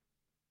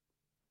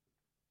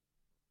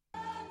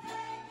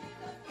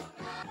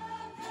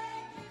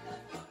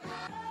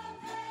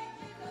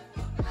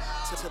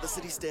Tell the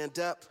city stand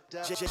up.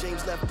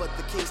 James left, but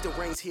the king still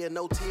reigns here.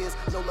 No tears,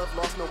 no love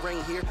lost, no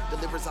rain here.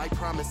 Delivers, I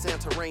promise,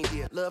 Santa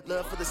reindeer. Love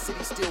for the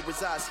city still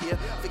resides here.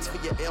 Fix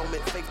for your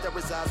ailment, faith that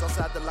resides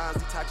outside the lines.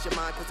 Detox your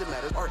mind, cause it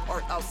matters. Art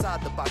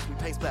outside the box, we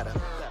paint better.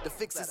 The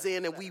fix is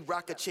in, and we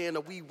rock a chin,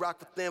 or we rock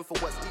with them for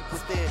what's deep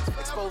within.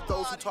 Expose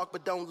those who talk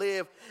but don't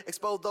live.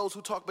 Expose those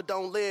who talk but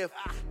don't live.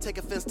 Take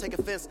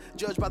offense,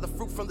 judge by the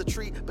fruit from the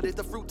tree. But if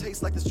the fruit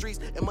tastes like the streets,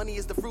 and money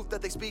is the fruit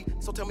that they speak,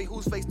 so tell me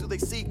whose face do they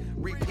seek?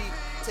 Repeat.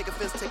 Take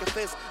offense,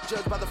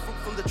 judge by the fruit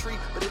from the tree.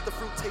 But if the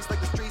fruit tastes like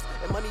the streets,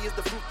 and money is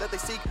the fruit that they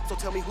seek, so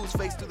tell me whose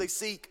face do they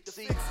seek?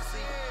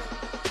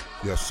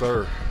 Yes,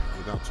 sir.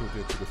 You're now tuned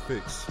into The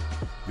Fixx,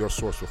 your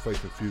source for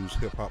faith-infused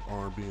hip-hop,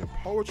 R&B, and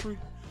poetry.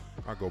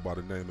 I go by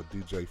the name of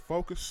DJ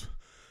Focus.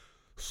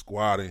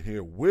 Squad in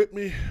here with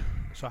me.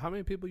 So how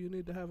many people you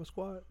need to have a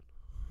squad?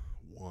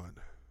 One.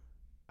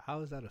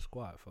 How is that a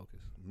squad, Focus?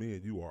 Me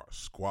and you are a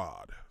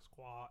squad.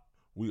 Squad.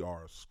 We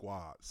are a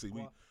squad. See,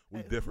 squad. we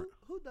Hey, different.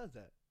 Who does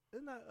that?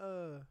 Isn't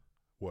that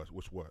What?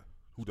 Which what?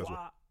 Who does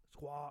what?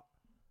 Squad.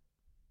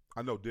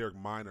 I know Derek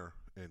Minor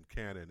and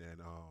Cannon and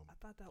I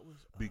thought that was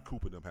B.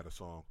 Cooper and them had a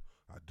song.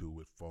 I do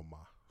it for my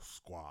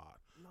squad.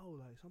 No,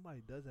 like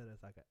somebody does that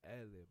as like an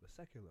ad-lib, a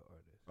secular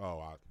artist. Oh,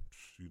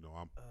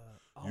 I'm.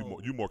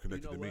 You more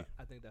connected you know to me.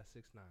 I think that's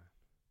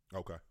 6ix9ine.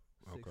 Okay.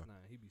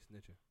 6ix9ine. He be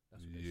snitching.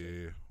 That's what they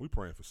Yeah, say. we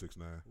praying for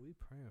 6ix9ine. We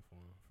praying for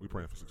him. We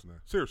praying for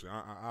 6ix9ine. Seriously,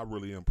 I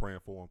really am praying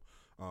for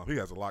him. He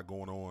has a lot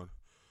going on.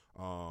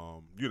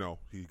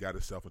 He got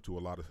himself into a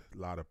lot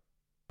of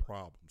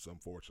problems,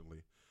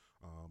 unfortunately.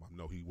 I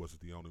know he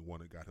wasn't the only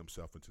one that got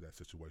himself into that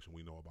situation.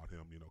 We know about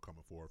him,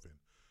 coming forth and,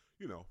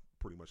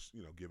 pretty much,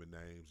 giving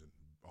names and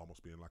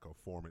almost being like a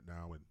informant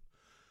now and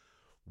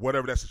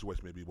whatever that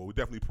situation may be. But we're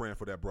definitely praying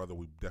for that brother.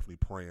 We're definitely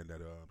praying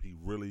that he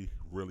really,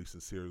 really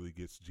sincerely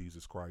gets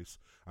Jesus Christ.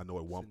 I know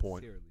at one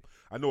point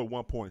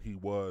he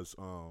was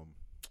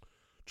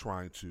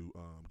trying to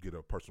get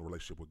a personal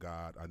relationship with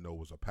God. I know it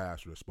was a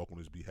pastor that spoke on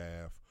his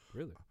behalf.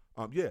 Really?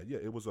 Yeah.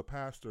 It was a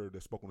pastor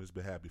that spoke on his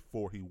behalf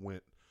before he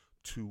went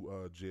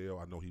to jail.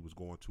 I know he was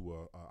going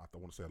to I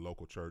want to say a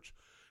local church.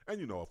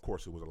 And, of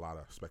course, it was a lot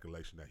of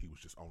speculation that he was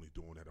just only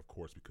doing that, of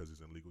course, because he's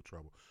in legal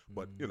trouble.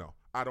 But,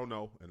 I don't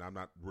know, and I'm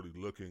not really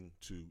looking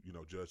to,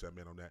 judge that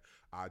man on that.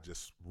 I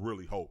just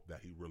really hope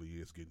that he really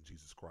is getting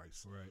Jesus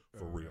Christ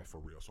for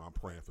real. So I'm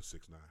praying for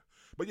 6ix9ine.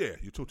 But, yeah,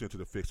 you tuned into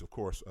The Fixx. Of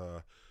course,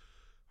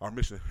 our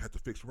mission at The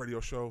Fixx radio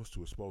show is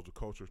to expose the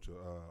culture to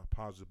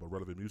positive but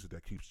relevant music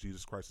that keeps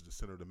Jesus Christ at the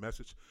center of the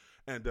message.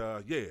 And,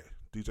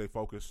 DJ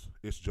Focus,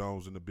 it's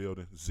Jones in the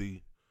building,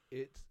 Z.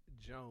 It's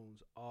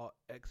Jones, all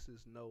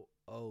X's, no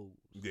O's.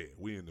 Yeah,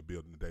 we in the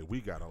building today. We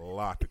got a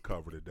lot to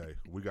cover today.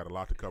 And we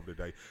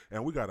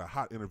got a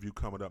hot interview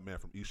coming up, man,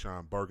 from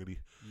Eshon Burgundy.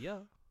 Yeah.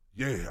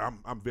 Yeah,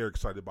 I'm very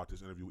excited about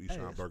this interview with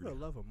Eshon Burgundy. For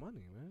the love of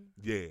money, man.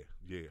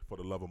 Yeah, for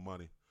the love of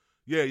money.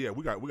 Yeah,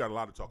 we got a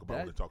lot to talk about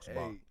when it talks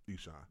about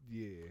Eshon.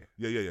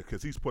 Yeah,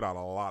 because he's put out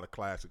a lot of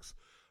classics.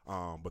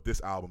 But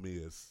this album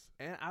is,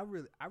 and I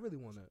really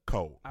want to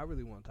cold. I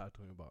really want to talk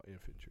to him about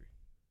Infantry.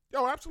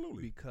 Oh,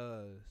 absolutely.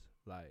 Because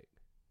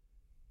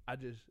I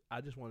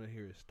just want to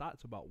hear his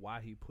thoughts about why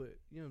he put,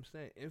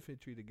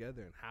 Infantry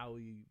together and how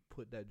he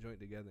put that joint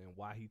together and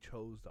why he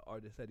chose the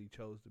artist that he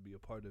chose to be a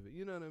part of it.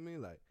 You know what I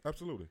mean?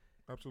 Absolutely.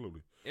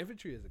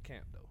 Infantry is a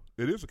camp, though.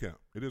 It is a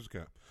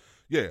camp.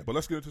 Yeah, but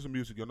let's get into some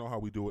music. You know how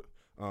we do it.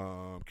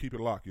 Keep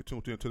it locked. You're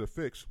tuned into The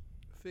Fixx.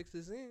 Fixx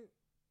is in.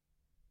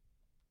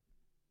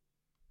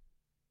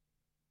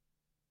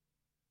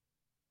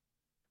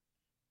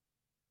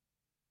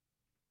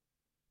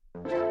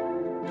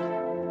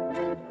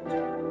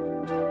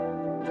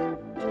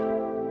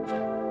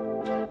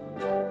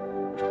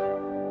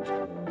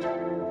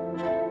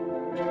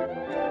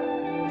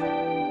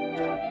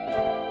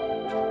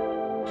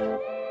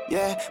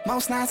 Yeah,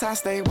 most nights I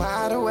stay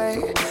wide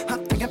awake.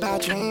 I'm thinking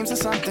about dreams or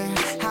something,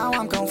 how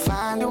I'm gonna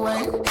find a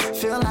way.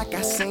 Feel like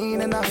I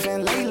seen enough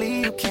and lately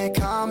you can't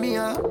call me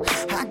up.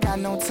 I got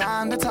no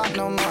time to talk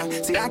no more.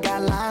 See, I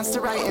got lines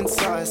to write in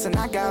source and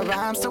I got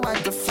rhymes to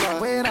wipe the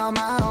floor. With all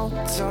my old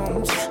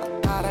tunes, I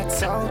thought I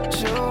told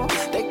you,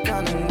 they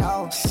gonna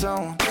know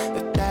soon.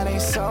 If that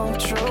ain't so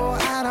true,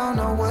 I don't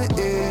know what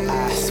is.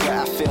 I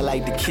swear I feel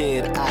like the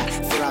kid, I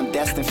feel I'm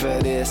destined for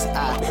this.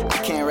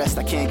 I can't rest,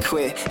 I can't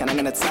quit, and I'm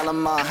gonna tell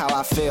them all how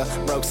I feel.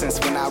 Broke since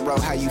when I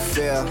wrote how you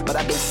feel, but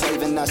I've been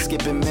saving up,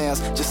 skipping meals,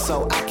 just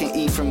so I can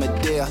eat from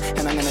a deal.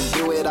 And I'm gonna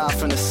do it all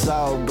from the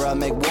soul, bruh.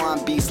 Make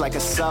one beats like a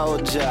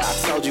soldier. I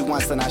told you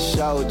once and I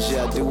showed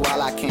you. Do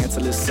all I can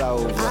till it's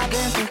over. I've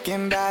been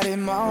thinking about it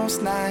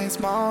most nights.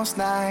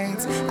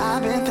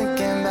 I've been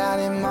thinking about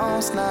it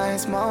most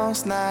nights.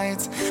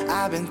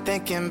 I've been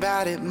thinking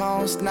about it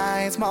most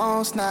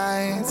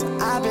nights.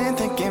 I've been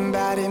thinking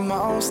about it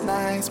most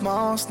nights.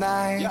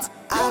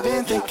 I've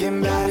been thinking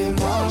about it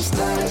most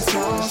nights.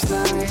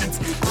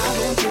 I've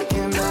been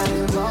thinking about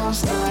it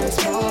most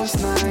nights.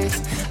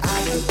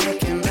 I've been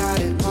thinking about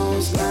it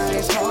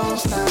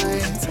most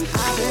nights.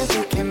 I've been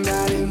thinking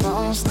about it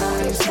most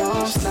nights.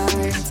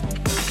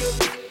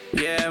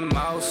 Yeah,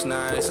 most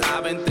nights.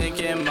 I've been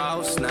thinking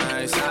most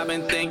nights.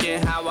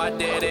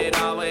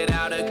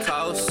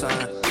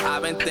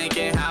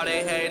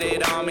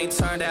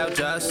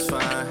 just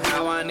fine.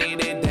 How I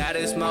needed that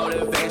is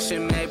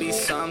motivation, maybe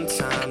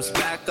sometimes.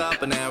 Back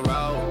up in that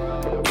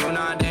road, you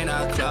know they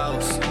not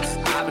close.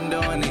 I've been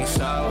doing these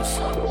shows,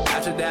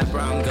 after that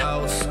bro I'm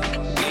ghost.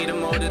 Need to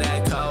move to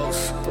that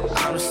coast,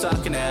 I'm just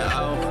stuck in that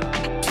O.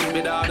 Keep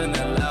it all in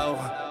the low,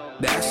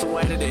 that's the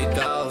way that it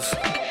goes.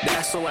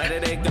 That's the way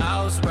that it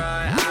goes,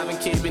 bruh. I've been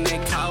keeping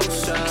it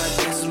kosher.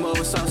 This is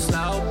moving so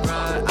slow,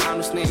 bruh. I'm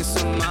just needing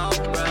some more,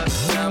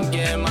 bruh. Yeah, I'm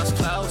getting much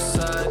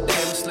closer.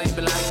 They were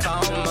sleeping like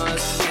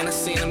comas, and I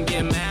seen them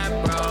get mad,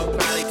 bro.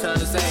 Probably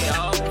cause they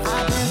over.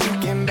 I've been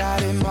thinking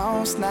about it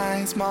most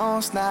nights,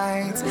 most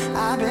nights.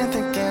 I've been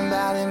thinking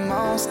about it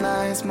most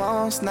nights,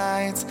 most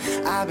nights.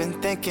 I've been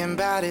thinking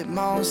about it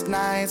most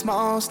nights,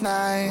 most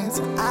nights.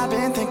 I've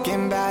been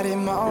thinking about it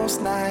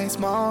most nights,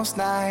 most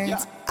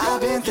nights.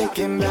 I've been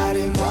thinking about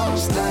it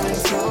most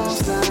nights,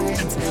 most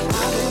nights.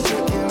 I've been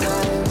thinking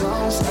about it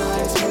most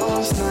nights,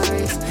 most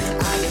nights.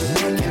 I've been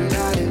thinking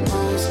about it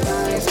most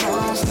nights,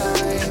 most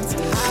nights. I've been thinking about it most nights, most nights.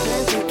 I've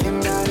been thinking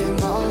about it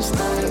most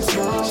nights,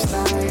 most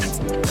nights.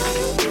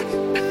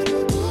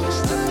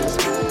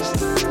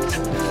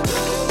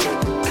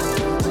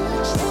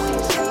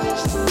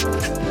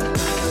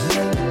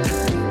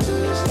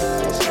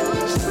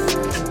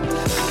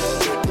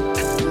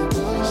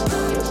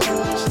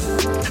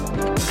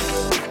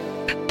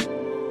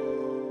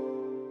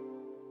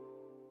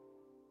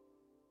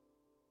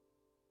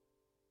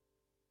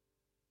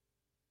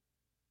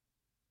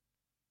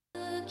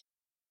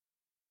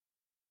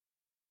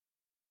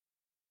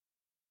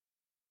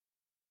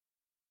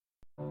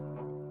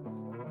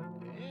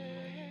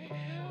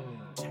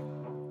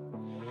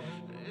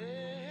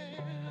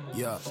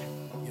 Yeah.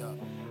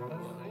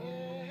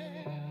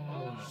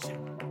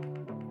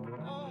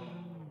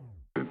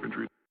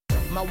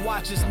 My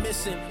watch is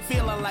missing,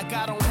 feeling like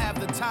I don't have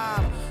the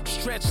time.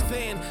 Stretched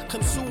thin,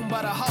 consumed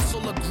by the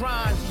hustle of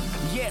grind.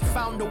 Yet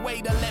found a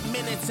way to let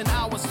minutes and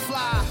hours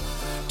fly.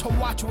 To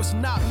watch what's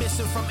not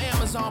missing from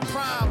Amazon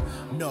Prime.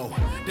 No,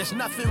 there's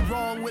nothing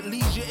wrong with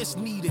leisure, it's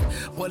needed.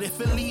 But if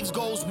it leaves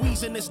goals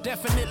wheezing, it's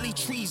definitely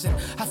treason.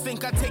 I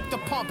think I take the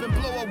pump and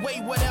blow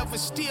away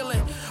whatever's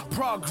stealing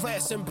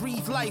progress and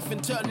breathe life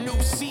into a new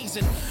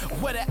season.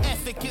 Where the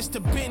ethic is to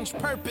binge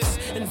purpose,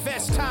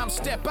 invest time,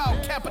 step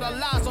out,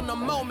 capitalize on the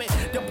moment.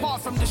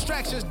 Depart from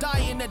distractions,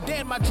 dying a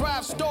dead, my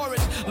drive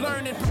storage.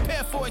 Learn and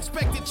prepare for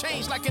expected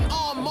change like an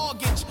armed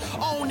mortgage.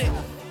 Own it.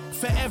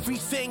 For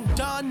everything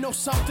done, know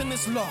something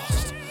is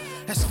lost.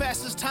 As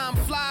fast as time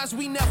flies,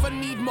 we never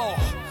need more.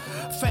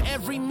 For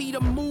every meter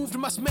moved,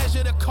 must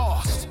measure the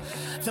cost.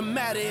 The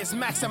matter is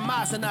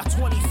maximizing our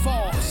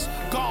 24s.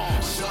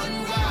 Gone.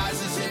 Sun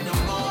rises in the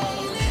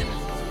morning,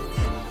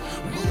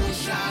 moon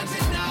shines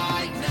at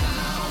night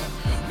now.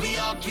 We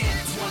all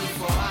get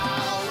 24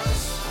 hours.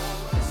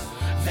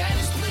 That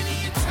is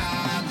plenty of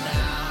time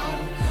now.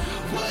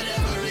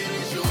 Whatever it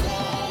is you're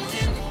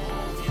wanting,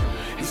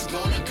 it's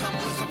gonna come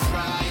with a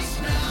price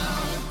now.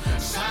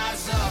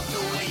 Size up the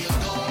way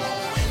you're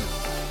going.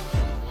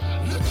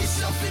 Look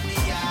yourself in the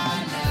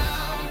eye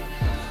now.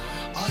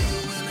 Are you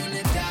willing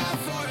to die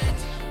for it?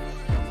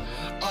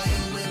 Are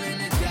you willing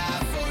to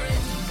die for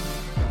it?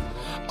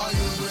 Are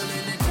you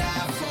willing to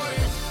die for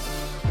it?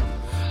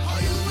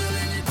 Are you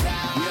willing to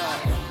die?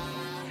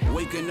 Yeah.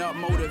 Waking up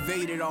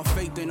motivated on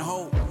faith and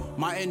hope.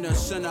 My inner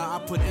center, I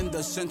put in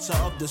the center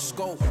of the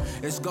scope.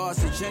 It's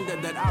God's agenda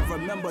that I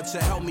remember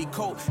to help me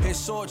cope. His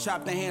sword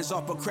chopped the hands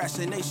off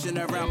procrastination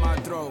around my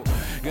throat.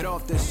 Get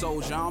off this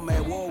soldier, I'm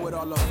at war with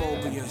all the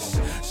phobias.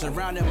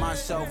 Surrounding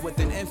myself with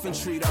an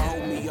infantry to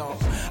hold me off.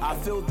 I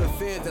feel the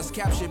fear that's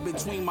captured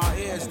between my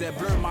ears that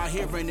blur my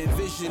hearing and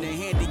vision and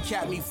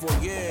handicap me for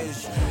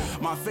years.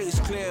 My face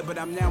clear, but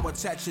I'm now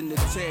attaching the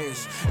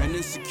tears and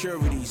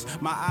insecurities.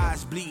 My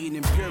eyes bleeding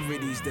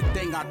impurities. The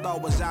thing I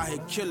thought was out here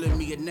killing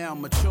me, it now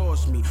matures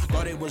me.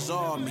 Thought it was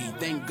all me.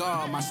 Thank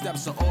God my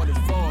steps are ordered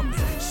for me.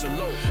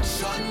 Salute.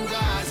 Sun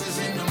rises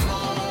in the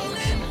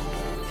morning,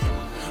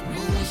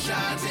 moon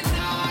shines at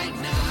night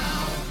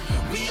now.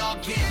 We all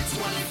get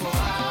 24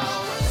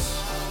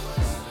 hours.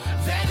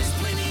 That is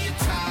plenty of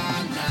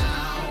time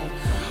now.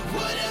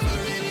 Whatever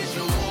it is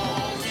you're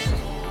wanting,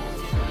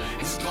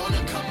 it's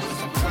gonna come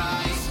with a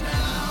price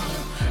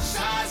now.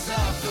 Size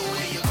up the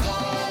way you're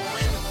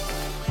going.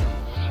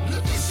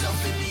 Look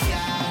yourself in the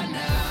eye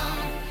now.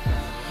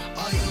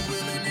 Are you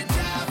willing to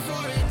die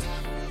for it?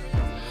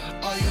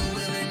 Are you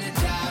willing to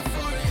die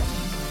for it?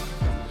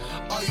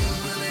 Are you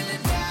willing to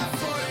die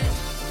for it?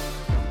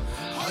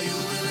 Are you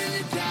willing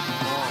to die?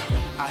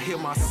 I hear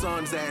my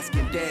sons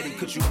asking, Daddy,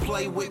 could you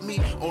play with me?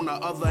 On the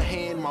other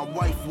hand, my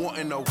wife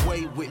wanting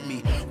away with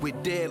me. With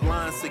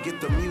deadlines to get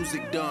the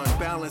music done.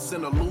 Balance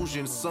and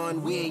illusion,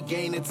 son. We ain't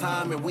gaining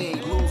time and we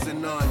ain't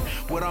losing none.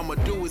 What I'ma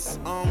do is,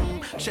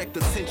 check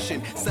the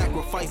tension.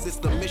 Sacrifice is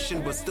the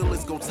mission, but still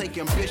it's gonna take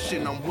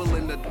ambition. I'm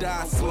willing to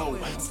die slow.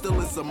 Still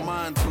it's a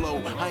mind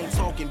blow. I ain't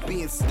talking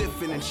being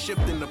stiffened and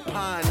shifting the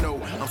pine, no.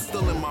 I'm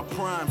still in my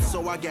prime,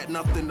 so I got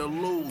nothing to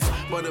lose.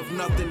 But if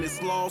nothing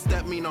is lost,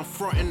 that mean I'm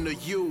fronting to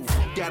you.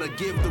 Gotta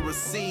give to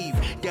receive.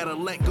 Gotta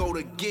let go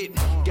to get.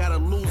 Gotta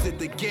lose at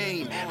the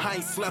game. I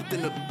ain't slept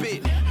in a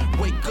bit.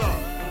 Wake up.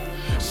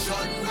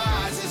 Sun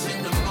rises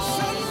in the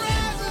morning.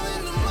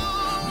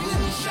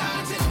 Moon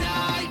shines at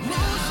night.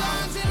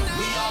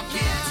 We all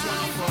get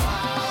 24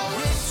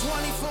 hours.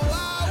 24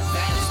 hours.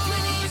 That is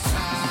plenty of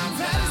time.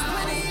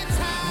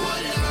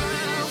 Whatever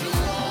it is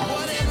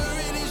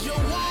you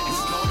want.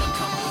 It's gonna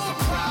come with a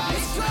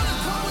prize.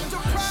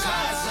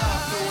 Size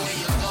up the way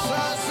you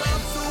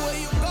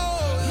go.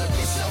 Look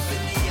yourself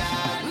in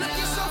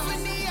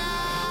the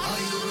eye. Are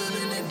you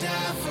willing to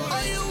die for it?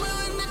 Are you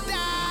willing to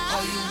die?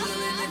 Are you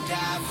willing to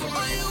die for it?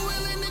 Are you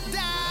willing to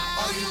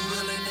die? Are you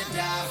willing to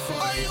die for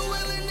it? Are you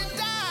willing to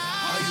die?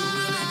 Are you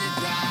willing to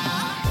die?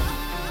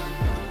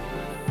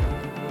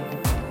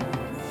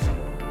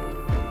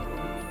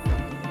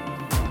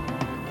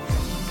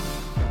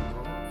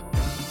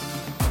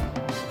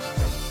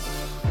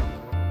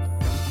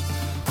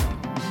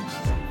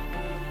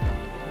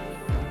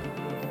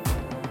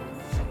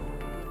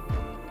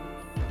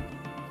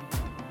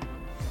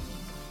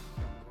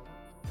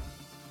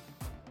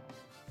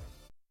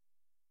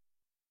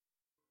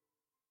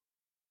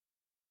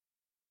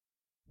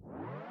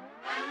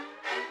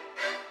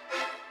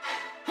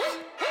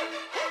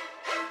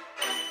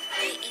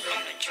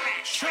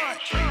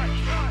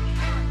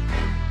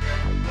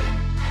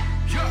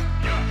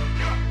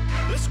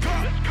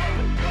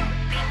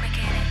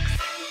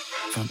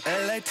 From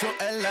LA to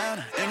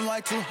Atlanta,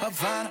 NY to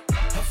Havana.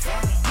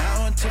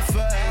 Now until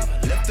forever,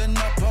 lifting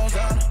up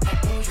Hosanna.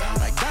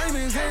 Like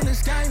diamonds in the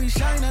sky, we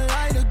shine a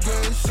light of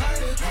grace.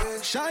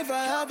 Shine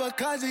forever,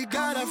 cause he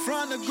got it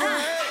from the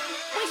grave.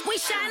 We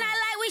shine our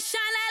light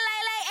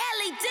like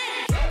LED.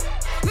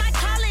 My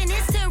calling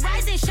is to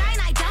rise and shine,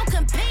 I don't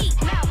compete.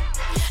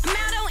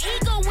 Mount on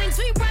eagle wings,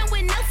 we run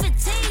with no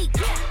fatigue.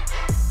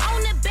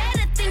 On the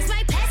better things,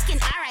 my past can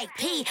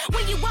RIP.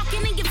 When you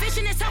walking in your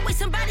vision, there's always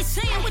somebody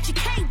saying what you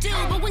can't do.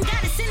 But when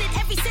God is in it,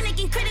 every cynic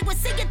and critic will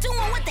see you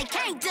doing what they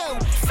can't do.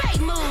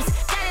 Fake moves,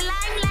 got a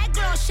limelight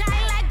glow,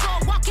 shine like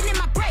gold. Walking in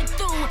my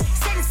breakthrough,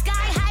 setting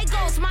sky high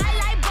goals, my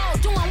light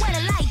bulb, doing what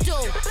a light do.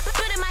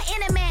 Put in my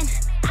inner man,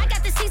 I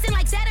got the season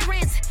like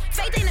veterans.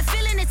 Faith ain't a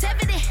feeling, it's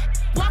evident.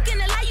 Walk in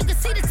the light, you can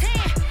see the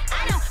tan.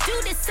 I don't do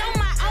this on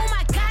my own,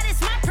 my God,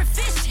 it's my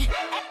profession.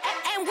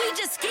 And we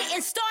just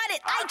getting started,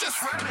 I just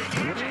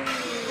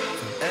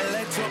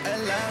LA to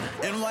Atlanta,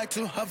 NY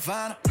to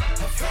Havana.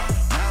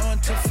 Now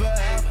until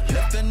forever,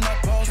 lifting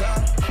up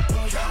Hosanna.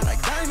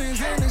 Like diamonds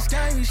in the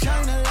sky, we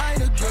shine a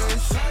light of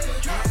grace.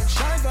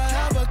 Shine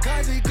forever,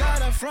 cause he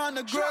got it from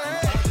the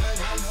grave.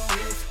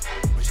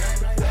 We shine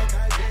bright like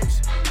high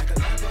beams, like a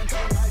lamp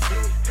until my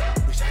feet.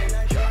 We shine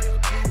like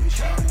royalty, we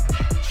shine.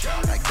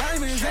 Like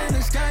diamonds in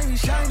the sky, we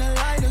shine a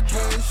light of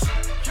grace.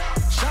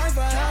 Shine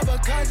forever,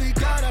 cause he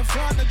got it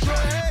from the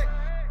grave.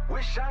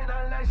 We shine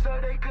our light so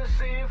they can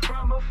see it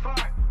from afar.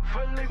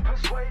 Fully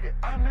persuaded,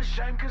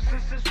 unashamed, cause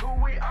this is who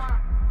we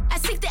are. I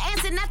seek the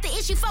answer, not the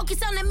issue.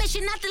 Focus on the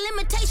mission, not the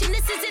limitation.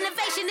 This is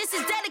innovation, this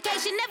is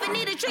dedication. Never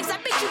needed tricks, I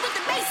beat you with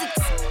the basics.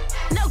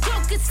 No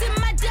jokers in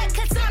my deck,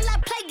 cause all I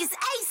play is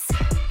ace.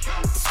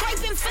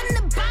 Scraping from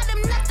the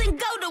bottom, nothing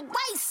go to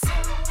waste.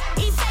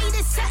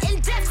 Evaded sudden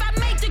death, I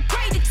made the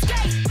great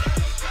escape.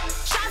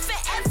 Shine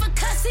forever,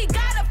 cause he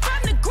got it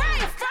from the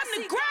grave. From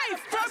the grave,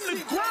 from the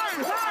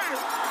grave.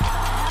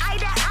 Eye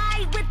to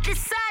eye with the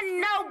sun,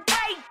 no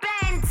break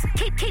bends.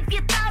 Keep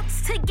your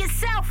thoughts to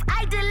yourself,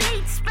 I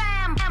delete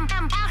spam.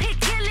 I'm out here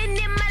killing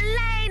in my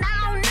lane, I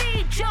don't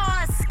need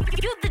yours.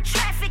 You the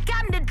traffic,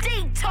 I'm the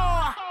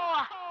detour.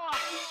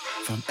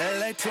 From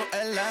LA to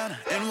Atlanta,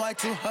 NY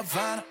to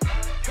Havana.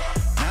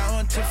 Now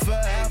until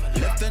forever,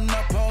 lifting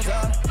up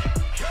Hosanna.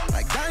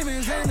 Like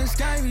diamonds in the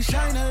sky, we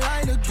shine a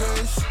light of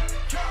grace.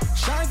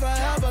 Shine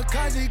forever,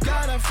 cause he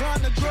got it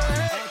from the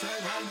grave.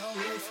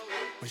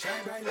 We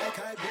shine bright like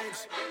high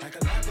beams, like a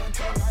lamp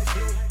until my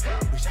feet.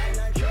 We shine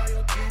like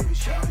royalty, we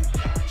shine.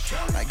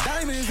 Like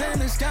diamonds in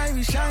the sky,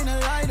 we shine a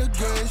light of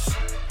grace.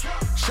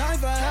 Shine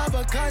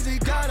forever, cause he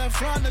got it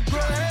from the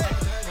grave.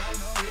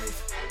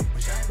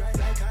 We shine bright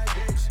like high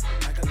beams,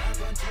 like a lamp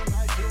until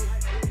my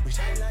feet. We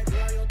shine like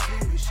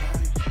royalty, we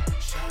shine,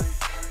 shine,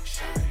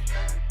 shine.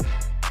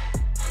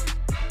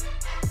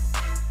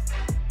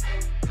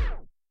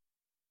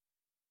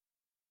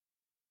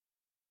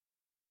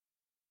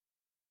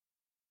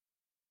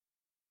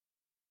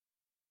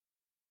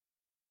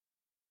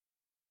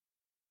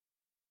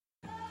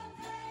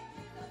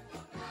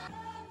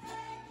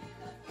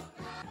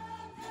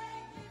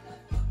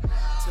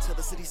 Till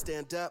the city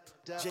stand up.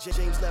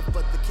 James left,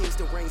 but the king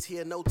still reigns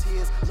here. No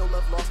tears, no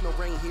love lost, no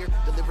rain here.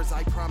 Delivers,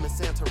 I promise,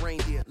 Santa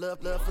reindeer. Love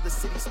for the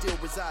city still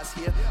resides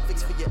here.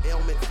 Fix for your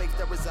ailment, faith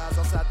that resides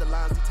outside the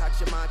lines. Detox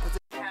your mind, cause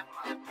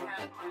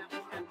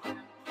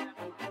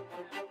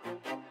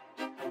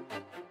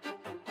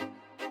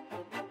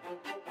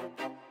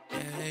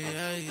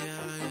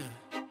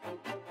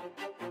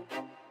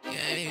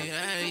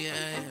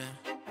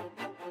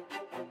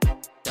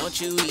Don't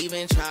Don't you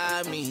even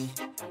try me.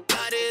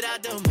 Got it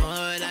out the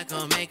mud like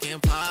I'm making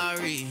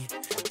pottery.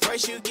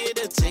 First you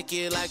get a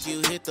ticket like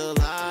you hit the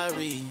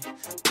lottery.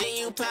 Then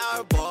you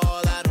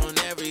powerball out on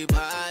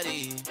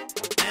everybody.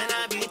 And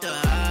I beat the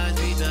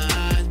odds, beat the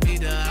odds,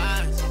 beat the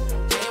odds.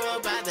 Came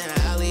up out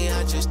the alley,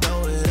 I just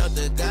throw it up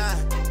the guy.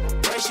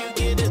 First you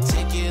get a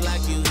ticket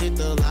like you hit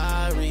the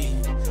lottery.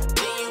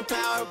 Then you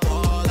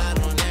powerball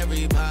out on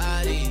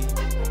everybody.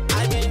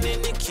 I've been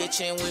in the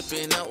kitchen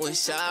whipping up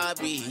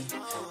wasabi.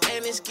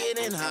 And it's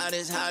getting hot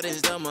as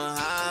the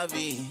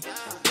Mojave.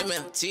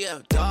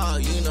 MLTF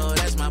dog, you know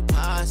that's my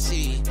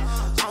posse.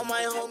 All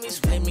my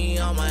homies with me,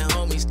 all my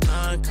homies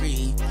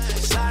concrete.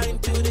 Sliding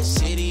through the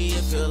city,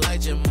 it feel like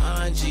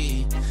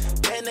Jumanji.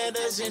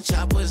 Vendettas and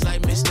choppers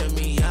like Mr.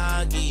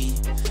 Miyagi.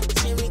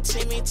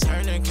 Timmy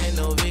Turner, can't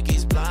no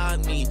Vickies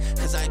block me.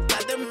 Cause I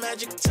got the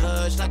magic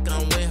touch like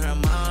I'm with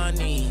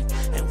Hermione.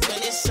 And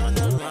when it's on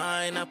the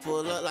line, I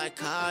pull up like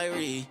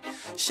Kyrie.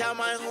 Shout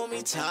my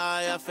homie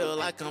Ty, I feel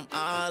like I'm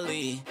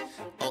Ali.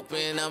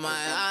 Open up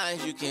my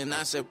eyes, you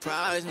cannot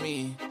surprise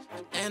me.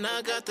 And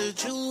I got the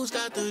juice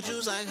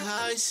like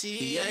high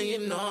C. Yeah,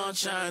 you know I'm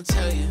trying to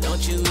tell you,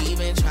 don't you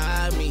even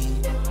try me.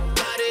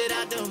 Got it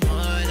out the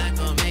mud like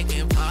I'm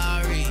making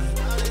pottery.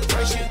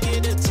 First you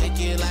get a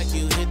ticket like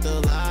you hit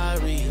the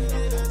lottery.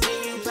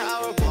 Then you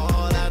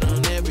powerball out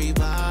on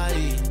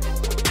everybody.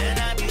 And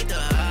I beat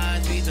the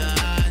odds, beat the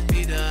odds,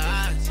 beat the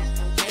odds.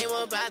 Came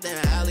up out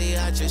the alley,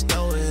 I just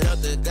throw it up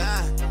the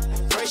guy.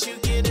 First you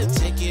get a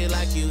ticket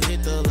like you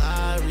hit the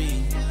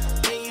lottery.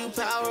 Then you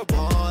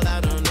powerball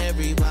out on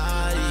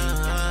everybody.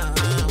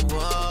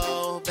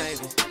 Whoa,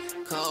 baby.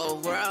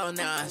 Cold world,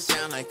 now I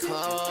sound like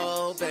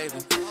cold, baby.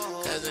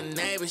 Cause the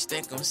neighbors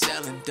think I'm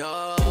selling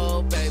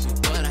dope, baby.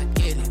 But I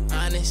get it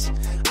honest.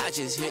 I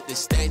just hit the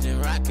stage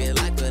and rock it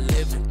like a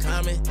living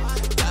comic.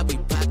 I be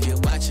pocket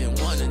watching,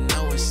 wanna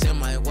know what's in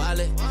my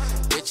wallet.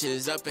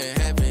 Bitches up in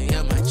heaven,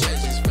 yeah, my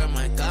treasures from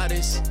my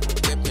goddess.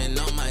 Dipping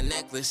on my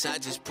necklace, I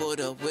just pulled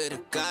up with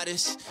a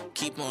goddess.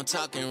 Keep on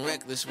talking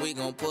reckless, we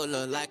gon' pull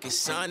up like it's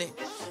Sonic.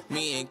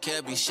 Me and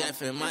Kebby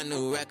chefing, my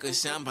new record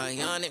sound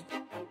bionic.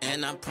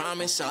 And I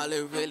promise all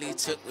it really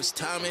took was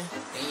timing.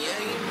 And yeah,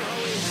 you know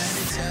we had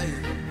to tell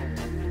you.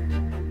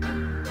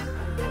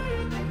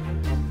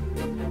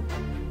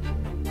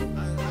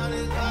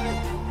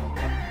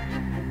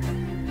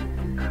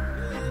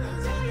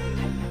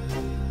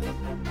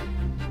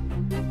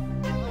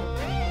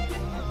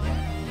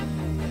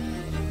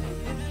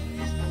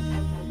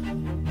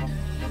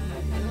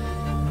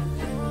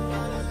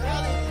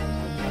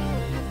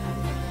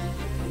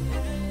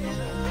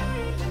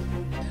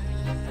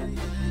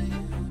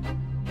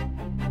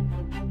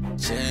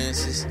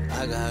 Chances,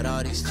 I got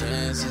all these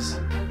chances.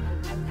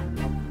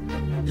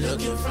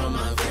 Looking from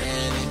my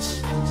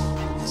vantage,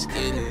 it's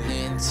getting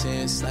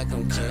intense like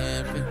I'm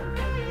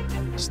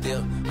camping.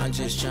 Still, I'm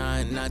just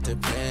trying not to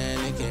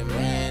panic and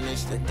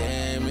manage the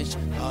damage,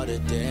 all the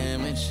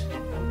damage.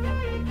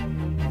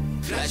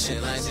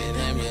 Flashing lights and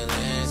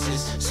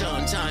ambulances.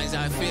 Sometimes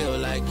I feel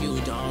like you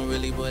don't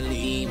really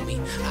believe me.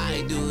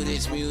 I do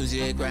this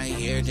music right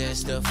here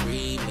just to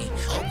free me.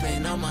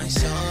 Open up my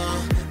soul,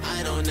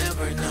 I don't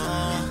ever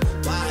know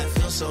why I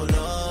feel so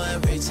low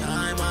every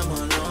time I'm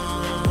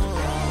alone.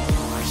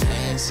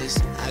 Chances,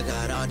 I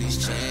got all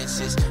these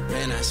chances.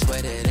 Man, I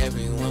swear that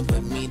everyone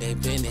but me, they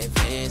been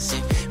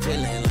advancing.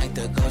 Feeling like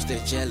the ghost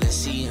of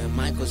jealousy in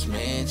Michael's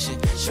mansion.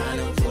 Trying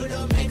to put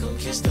up, make them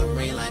kiss the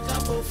ring like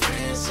I'm Pope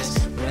Francis.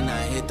 When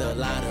I hit the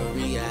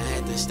lottery, I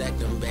had to stack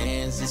them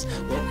bands.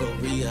 Woke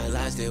up,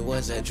 realized it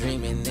was a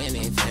dream and then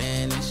it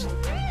vanished.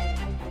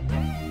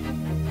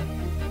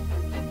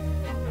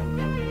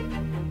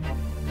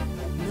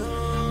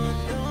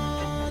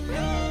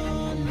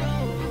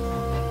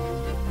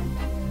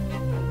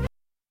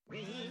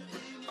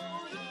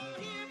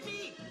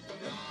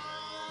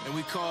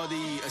 We call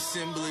the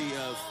assembly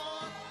of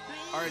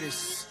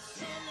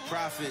artists,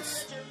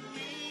 prophets,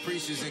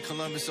 preachers in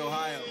Columbus,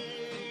 Ohio.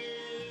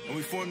 And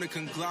we formed a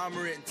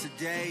conglomerate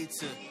today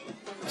to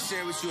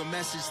share with you a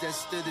message that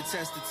stood the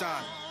test of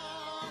time.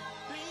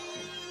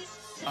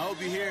 I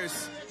hope you hear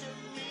us.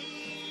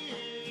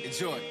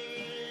 Enjoy.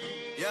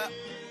 Yeah.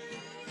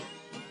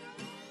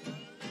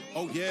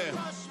 Oh, yeah.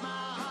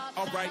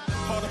 All right.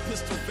 Part of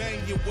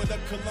Pennsylvania with a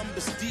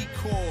Columbus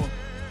decor.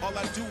 All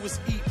I do is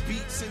eat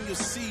beats and you'll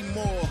see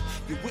more.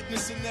 You're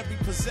witnessing every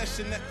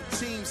possession that the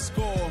team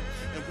score.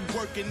 And we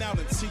working out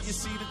until you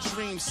see the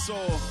dream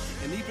soar.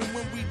 And even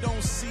when we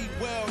don't see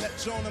well, that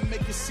Jonah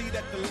make us see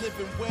that the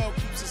living well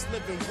keeps us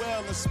living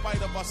well in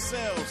spite of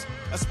ourselves.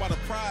 That's why the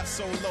pride's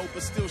so low,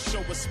 but still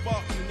show a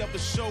spark. You never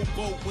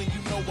showboat when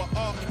you know we're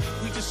up.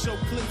 We just show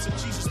clips of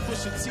Jesus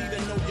pushing T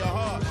to know your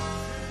heart.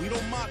 We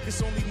don't mock,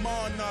 it's only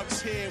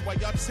monarchs here. While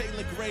y'all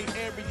tailor gray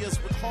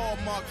areas with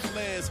hallmark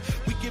flares.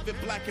 We give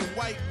it black and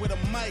white with a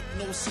mic,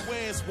 no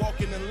swears,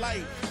 walking in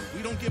light.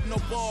 We don't give no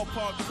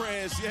ballpark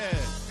prayers, yeah.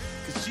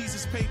 Cause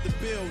Jesus paid the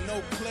bill,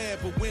 no Claire,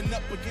 but went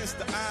up against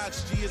the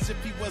odds, G, as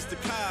if he was the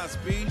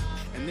Cosby.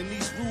 And in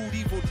these rude,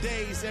 evil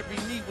days, every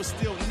knee will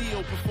still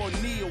kneel before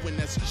kneel, and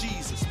that's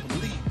Jesus,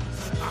 believe.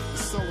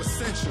 It's so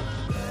essential.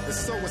 It's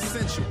so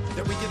essential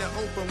that we get an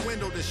open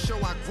window to show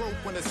our growth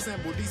when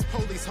assembled. These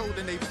police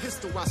holding a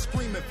pistol while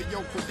screaming for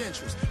your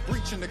credentials.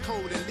 Breaching the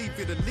code and leave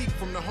you to leak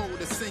from the hole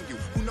that's in you.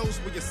 Who knows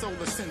where your soul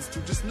ascends to?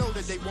 Just know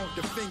that they won't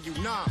defend you.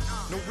 Nah,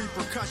 no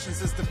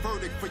repercussions is the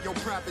verdict for your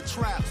private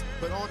trials.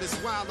 But all this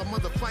while a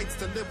mother fights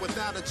to live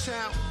without a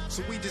child.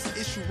 So we just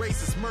issue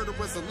racist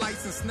murderers a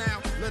license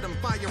now. Let them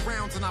fire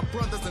rounds on our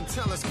brothers and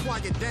tell us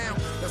quiet down.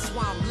 That's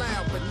why I'm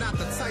loud, but not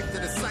the type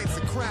that excites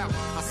a crowd.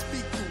 I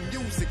speak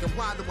through music, and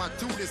why do I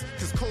do this?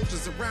 Cause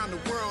cultures around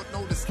the world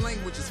know this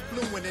language is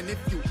fluent, and if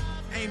you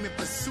aim and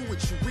pursue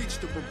it, you reach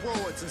the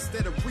rewards.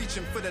 Instead of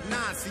reaching for the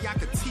nine, see I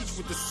could teach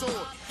with the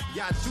sword.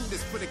 Yeah, I do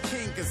this for the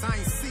king, cause I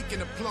ain't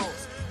seeking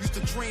applause. Used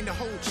to drain the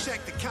whole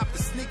check to cop the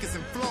sneakers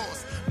and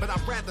flaws. But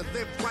I'd rather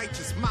live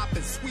righteous,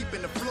 mopping,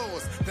 sweeping the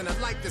floors, than a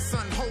life that's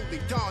unholy,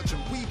 dodging,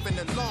 weaving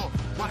the law.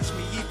 Watch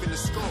me even the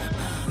score.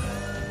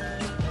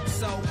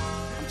 So,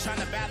 I'm trying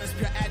to balance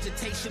pure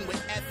agitation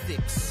with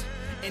ethics.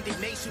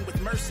 Indignation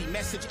with mercy,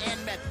 message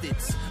and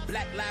methods.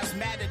 Black Lives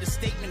Matter, the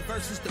statement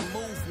versus the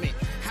movement.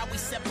 How we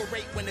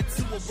separate when the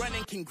two are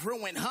running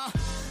congruent, huh?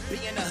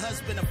 Being a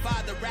husband, a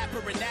father, rapper,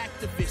 and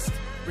activist.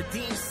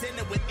 Redeemed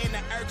sinner with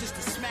inner urges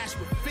to smash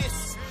with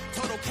fists.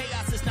 Total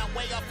chaos is not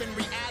way off in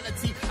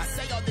reality. I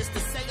say all this to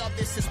say all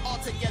this is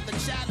altogether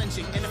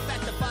challenging. And the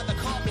fact the Father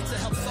called me to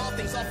help solve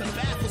things often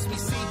baffles me.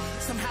 See,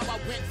 somehow I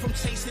went from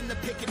chasing the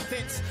picket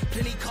fence,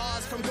 plenty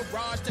cars from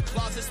garage to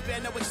closet,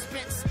 spare no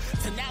expense,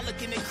 to now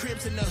looking at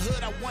cribs in the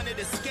hood I wanted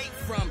to escape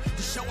from.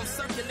 To show them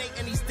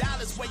circulating these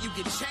dollars where you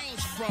get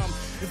change from.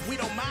 If we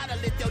don't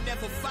model it, they'll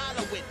never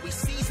follow it. We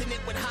season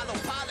it with hollow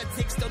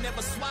politics, they'll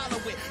never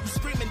swallow it. You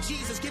screaming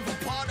Jesus, give them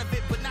part of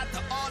it, but not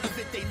the all of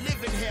it. They live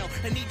in hell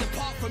and need to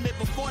part from it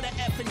before the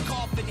effing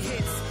coffin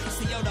hits.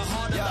 See, yo, the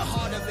heart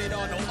of it,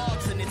 all no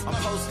alternates. I'm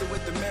posted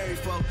with the married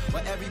folk,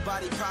 where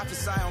everybody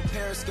prophesy on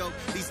Periscope.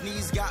 These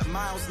knees got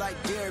miles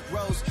like Derrick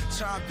Rose,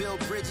 trying to build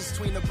bridges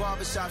between the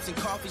barbershops and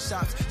coffee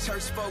shops.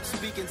 Church folks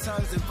speak in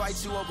tongues and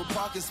fight you over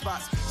parking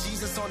spots.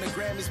 Jesus on the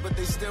Grammys, but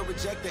they still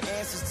reject the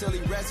answers till he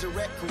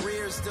resurrect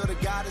careers. Still the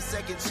God of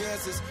second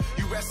chances.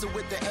 You wrestle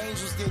with the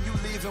angels, then you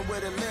leave him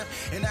with a limp.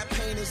 And that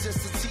pain is just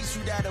to teach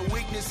you that a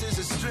weakness is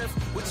a strength.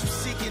 What you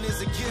seeking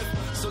is a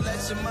gift, so let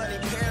your money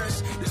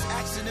perish. There's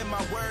action in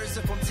my words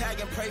if I'm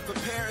tagging pray for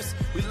Paris.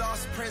 We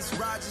lost Prince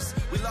Rogers,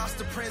 we lost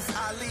the Prince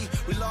Ali,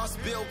 we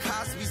lost Bill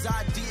Cosby's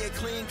idea,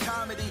 clean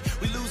comedy.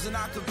 We losing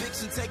our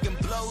conviction, taking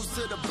blows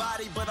to the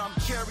body, but I'm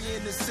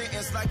carrying the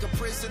sentence like a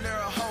prisoner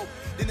of hope.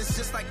 Then it's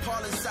just like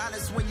Paul and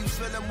Silas when you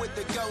fill them with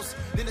the ghost.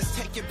 Then it's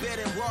take your bed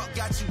and walk,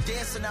 got you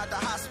dancing out the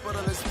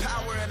hospital. There's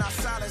power in our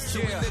silence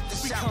till we lift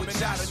the shot with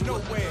Joshua. Out of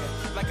nowhere,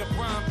 like a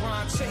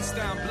Bron chase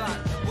down block,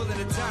 willing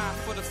to die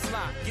for the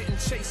flock, getting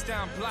chased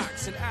down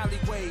blocks and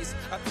alleyways.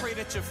 I pray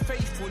that your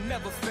faith will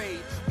never fade.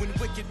 When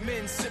wicked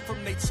men sip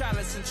from their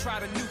chalice and try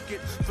to nuke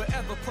it,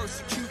 forever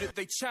persecuted,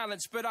 they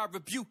challenge, but I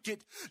rebuke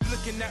it.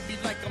 Looking at me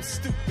like I'm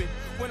stupid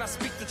when I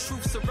speak the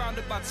truth,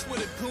 surrounded by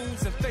Twitter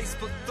goons and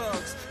Facebook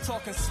thugs,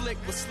 talking slick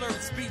with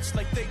slurred speech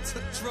like they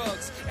took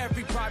drugs.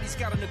 Everybody's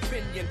got an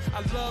opinion.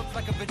 I love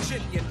like a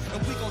Virginian,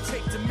 and we gon'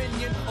 take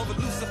dominion over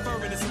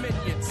Lucifer and his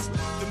minions.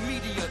 The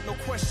media, no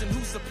question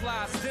who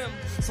supplies them.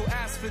 So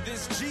ask for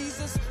this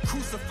Jesus,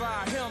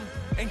 crucify him,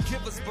 and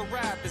give us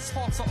Barabbas.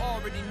 Hearts are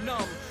already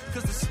numb,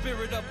 cause the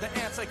spirit of the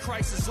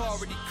Antichrist has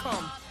already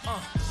come.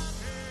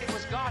 It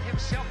was God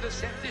himself that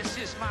said, "This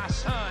is my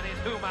son in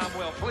whom I'm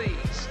well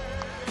pleased."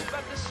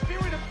 But the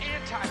spirit of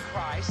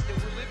Antichrist that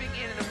we're living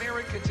in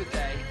America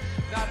today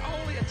not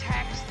only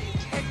attacks the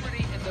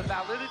integrity and the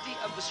validity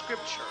of the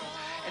scripture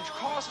and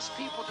causes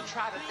people to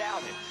try to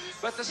doubt it,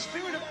 but the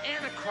spirit of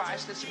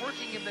Antichrist that's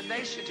working in the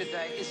nation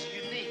today is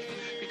unique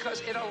because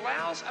it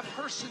allows a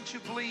person to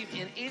believe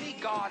in any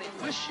God it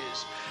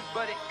wishes,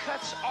 but it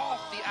cuts off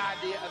the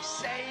idea of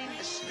saying,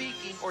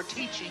 speaking, or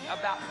teaching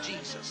about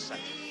Jesus.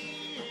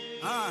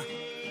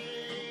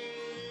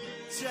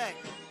 Check.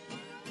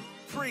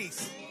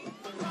 Priest.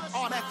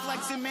 All that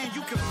flexing, man,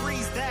 you can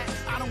freeze that.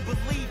 I don't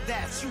believe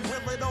that, you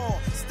will it all.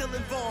 Still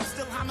involved,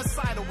 still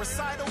homicidal.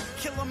 Recital,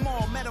 kill them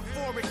all,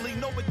 metaphorically.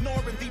 No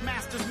ignoring the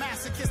master's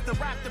masochist. The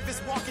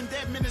raptivist, walking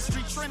dead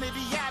ministry,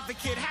 Trinity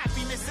advocate.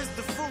 Happiness is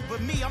the fruit,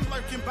 but me, I'm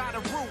lurking by the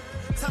root.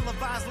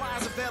 Televised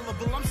lies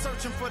available, I'm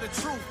searching for the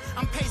truth.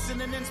 I'm pacing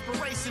an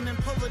inspiration and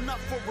pulling up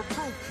for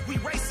reproof. We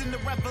racing the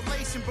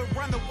revelation, but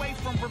run away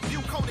from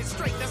rebuke. Hold it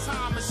straight, that's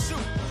how I'ma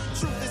shoot.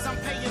 Truth is I'm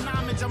paying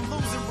homage, I'm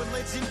losing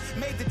religion.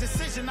 Made the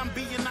decision, I'm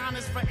being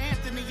honest for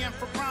Anthony and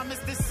for promise.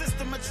 This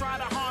system will try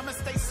to harm us.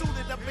 Stay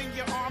suited up in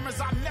your armors.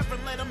 I never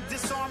let them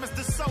disarm us.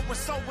 The sower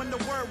sowing the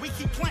word. We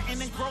keep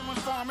planting and growing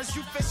farmers.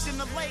 You fish in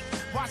the lake,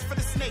 watch for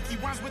the snake. He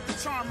runs with the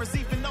charmers.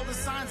 Even though the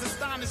signs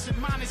astonish,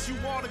 admonish you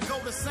all to go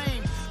the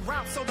same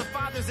route. So the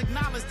fathers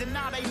acknowledged and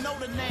now they know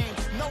the name.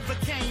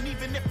 Novocaine,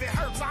 even if it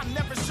hurts, I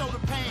never show the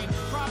pain.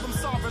 Problem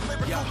solver,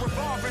 lyrical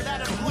revolver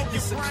that'll blow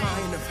your voice of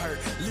crying of hurt.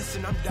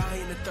 Listen, I'm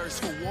dying of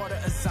thirst for water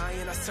of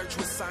Zion. I search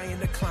with Zion,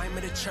 the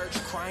climate of church,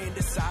 crying,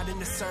 deciding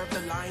to serve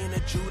the Lion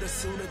of Judah.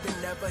 Sooner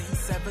than ever, he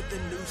severed the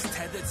noose,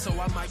 tethered, so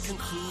I might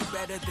conclude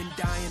better than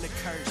dying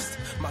accursed.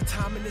 My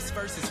time in this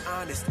verse is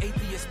honest.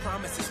 Atheist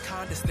promises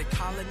condescend. They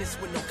colonists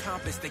with no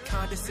compass. They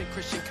condescend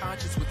Christian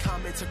conscience with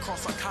comments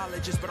across our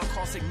colleges, but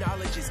across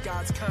acknowledges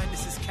God's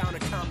kindness is counter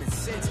common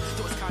sense.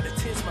 Though it's kind of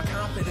tense, my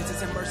confidence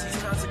is in mercy's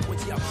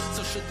consequence, yo.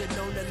 So should the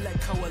known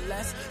elect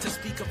coalesce to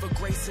speak of a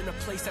grace in a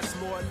place that's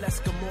more or less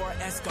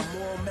Gomorrah-esque, a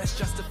moral mess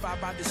justified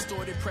by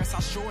distorted press?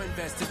 I'll sure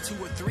invest if 2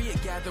 or 3 are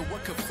gathered.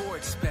 What could 4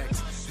 expect?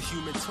 The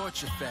Human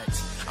Torch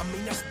effect. I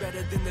mean, that's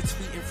better than the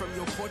tweeting from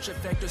your porch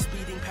effect or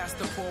speeding past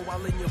the poor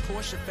while in your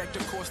Porsche effect.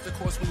 Of course, the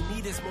course we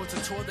need is more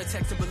to tour the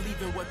text and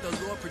believe in what the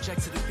Lord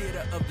projects to the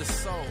theater of the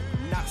soul,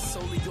 not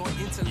solely your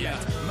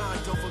intellect.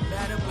 Mind over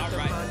matter, but the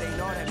mind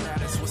ain't all that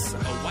matters. What's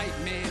up? A white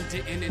man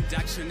didn't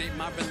indoctrinate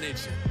my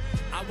religion.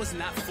 I was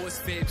not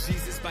force-fed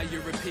Jesus by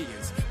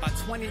Europeans. By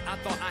 20, I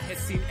thought I had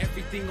seen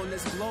everything on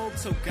this globe,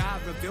 so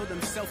God revealed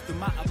himself through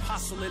my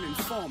apostle and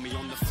informed me.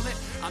 On the flip,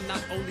 I'm not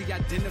only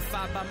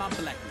identified by my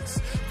blackness,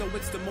 though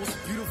it's the most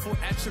beautiful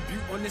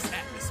attribute on this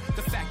atlas.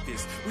 The fact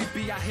is, we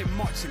be out here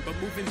marching, but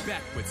moving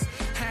backwards.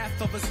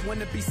 Half of us want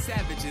to be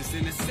savages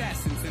and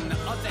assassins, and the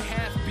other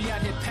half be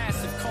out here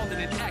passive, calling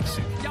it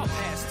action. Y'all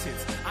past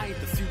tense, I ain't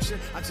the future,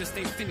 I just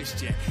ain't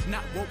finished yet.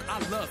 Not woke, I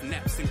love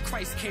naps, and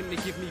Christ came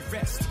to give me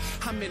rest.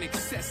 I'm in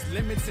excess,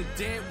 limits are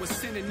dead with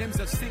synonyms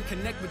of sin,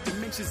 connect with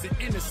dimensions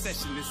of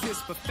intercession. Is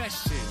this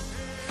profession?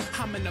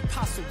 I'm an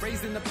apostle,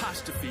 raising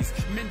apostrophes,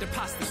 mend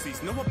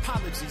apostasies, no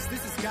apologies.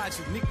 This is God's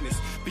uniqueness.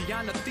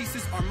 Beyond a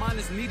thesis, our mind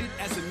is needed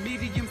as a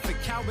medium for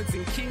cowards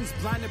and kings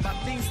blinded by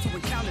things to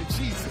encounter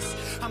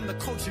Jesus. I'm the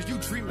culture you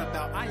dream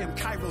about. I am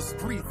Kairos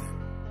breathing.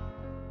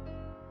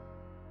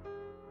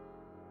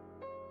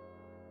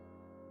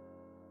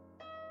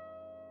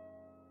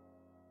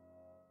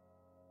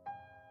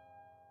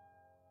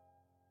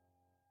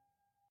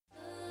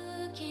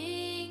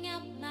 Looking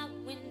out my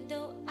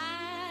window,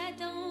 I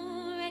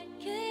don't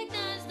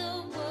recognize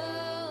the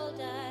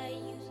world I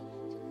used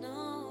to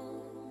know.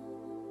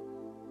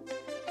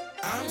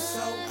 I'm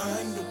so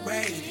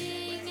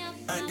underrated,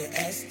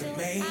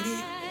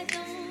 underestimated.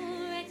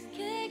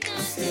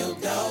 I'm still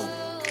dope.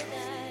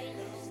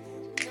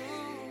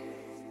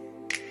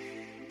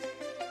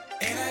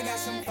 And I got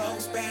some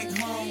folks back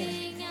home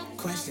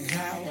question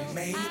how I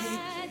made it.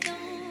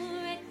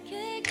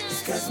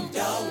 It's 'cause I'm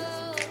dope.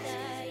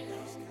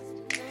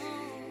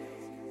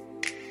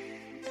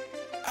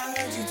 I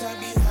heard you talk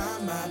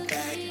behind my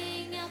back,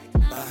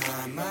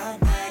 behind my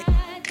back.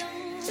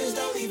 Just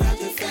don't leave out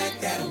the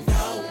fact that I'm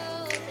dope.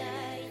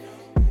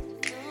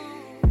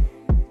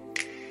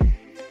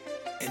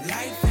 And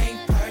life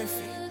ain't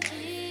perfect,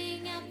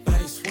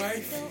 but it's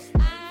worth it.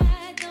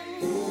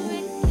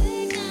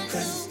 Ooh,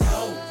 'cause it's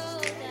dope.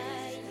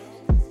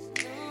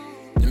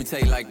 Let me tell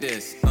you like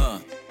this,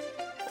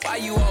 why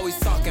you always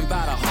talking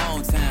about a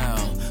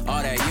hometown?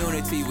 All that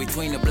unity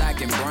between the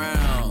black and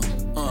brown,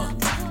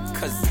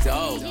 'cause it's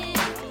dope.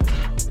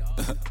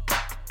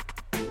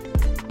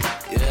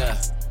 Yeah.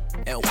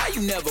 And why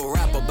you never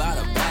rap about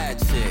a bad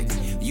chick?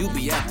 You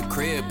be at the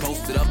crib,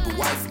 posted up with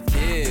wife and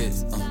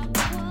kids,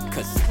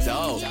 'cause it's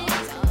dope.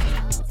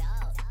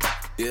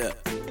 Yeah.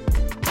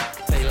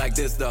 Tell you like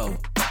this though,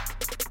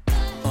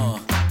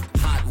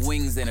 hot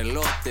wings and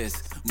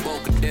elotes,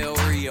 Boca del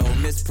Rio,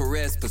 Miss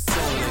Perez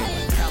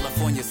Pasole,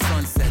 California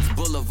sunsets,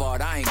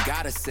 Boulevard, I ain't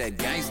gotta set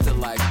gangster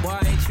like, why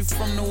ain't you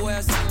from the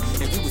West?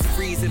 And we was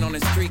freezing on the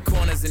street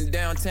corners in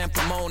downtown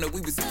Pomona. We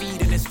was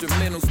feeding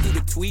instrumentals through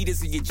the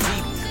tweeters of your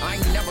Jeep. I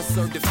ain't never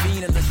served a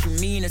fiend unless you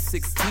mean a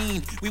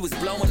 16. We was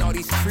blowing all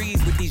these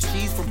trees with these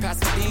G's from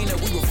Pasadena.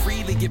 We were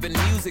freely giving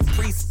music,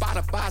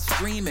 pre-Spotify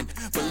streaming.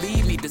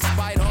 Believe me,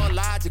 despite all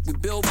logic, we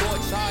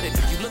Billboard charted.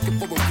 If you're looking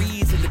for a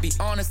reason, to be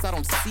honest, I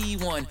don't see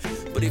one.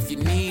 But if you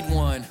need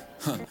one,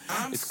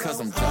 it's 'cause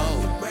I'm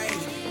dope.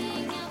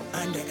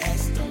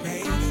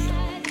 Underestimated.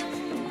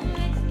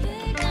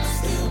 I'm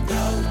still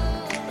dope.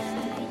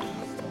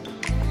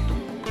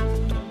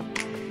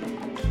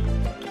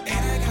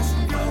 And I got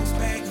some folks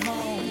back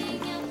home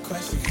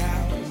question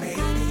how I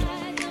made it.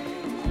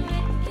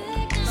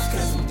 It's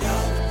 'cause I'm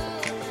dope.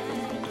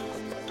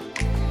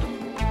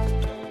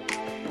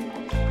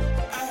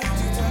 I heard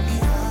you talk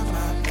behind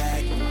my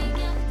back,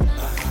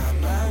 behind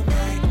my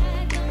back.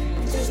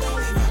 Just don't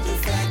leave out the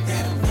fact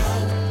that I'm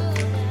dope.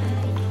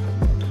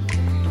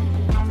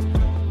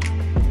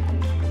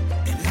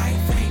 And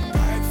life ain't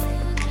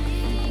perfect,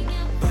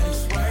 but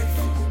it's worth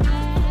it.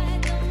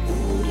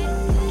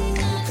 Ooh,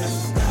 'cause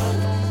it's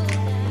dope.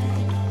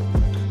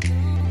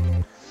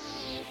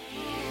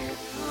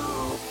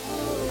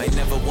 Ain't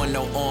never won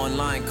no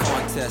online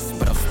contest. protest,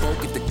 but I've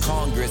spoken to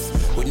Congress.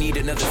 Would need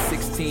another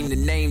 16 to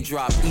name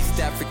drop. East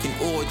African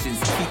origins,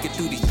 peeking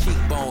through these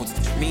cheekbones.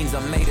 Means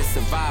I'm made a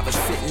survivor,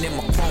 sitting in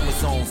my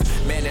chromosomes.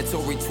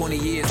 Mandatory 20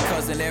 years,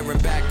 cousin Aaron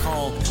back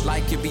home.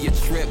 Like it be a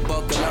trip,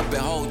 buckle up and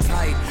hold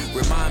tight.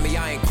 Remind me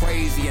I ain't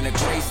crazy, and the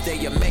grace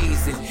stay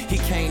amazing. He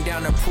came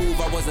down to prove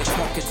I wasn't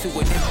talking to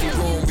an empty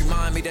room.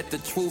 Remind me that the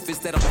truth is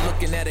that I'm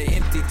looking at an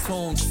empty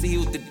tomb.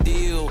 Sealed the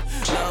deal.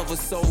 Love was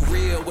so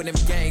real when them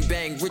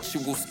gangbang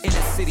rituals.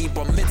 Inner city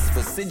bar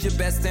mitzvah. Send your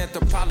best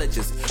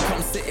anthropologist.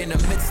 Come sit in the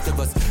midst of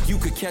us. You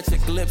could catch a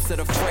glimpse of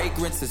the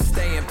fragrance of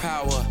staying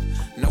power.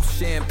 No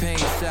champagne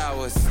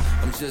showers.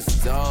 I'm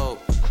just dope.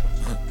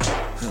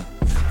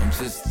 I'm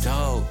just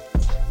dope.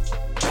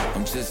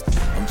 I'm just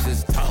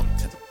dope.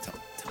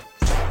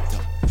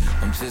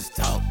 I'm just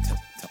dope.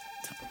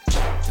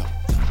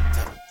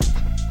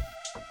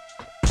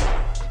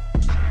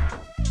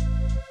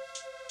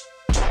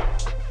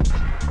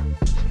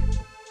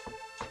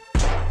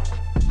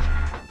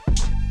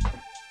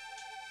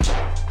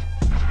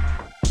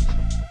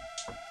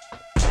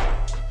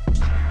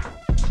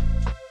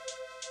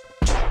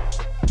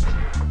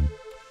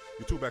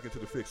 Back into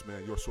the Fixx,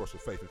 man, your source of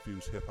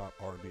faith-infused hip-hop,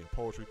 R&B, and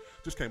poetry.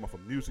 Just came off a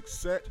music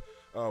set.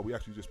 We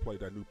actually just played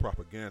that new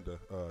Propaganda,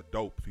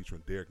 Dope,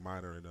 featuring Derek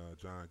Minor and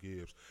John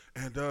Gibbs.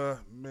 And,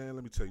 man,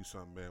 let me tell you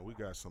something, man. We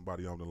got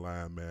somebody on the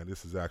line, man.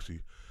 This is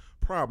actually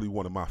probably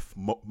one of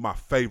my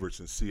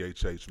favorites in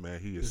CHH, man.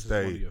 He has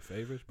stayed. One of your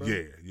favorites, bro?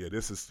 Yeah.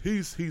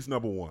 He's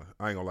number one.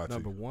 I ain't gonna lie to you.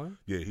 Number one?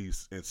 Yeah,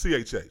 he's in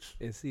CHH.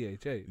 In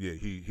CHH? Yeah,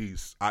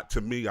 he's to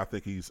me, I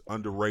think he's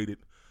underrated.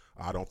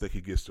 I don't think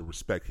he gets the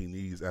respect he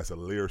needs as a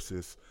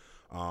lyricist.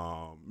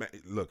 Man,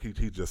 look, he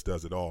just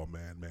does it all,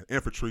 man.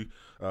 Infantry.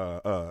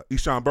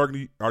 Eshon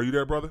Burgundy, are you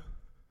there, brother?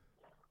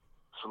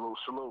 Salute.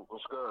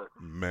 What's good?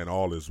 Man,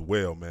 all is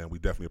well, man. We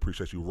definitely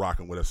appreciate you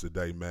rocking with us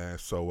today, man.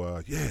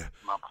 So, yeah.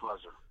 My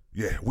pleasure.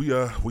 Yeah,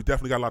 we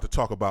definitely got a lot to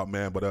talk about,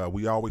 man. But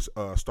we always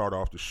start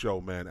off the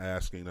show, man,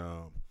 asking,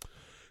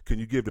 can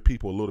you give the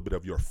people a little bit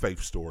of your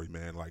faith story,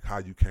 man? Like how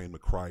you came to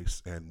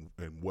Christ and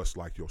what's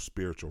like your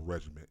spiritual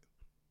regiment?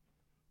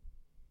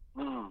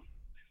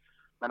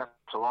 Man,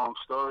 that's a long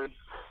story.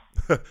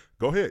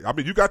 Go ahead. I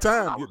mean, you got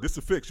time. This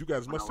is Fixx. You got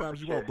as much time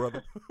as you want,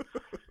 brother.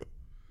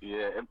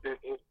 Yeah,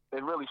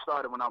 it really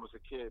started when I was a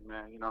kid,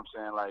 man. You know what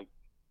I'm saying? Like,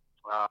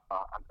 I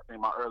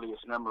think my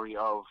earliest memory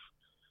of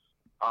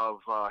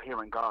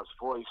hearing God's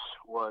voice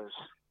was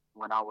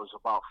when I was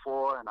about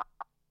 4, and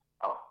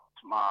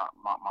my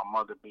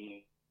mother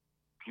being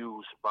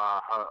abused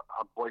by her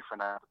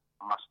boyfriend,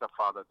 my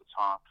stepfather at the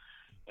time,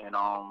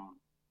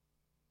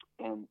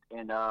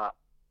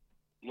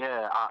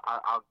 yeah,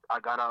 I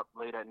got up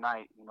late at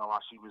night, you know,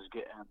 while she was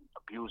getting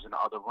abused in the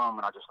other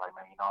room, and I just like,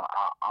 man, you know,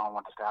 I don't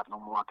want this to happen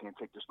no more. I can't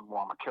take this no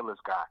more. I'm a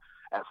killer's guy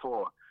at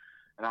 4,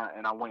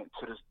 and I went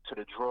to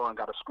the drawer and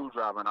got a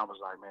screwdriver, and I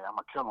was like, man, I'm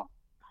gonna kill him.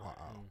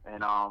 Wow.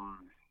 And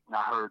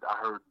I heard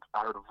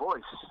a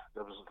voice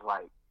that was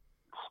like,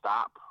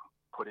 stop,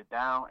 put it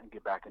down, and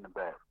get back in the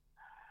bed.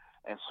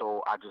 And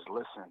so I just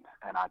listened,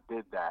 and I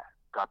did that.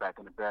 Got back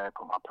in the bed,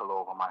 put my pillow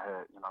over my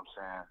head, you know what I'm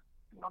saying?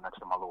 You know, next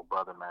to my little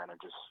brother, man, and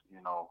just,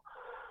 you know,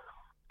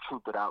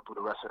 trooped it out through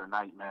the rest of the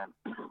night, man.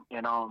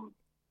 And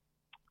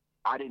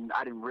I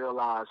didn't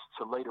realize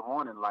till later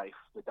on in life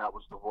that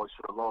was the voice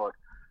of the Lord.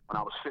 When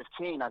I was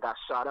 15, I got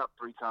shot up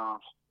 3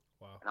 times.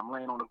 Wow. And I'm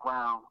laying on the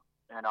ground,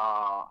 and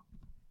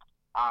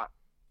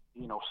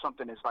you know,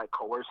 something is like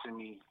coercing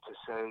me to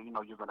say, you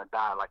know, you're gonna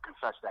die, like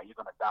confess that you're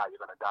gonna die,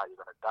 you're gonna die, you're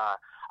gonna die.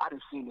 I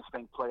didn't see this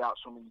thing play out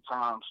so many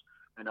times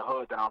in the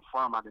hood that I'm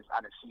from. I didn't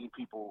see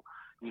people,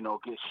 you know,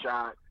 get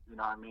shot, you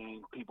know what I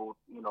mean? People,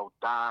 you know,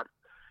 died.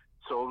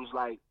 So it was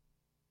like,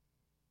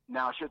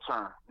 now it's your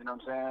turn, you know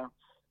what I'm saying?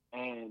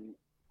 And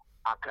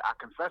I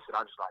confessed it.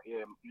 I was like,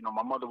 yeah, you know,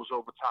 my mother was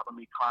over top of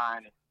me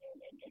crying and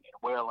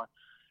wailing.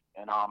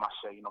 And I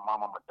said, you know,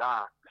 Mom, I'm going to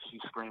die. And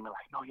she's screaming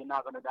like, no, you're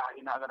not going to die.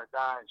 You're not going to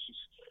die. And she's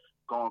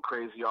going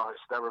crazy, all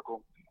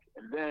hysterical.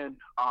 And then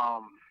I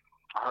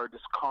heard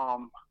this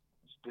calm,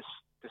 this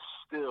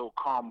still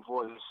calm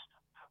voice,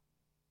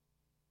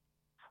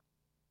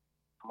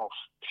 most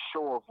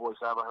sure voice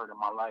I ever heard in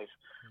my life.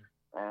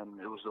 And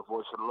it was the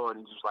voice of the Lord.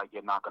 And he was just like,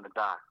 you're not going to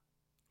die.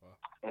 Wow.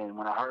 And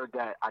when I heard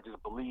that, I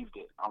just believed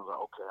it. I was like,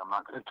 okay, I'm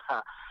not going to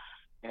die.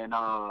 And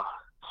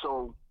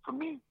so for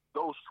me,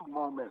 those 2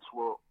 moments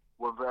were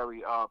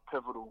very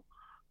pivotal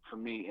for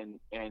me in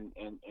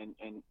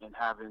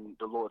having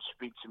the Lord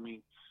speak to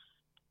me.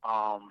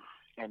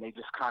 And they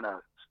just kind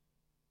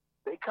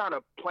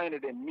of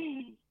planted in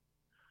me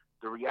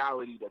the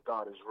reality that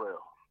God is real.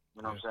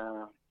 You know what I'm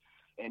saying?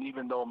 And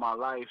even though my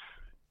life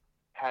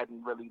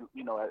hadn't really,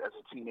 you know, as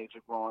a teenager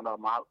growing up,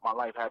 my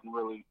life hadn't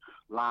really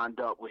lined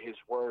up with his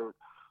word,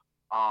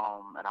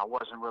 and I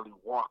wasn't really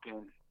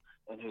walking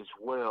in his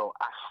will,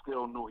 I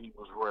still knew he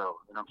was real,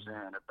 you know what I'm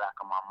saying, in the back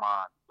of my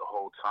mind the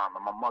whole time.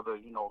 And my mother,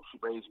 you know,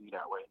 she raised me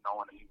that way,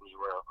 knowing that he was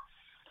real,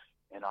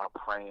 and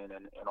praying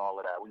and all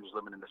of that. We was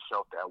living in the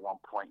shelter at one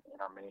point, you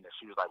know what I mean, and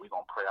she was like, we're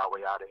going to pray our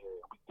way out of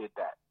here. We did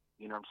that,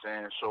 you know what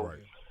I'm saying? So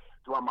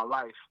throughout my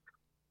life,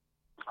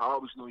 I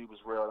always knew he was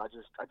real. I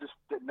just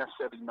didn't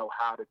necessarily know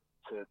how to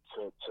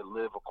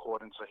live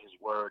according to his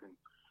word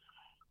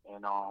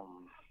and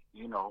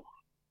you know,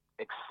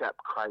 accept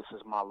Christ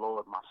as my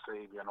Lord, my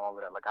Savior, and all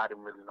of that. Like, I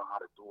didn't really know how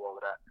to do all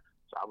of that.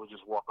 So I would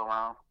just walk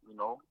around, you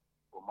know,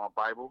 with my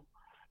Bible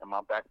in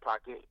my back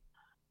pocket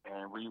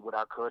and read what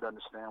I could,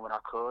 understand what I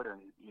could,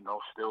 and, you know,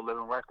 still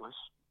living reckless.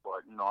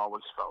 But, you know, I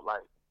always felt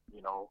like,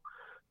 you know,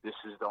 this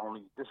is the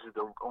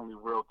only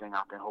real thing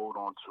I can hold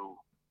on to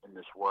in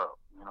this world.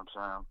 You know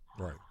what I'm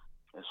saying? Right.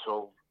 And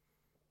so,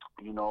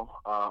 you know,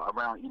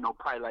 around, you know,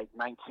 probably like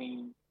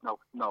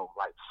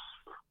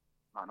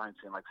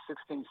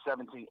 16,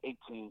 17,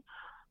 18,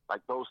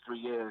 like those 3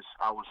 years,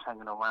 I was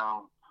hanging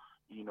around,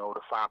 you know,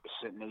 the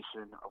 5%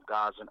 nation of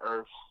gods and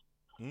earths,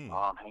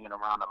 hanging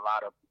around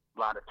a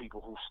lot of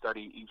people who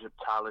study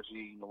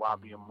Egyptology,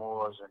 Nubian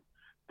Moors, and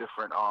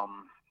different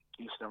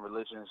Eastern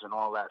religions and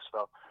all that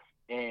stuff.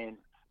 And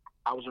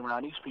I was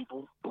around these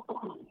people,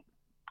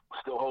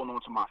 still holding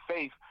on to my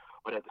faith,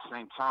 but at the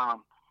same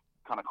time,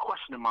 kind of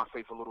questioning my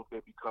faith a little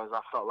bit, because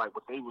I felt like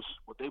what they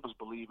was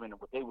believing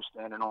and what they was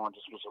standing on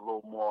just was a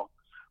little more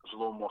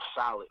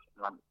solid.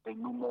 Like, they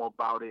knew more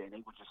about it, and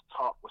they would just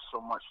talk with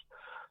so much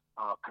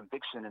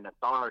conviction and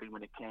authority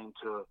when it came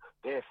to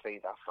their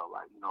faith. I felt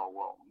like, I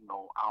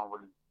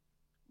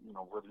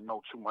don't really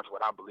know too much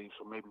what I believe,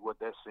 so maybe what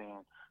they're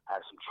saying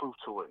has some truth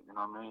to it. You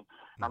know what I mean?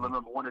 And I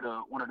remember one of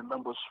the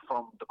members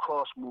from the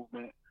Cross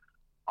movement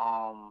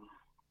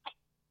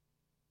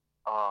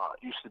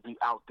used to be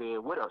out there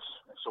with us,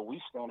 and so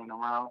we standing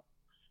around,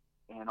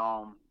 and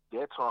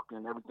they're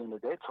talking everything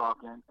that they're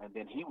talking, and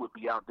then he would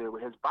be out there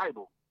with his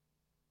Bible,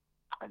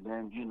 and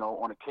then, you know,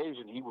 on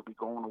occasion he would be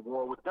going to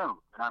war with them.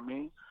 You know what I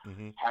mean?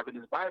 Having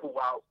his Bible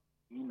out,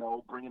 you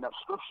know, bringing up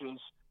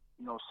scriptures,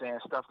 you know, saying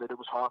stuff that it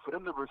was hard for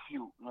them to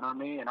refute. You know what I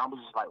mean? And I was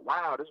just like,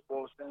 wow, this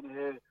boy's standing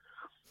here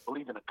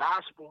believing the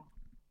gospel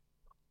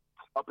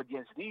up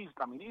against these.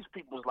 I mean, these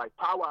people is like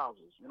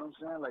powerhouses. You know what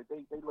I'm saying? Like,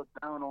 they look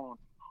down on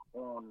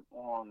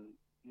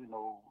you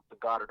know, the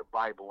God of the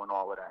Bible and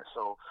all of that.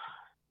 So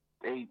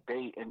they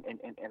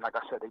and like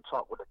I said, they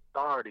talk with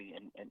authority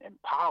and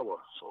power.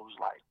 So it was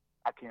like,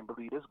 I can't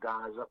believe this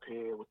guy's up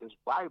here with this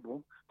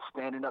Bible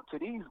standing up to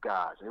these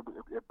guys.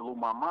 It blew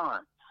my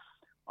mind.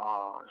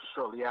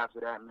 Shortly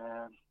after that,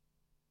 man,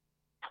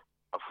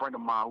 a friend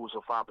of mine who was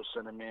a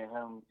 5%er, me and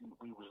him,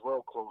 we was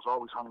real close,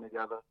 always hung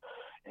together.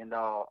 And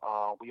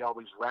we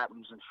always rapped. We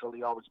was in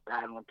Philly, always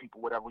battling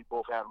people, whatever. We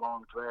both had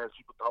long dreads.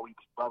 People thought we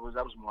was brothers.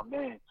 That was my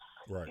man.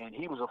 Right. And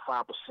he was a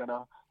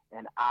 5%er,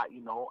 and I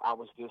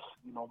was this,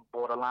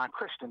 borderline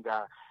Christian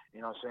guy.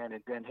 You know what I'm saying?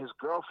 And then his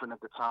girlfriend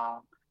at the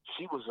time,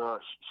 she was a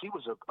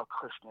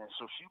Christian.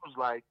 So she was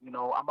like,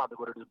 I'm about to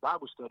go to this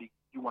Bible study.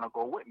 You want to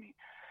go with me?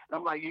 And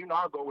I'm like,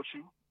 I'll go with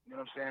you. You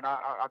know what I'm saying?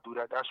 I do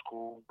that. That's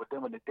cool. But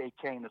then when the day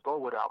came to go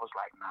with it, I was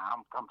like, nah,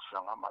 I'm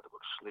chilling. I'm about to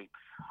go to sleep.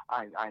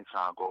 I ain't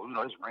trying to go.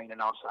 It's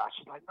raining outside.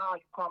 She's like, nah,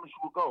 you promised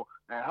you would go.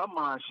 And in her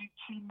mind,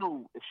 she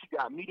knew if she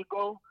got me to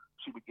go,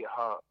 she would get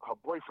her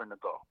boyfriend to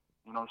go.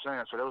 You know what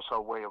I'm saying? So that was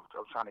her way of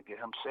trying to get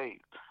him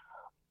saved.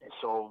 And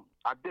so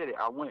I did it.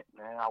 I went,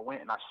 man. I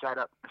went and I sat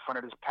up in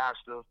front of this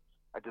pastor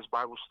at this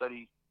Bible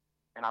study,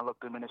 and I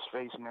looked him in his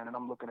face, man, and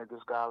I'm looking at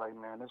this guy like,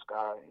 man, this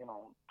guy,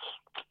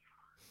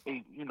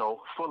 he,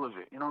 full of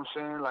it. You know what I'm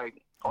saying?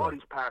 Like, all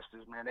these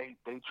pastors, man, they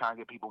try to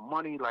get people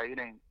money. Like, it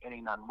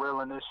ain't nothing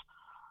real in this.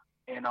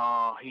 And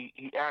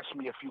he asked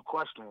me a few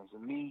questions,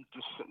 and me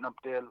just sitting up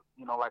there,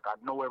 like I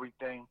know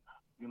everything,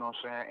 you know what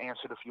I'm saying,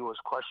 answered a few of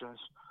his questions.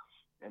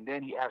 And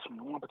then he asked me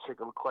one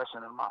particular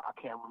question, and I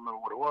can't remember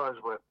what it was,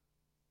 but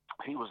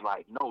he was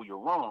like, no, you're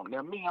wrong.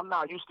 Now, me, I'm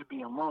not used to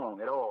being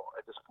wrong at all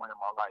at this point in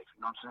my life,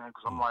 you know what I'm saying?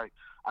 Because I'm like,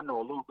 I know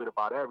a little bit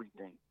about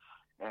everything.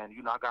 And,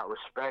 I got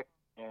respect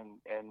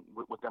and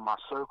within my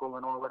circle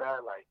and all of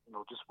that, like,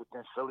 just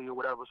within Philly or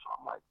whatever. So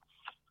I'm like,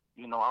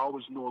 I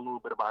always knew a little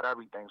bit about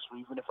everything. So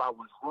even if I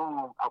was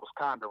wrong, I was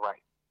kind of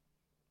right.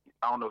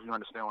 I don't know if you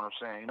understand what I'm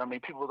saying. You know what I mean?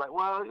 People were like,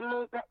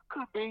 well, that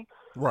could be.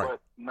 Right.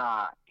 But,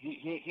 nah,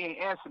 he ain't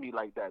answer me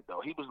like that,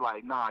 though. He was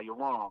like, nah, you're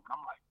wrong. I'm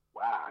like,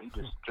 wow. He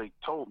just straight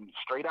told me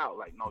straight out,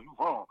 like, no, you're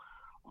wrong.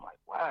 I'm like,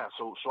 wow.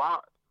 So I,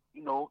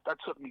 that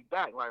took me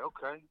back. Like,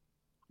 okay,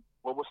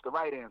 well, what's the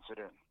right answer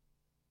then?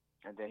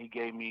 And then he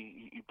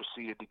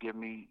proceeded to give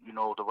me,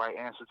 the right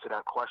answer to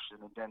that question,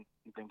 and then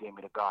he gave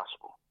me the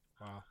gospel.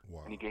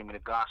 Wow. And he gave me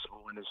the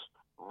gospel in this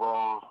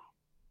raw,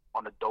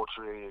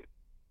 unadulterated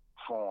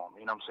form.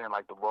 You know what I'm saying?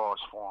 Like the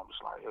rawest form. It's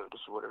like, hey,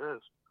 this is what it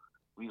is.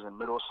 We was in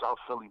middle of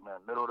South Philly,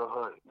 man, middle of the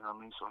hood. You know what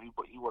I mean? So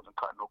he wasn't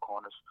cutting no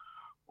corners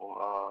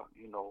or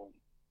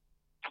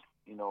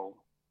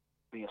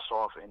being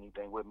soft or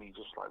anything with me.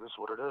 Just like, this is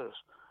what it is.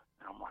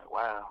 And I'm like,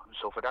 wow. And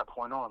so for that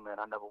point on, man,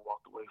 I never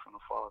walked away from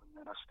the Father,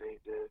 man. I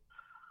stayed there.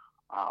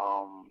 I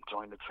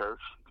joined the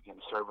church, began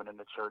serving in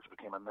the church,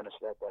 became a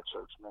minister at that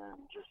church, man.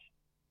 And just,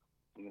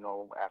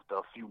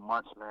 after a few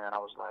months, man, I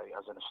was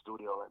in the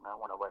studio, like, man, I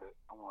want to write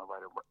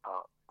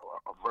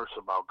a verse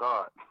about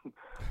God. You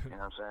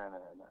know what I'm saying?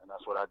 And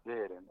that's what I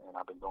did, and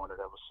I've been doing it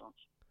ever since.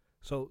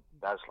 So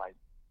that's like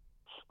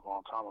a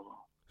long time ago.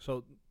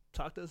 So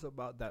talk to us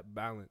about that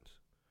balance.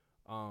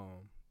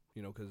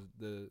 You know, because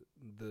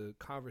the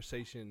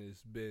conversation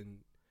has been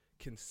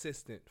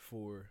consistent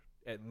for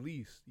at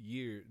least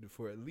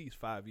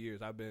 5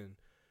 years. I've been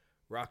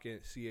rocking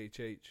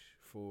CHH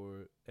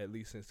for at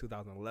least since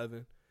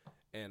 2011,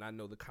 and I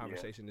know the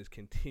conversation is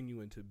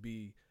continuing to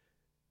be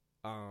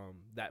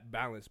that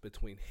balance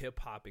between hip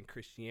hop and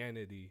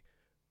Christianity.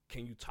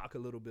 Can you talk a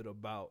little bit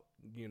about,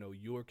 you know,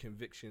 your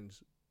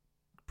convictions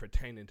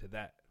pertaining to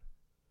that?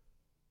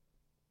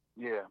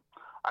 Yeah,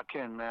 I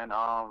can, man.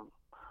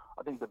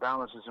 I think the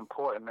balance is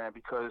important, man,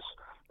 because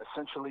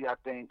essentially I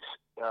think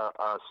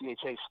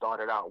CHH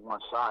started out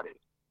one-sided.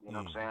 You know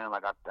what I'm saying?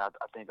 Like I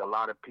think a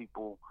lot of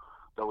people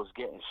that was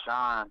getting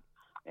shine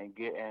and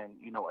getting,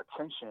 you know,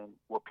 attention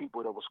were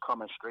people that was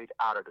coming straight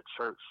out of the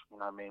church. You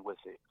know what I mean? With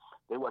it,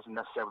 they wasn't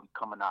necessarily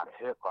coming out of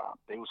hip hop.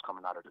 They was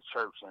coming out of the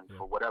church, and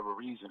for whatever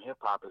reason, hip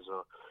hop is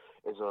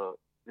a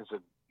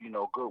you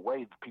know, good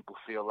way that people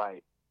feel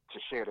like to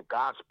share the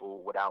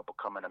gospel without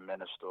becoming a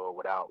minister or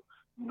without,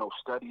 you know,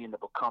 studying to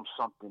become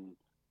something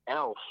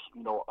else,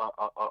 you know,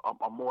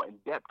 a more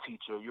in-depth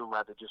teacher. You'd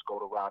rather just go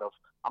the route of,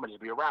 I'm going to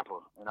just be a rapper.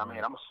 And I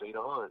mean, I'm going to say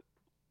the hood.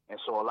 And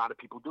so a lot of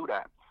people do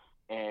that.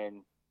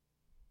 And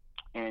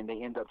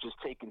they end up just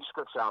taking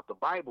scripts out the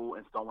Bible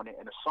and throwing it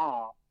in a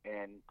song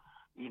and,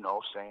 you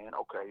know, saying,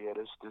 okay, yeah,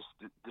 this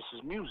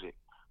is music.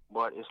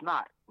 But it's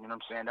not. You know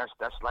what I'm saying?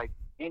 That's like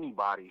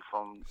anybody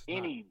from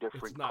any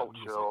different culture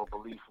music or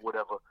belief,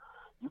 whatever.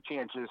 You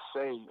can't just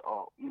say,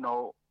 oh, you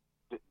know,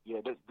 this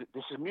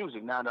is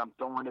music. Now that I'm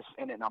throwing this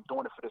in it and I'm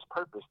doing it for this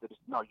purpose.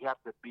 No, you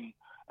have to be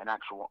an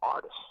actual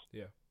artist.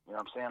 Yeah. You know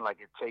what I'm saying? Like,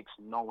 it takes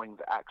knowing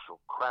the actual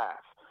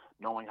craft,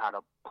 knowing how to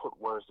put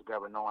words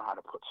together, knowing how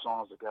to put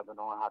songs together,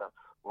 knowing how to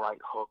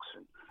write hooks,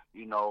 and,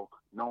 you know,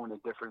 knowing the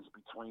difference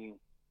between,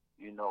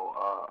 you know,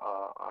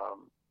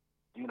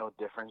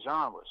 different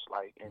genres,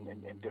 like,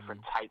 and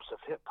different types of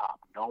hip hop,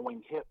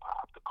 knowing hip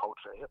hop, the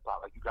culture of hip hop.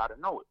 Like, you got to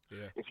know it.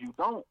 Yeah. If you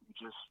don't,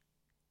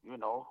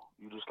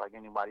 you just like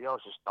anybody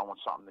else, just throwing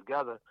something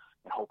together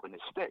and hoping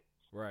it stick.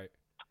 Right.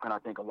 And I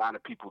think a lot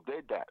of people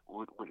did that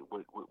with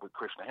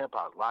Christian hip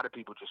hop. A lot of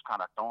people just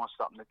kind of throwing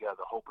something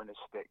together, hoping it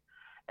stick.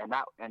 And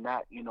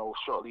that, you know,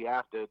 shortly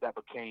after, that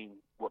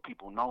became what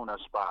people known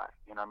us by.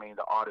 You know what I mean?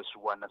 The artists who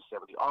weren't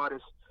necessarily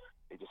artists,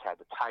 they just had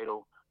the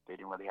title. They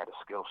didn't really have the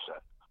skill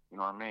set. You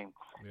know what I mean?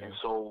 Yeah. And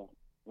so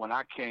when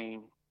I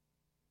came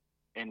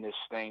in this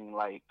thing,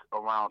 like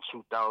around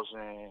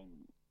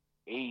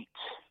 2008,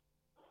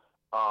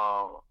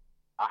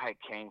 I had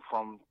came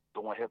from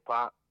doing hip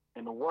hop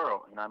in the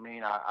world. You know what I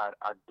mean? I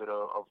did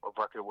a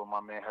record with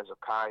my man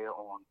Hezekiah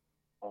on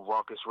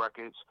Raucous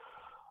Records.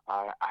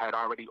 I had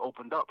already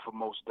opened up for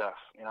Mos Def.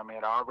 You know what I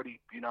mean? I already,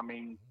 you know what I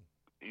mean,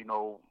 you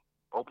know,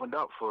 opened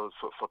up for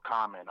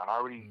Common. I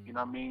already, you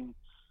know what I mean?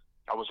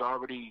 I was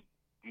already,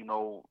 you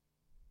know,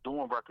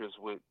 doing records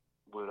with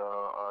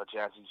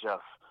Jazzy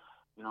Jeff,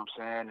 you know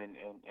what I'm saying,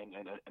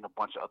 and a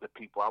bunch of other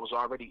people. I was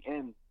already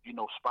in, you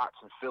know, spots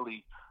in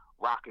Philly,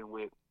 rocking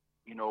with,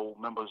 you know,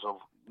 members of,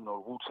 you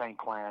know, Wu-Tang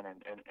Clan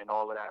and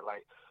all of that.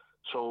 Like,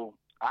 so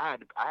I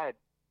had,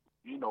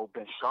 you know,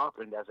 been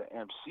sharpened as an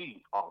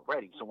MC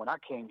already. So when I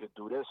came to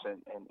do this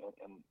in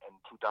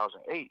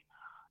 2008,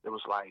 it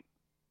was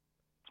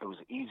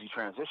an easy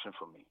transition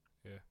for me.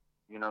 Yeah.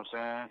 You know what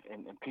I'm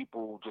saying? And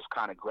people just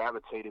kind of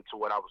gravitated to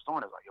what I was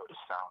doing. It's like, this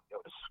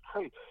is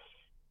crazy.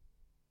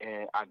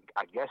 And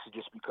I guess it's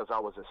just because I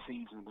was a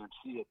seasoned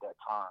MC at that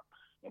time,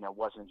 and it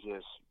wasn't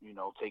just, you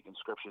know, taking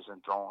scriptures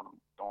and throwing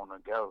them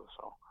together.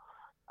 So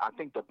I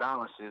think the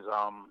balance is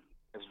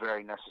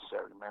very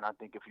necessary, man. I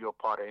think if you're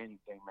a part of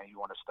anything, man, you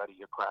want to study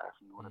your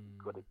craft. You want to be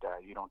good at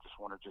that. You don't just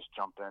want to just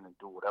jump in and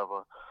do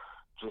whatever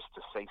just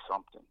to say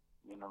something.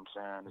 You know what I'm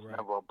saying? It's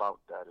never about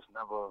that. It's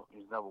never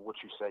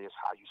what you say. It's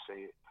how you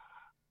say it.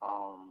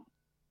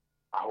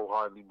 I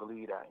wholeheartedly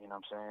believe that. You know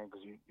what I'm saying?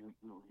 Because you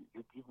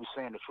be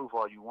saying the truth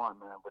all you want,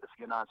 man. But if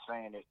you're not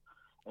saying it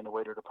in the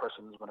way that the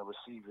person is going to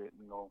receive it,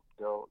 you know,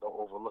 they'll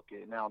overlook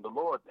it. Now, the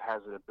Lord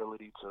has the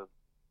ability to,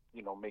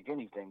 you know, make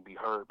anything be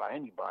heard by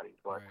anybody.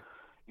 But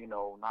you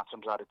know, 9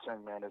 times out of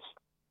 10, man,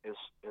 it's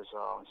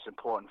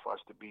important for us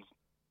to be,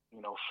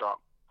 you know, sharp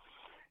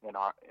in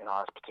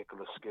our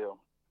particular skill.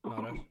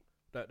 No,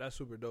 that's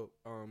super dope.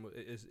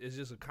 It's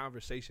just a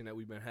conversation that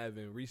we've been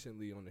having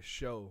recently on the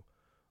show.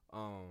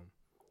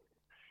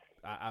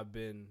 I've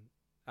been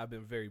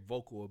very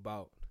vocal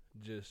about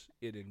just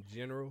it in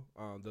general.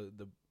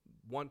 The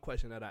one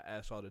question that I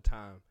ask all the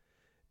time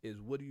is,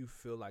 what do you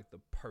feel like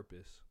the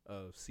purpose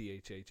of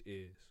CHH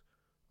is,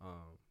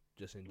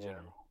 just in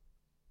general?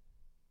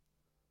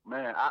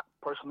 Man, I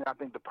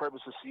think the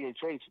purpose of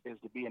CHH is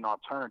to be an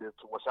alternative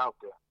to what's out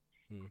there.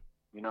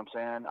 You know what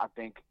I'm saying? I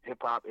think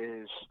hip hop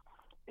is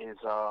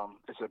it's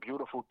a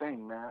beautiful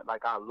thing, man.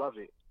 Like, I love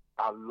it.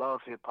 I love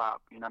hip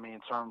hop. You know what I mean?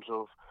 In terms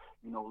of,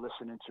 you know,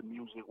 listening to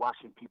music,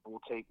 watching people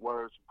take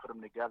words and put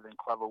them together in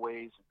clever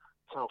ways, and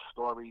tell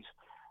stories.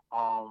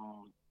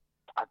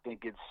 I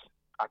think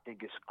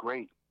it's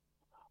great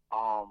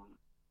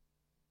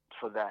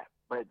for that.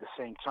 But at the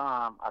same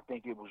time, I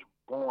think it was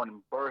born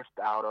and birthed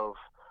out of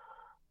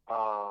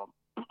uh,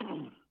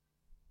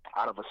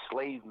 out of a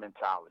slave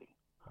mentality.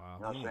 Wow.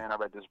 You know what I'm saying? I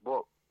read this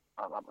book.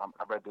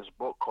 I read this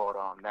book called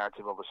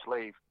Narrative of a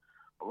Slave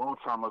a long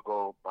time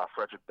ago by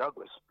Frederick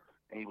Douglass,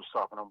 and he was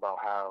talking about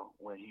how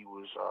when he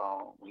was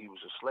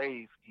a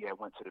slave, he had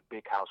went to the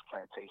big house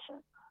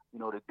plantation. You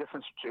know, the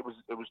difference, it was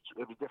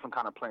different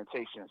kind of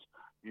plantations.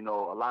 You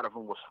know, a lot of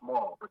them were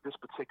small, but this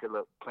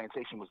particular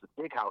plantation was the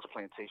big house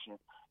plantation.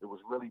 It was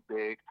really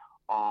big.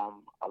 A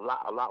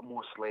lot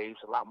more slaves,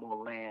 a lot more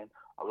land,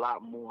 a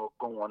lot more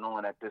going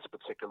on at this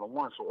particular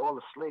one. So all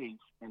the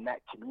slaves in that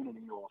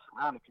community or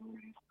surrounding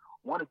communities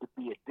wanted to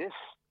be at this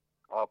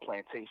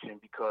plantation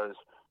because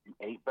you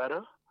ate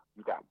better,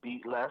 you got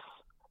beat less,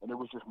 and it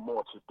was just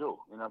more to do.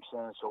 You know what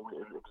I'm saying? So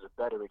it was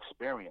a better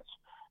experience.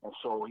 And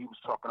so he was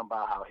talking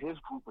about how his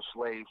group of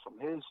slaves from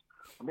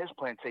his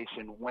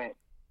plantation went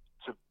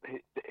to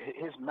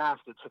his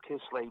master took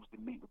his slaves to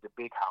meet with the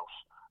big house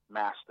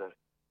master.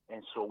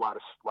 And so while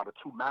the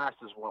two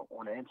masters were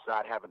on the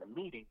inside having a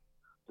meeting,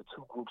 the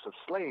two groups of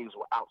slaves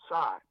were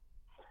outside.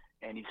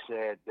 And he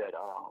said that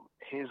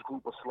his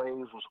group of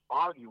slaves was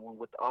arguing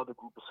with the other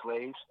group of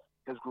slaves.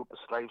 His group of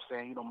slaves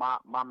saying, you know,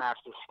 my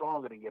master's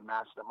stronger than your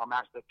master. My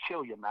master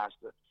kill your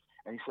master.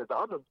 And he said the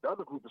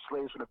other group of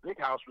slaves from the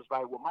big house was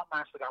like, well, my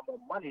master got more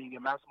money than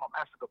your master. My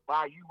master could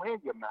buy you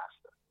and your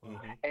master.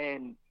 Mm-hmm.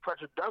 And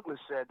Frederick Douglass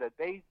said that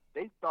they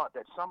thought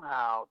that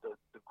somehow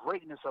the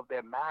greatness of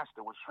their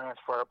master was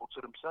transferable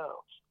to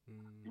themselves.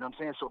 Mm-hmm. You know what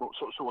I'm saying?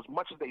 So as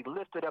much as they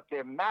lifted up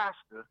their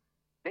master,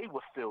 they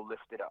would feel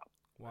lifted up.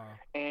 Wow.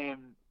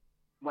 And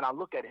when I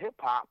look at hip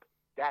hop,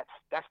 that's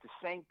the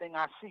same thing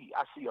I see.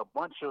 I see a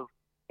bunch of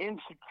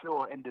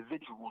insecure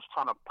individuals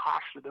trying to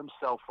posture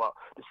themselves up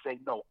to say,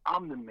 no,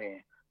 I'm the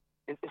man.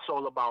 It's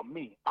all about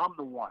me. I'm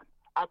the one.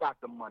 I got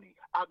the money.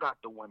 I got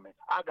the women.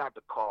 I got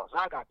the cars.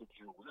 I got the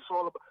jewels. It's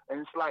all about, and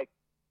it's like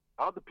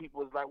other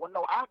people is like, well,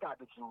 no, I got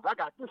the jewels. I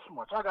got this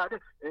much. I got this.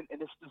 And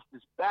it's just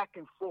this back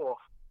and forth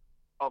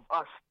of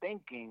us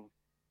thinking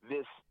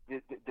this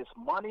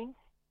money,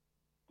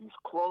 these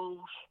clothes,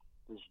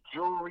 this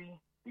jewelry,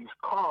 these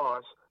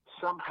cars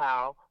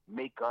somehow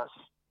make us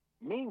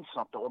mean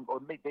something or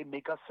they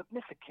make us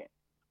significant.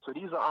 So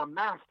these are our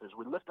masters.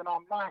 We're lifting our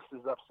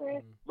masters up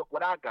saying, look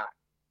what I got.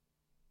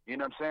 You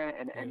know what I'm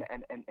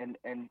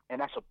saying? And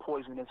that's a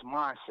poisonous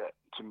mindset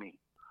to me.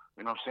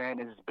 You know what I'm saying?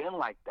 And it's been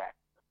like that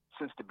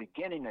since the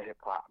beginning of hip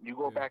hop. You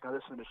go back and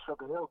listen to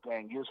Sugar Hill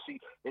Gang, you'll see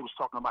they was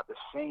talking about the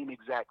same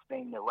exact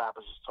thing that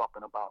rappers is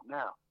talking about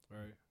now.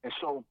 Right. And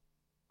so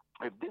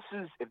if this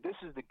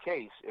is the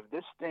case, if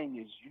this thing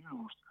is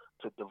used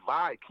to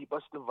divide, keep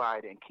us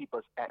divided and keep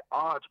us at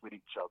odds with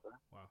each other,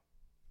 wow,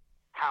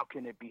 how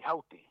can it be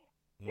healthy?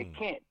 It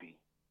can't be.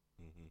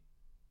 Mm-hmm.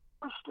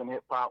 Christian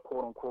hip hop,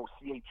 quote unquote,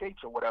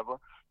 CHH or whatever,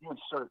 you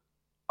insert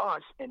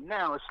us, and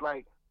now it's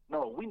like,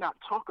 no, we're not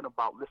talking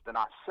about lifting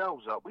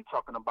ourselves up. We're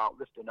talking about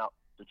lifting up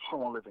the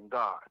true and living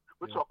God.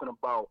 We're talking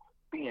about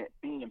being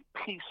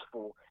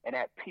peaceful and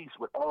at peace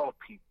with all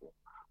people.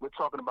 We're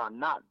talking about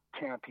not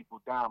tearing people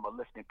down but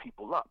lifting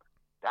people up.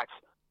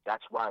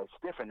 That's why it's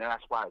different, and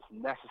that's why it's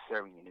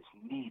necessary and it's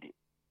needed.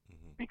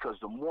 Mm-hmm. Because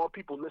the more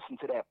people listen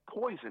to that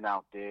poison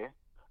out there,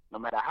 no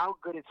matter how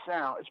good it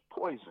sounds, it's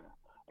poison.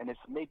 And it's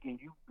making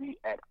you be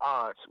at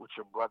odds with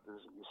your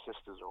brothers and your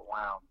sisters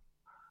around.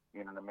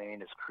 You know what I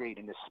mean? It's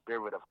creating this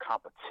spirit of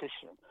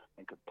competition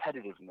and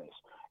competitiveness.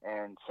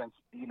 And since,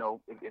 you know,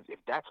 if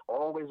that's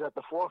always at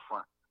the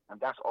forefront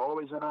and that's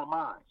always in our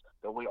minds,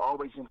 that we're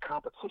always in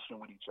competition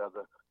with each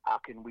other, how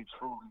can we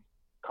truly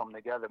come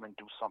together and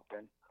do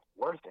something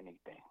worth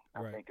anything?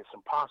 I think it's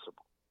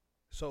impossible.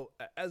 So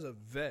as a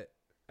vet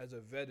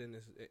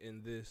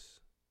in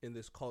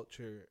this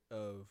culture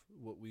of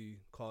what we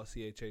call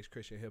CHH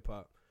Christian hip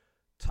hop,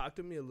 talk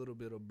to me a little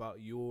bit about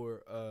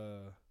your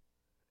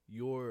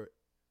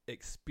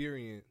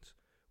experience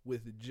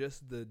with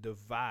just the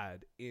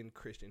divide in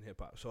Christian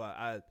hip hop. So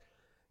I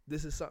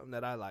this is something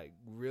that I like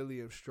really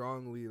am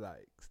strongly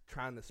like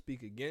trying to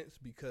speak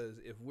against, because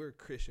if we're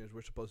Christians,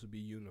 we're supposed to be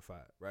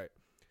unified, right?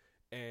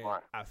 And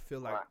I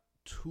feel like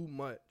too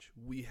much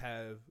we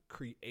have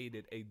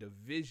created a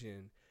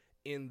division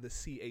in the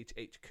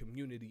CHH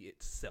community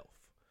itself.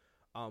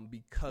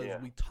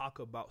 Because we talk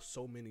about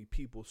so many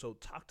people. So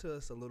talk to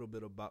us a little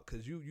bit about,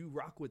 because you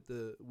rock with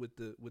the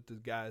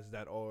guys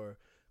that are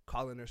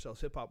calling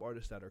themselves hip hop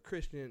artists that are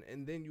Christian,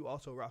 and then you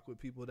also rock with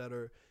people that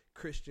are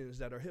Christians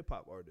that are hip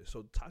hop artists.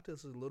 So talk to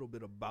us a little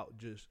bit about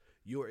just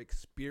your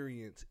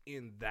experience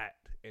in that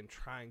and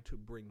trying to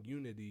bring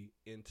unity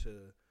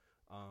into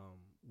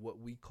what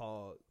we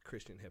call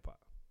Christian hip hop.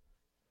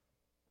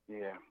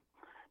 Yeah,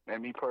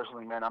 man. Me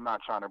personally, man, I'm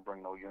not trying to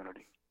bring no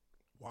unity.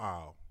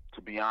 Wow.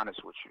 To be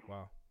honest with you,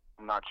 wow,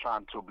 I'm not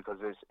trying to, because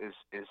it's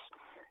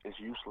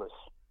useless.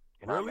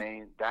 You know really? what I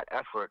mean? That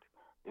effort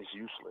is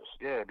useless.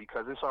 Yeah,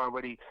 because it's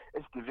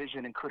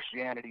division in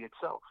Christianity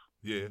itself.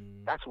 Yeah,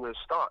 that's where it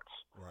starts.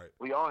 Right.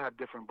 We all have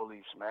different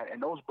beliefs, man,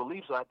 and those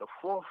beliefs are at the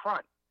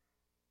forefront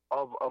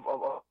of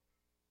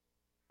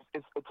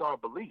it's our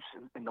beliefs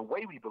and the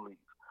way we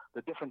believe.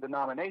 the different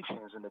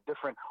denominations and the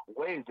different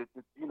ways that,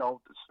 you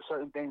know,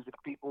 certain things that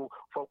people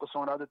focus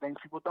on, other things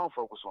people don't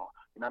focus on.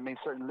 You know what I mean?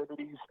 Certain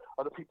liberties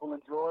other people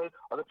enjoy,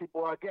 other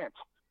people are against.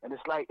 And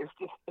it's like, it's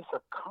a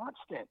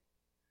constant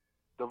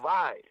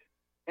divide.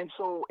 And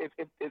so if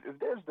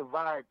there's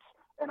divides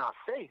in our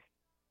faith,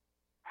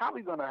 how are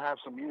we going to have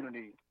some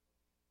unity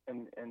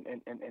in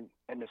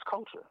this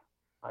culture?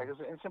 Like,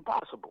 it's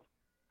impossible.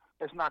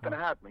 It's not going to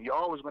happen. You're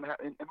always going to have,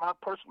 in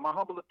my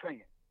humble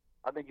opinion,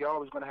 I think you're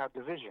always going to have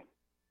division.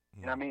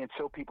 You know what I mean?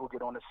 Until people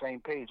get on the same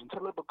page,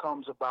 until it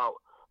becomes about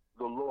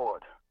the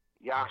Lord,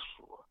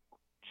 Yahshua,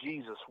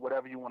 Jesus,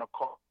 whatever you want to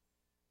call him.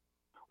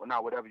 Well,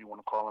 not whatever you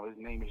want to call him. His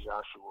name is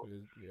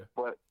Yahshua. Yeah.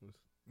 But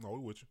no, we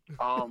with you.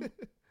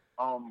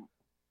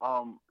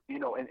 You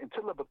know, and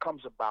until it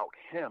becomes about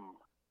him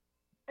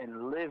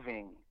and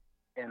living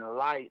in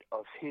light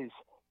of his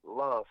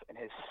love and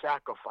his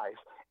sacrifice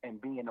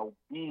and being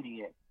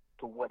obedient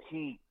to what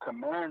he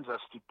commands us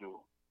to do,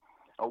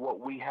 or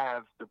what we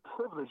have the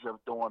privilege of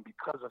doing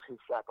because of his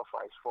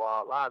sacrifice for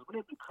our lives, when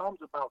it becomes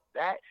about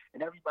that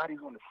and everybody's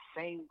on the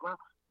same ground,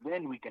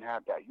 then we can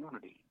have that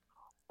unity.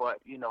 But,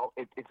 you know,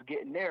 it's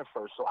getting there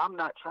first. So I'm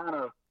not trying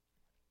to,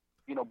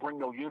 you know, bring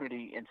no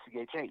unity in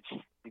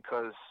CHH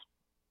because,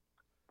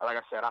 like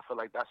I said, I feel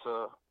like that's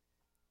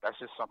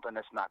just something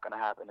that's not going to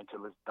happen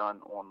until it's done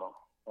on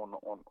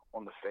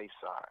the faith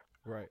side.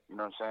 Right. You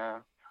know what I'm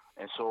saying?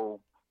 And so,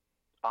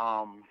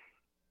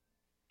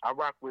 I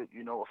rock with,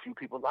 you know, a few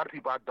people. A lot of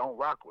people I don't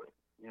rock with.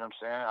 You know what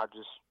I'm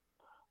saying?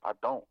 I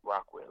don't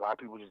rock with. A lot of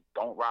people just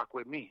don't rock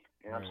with me.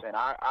 You know what I'm saying?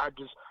 I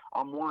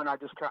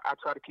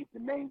try to keep the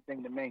main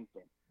thing.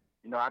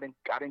 You know, I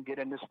didn't get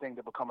in this thing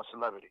to become a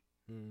celebrity.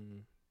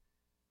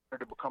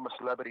 To become a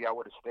celebrity, I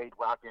would have stayed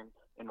rocking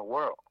in the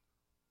world.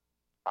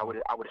 I would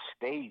have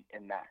stayed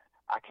in that.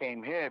 I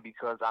came here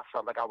because I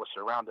felt like I was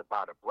surrounded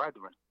by the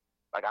brethren.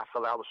 Like I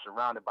felt like I was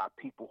surrounded by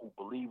people who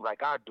believe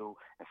like I do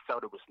and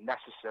felt it was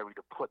necessary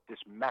to put this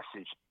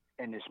message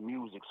in this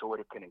music so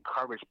it can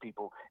encourage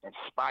people,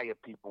 inspire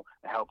people,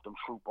 and help them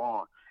troop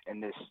on in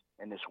this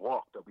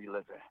walk that we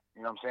live in.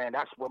 You know what I'm saying?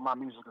 That's what my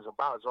music is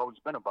about. It's always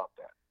been about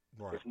that.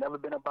 Right. It's never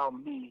been about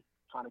me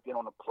trying to get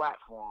on a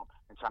platform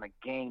and trying to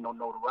gain no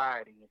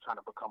notoriety and trying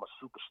to become a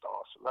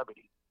superstar,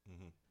 celebrity.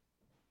 Mm-hmm.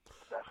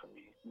 That's for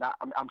me.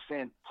 I'm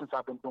saying since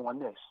I've been doing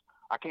this.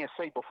 I can't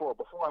say before.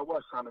 Before I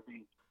was trying to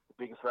be the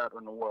biggest rapper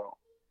in the world.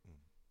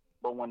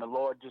 But when the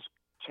Lord just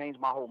changed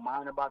my whole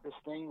mind about this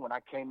thing, when I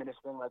came in this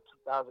thing like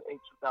 2008,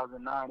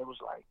 2009, it was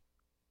like,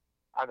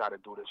 I got to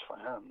do this for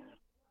him, man.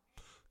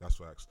 That's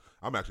facts.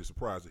 I'm actually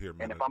surprised to hear,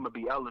 man. And if I'm going to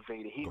be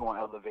elevated, he going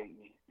to elevate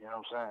me. You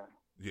know what I'm saying?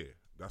 Yeah,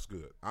 that's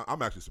good.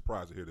 I'm actually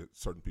surprised to hear that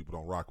certain people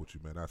don't rock with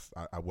you, man.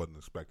 I wasn't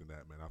expecting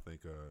that, man. I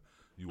think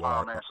you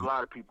are. Oh, man, it's a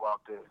lot of people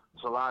out there.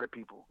 It's a lot of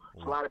people.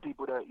 It's a lot of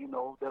people that, you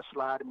know, they'll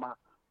slide in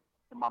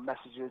my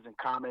messages and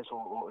comments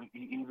or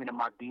even in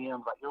my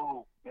DMs, like,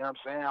 yo, you know what I'm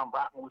saying? I'm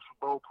rocking with you,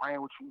 bro,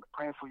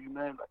 praying for you,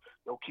 man. Like,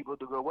 yo, keep up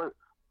the good work.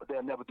 But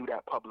they'll never do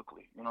that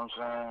publicly. You know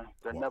what I'm saying?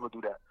 They'll never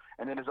do that.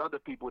 And then there's other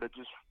people that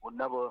just will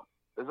never.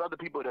 There's other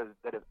people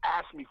that have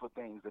asked me for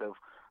things that have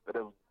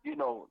you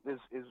know,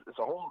 it's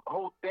a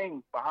whole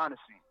thing behind the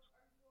scenes.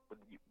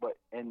 But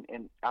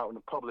in out in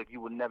the public, you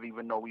would never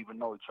even know we even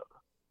know each other.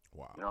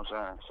 Wow. You know what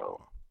I'm saying?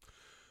 So.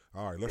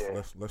 All right,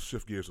 let's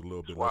shift gears a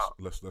little bit. Wow.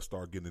 Let's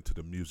start getting into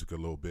the music a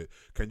little bit.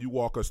 Can you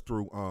walk us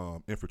through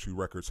Infantry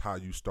Records, how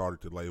you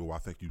started the label? I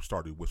think you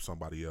started with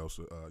somebody else.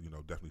 You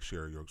know, definitely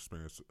share your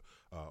experience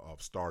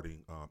of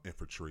starting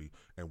Infantry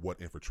and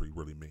what Infantry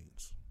really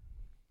means.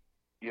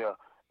 Yeah,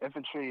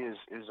 Infantry is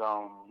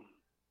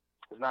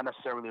not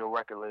necessarily a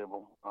record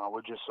label.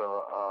 We're just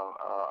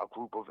a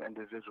group of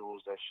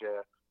individuals that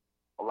share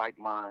a like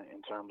mind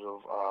in terms of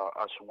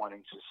us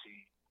wanting to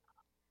see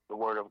the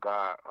word of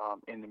God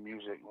in the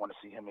music. We want to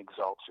see him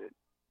exalted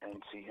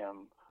and see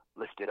him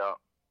lifted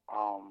up.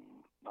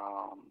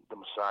 The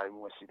Messiah, we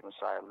want to see the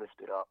Messiah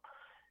lifted up.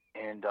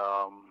 And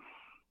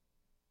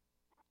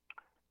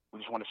we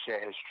just want to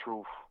share his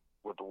truth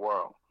with the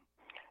world.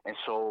 And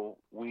so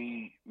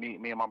me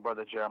and my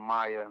brother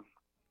Jeremiah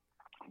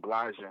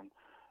Blajan,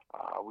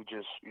 we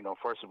just, you know,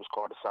 first it was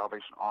called the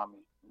Salvation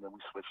Army, and then we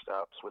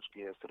switched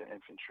gears to the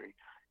Infantry.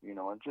 You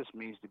know, it just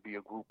means to be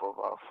a group of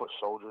foot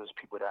soldiers,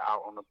 people that are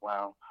out on the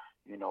ground,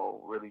 you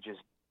know, really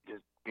just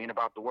being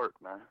about the work,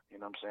 man. You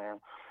know what I'm saying?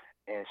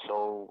 And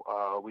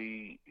so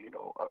we, you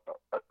know,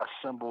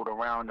 assembled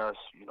around us,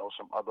 you know,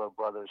 some other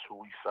brothers who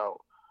we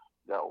felt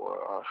that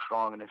were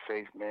strong in the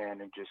faith,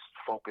 man, and just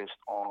focused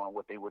on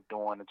what they were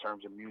doing in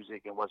terms of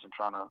music and wasn't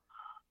trying to,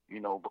 you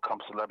know, become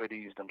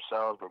celebrities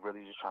themselves, but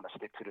really just trying to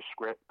stick to the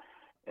script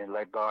and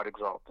let God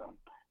exalt them.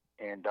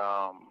 And,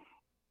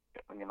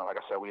 you know, like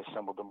I said, we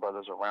assembled them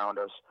brothers around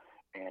us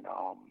and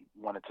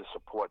wanted to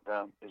support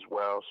them as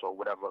well. So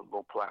whatever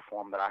little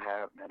platform that I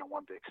have, man, I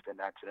wanted to extend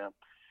that to them.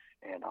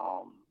 And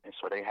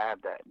so they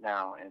have that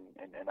now, and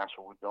that's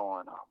what we're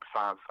doing.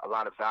 Find a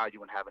lot of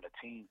value in having a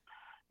team,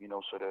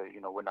 so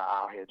that, we're not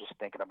out here just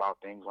thinking about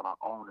things on our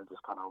own and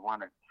just kind of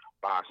running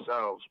by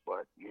ourselves,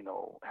 but,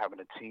 having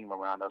a team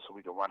around us so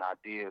we can run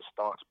ideas,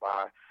 thoughts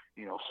by,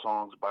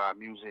 songs by,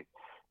 music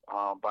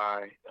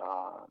by,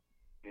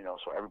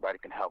 so everybody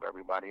can help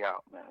everybody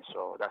out, man.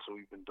 So that's what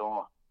we've been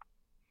doing.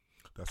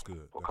 That's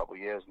good. For a couple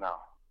of years now.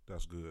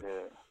 That's good.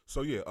 Yeah.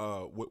 So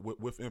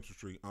with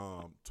Infantry,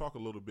 talk a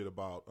little bit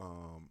about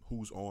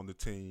who's on the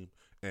team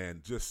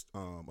and just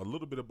a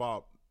little bit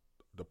about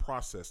the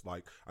process.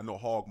 Like, I know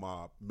Hog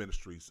Mob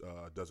Ministries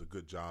does a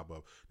good job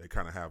of, they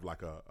kind of have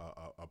like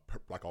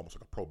like almost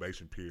like a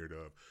probation period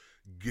of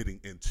getting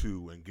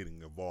into and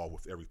getting involved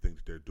with everything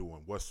that they're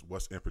doing. What's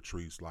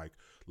Infantry's like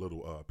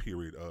little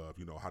period of,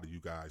 how do you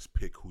guys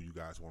pick who you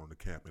guys want on the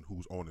camp and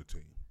who's on the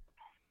team?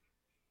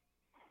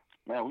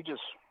 Man, we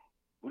just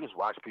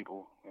watch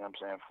people,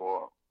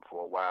 for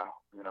a while,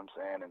 and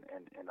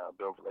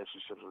build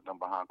relationships with them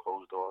behind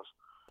closed doors.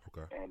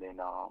 Okay. And then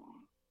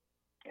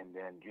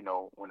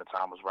when the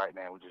time was right,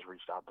 man, we just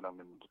reached out to them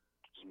and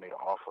just made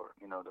an offer,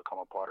 to become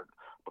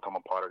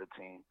a part of the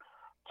team,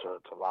 to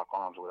lock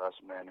arms with us,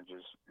 man, and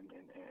just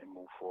and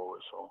move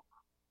forward. So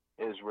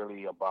it's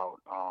really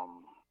about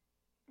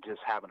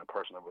just having a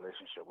personal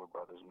relationship with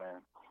brothers,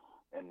 man,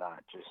 and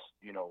not just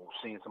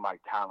seeing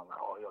somebody's talent like,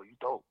 oh, yo, you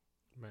dope.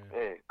 Man.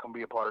 Hey, come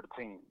be a part of the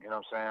team. You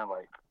know what I'm saying?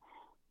 Like,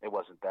 it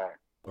wasn't that.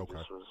 Okay.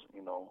 This was,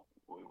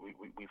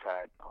 we've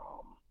had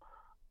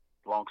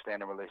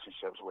long-standing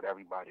relationships with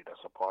everybody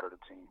that's a part of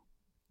the team.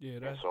 Yeah,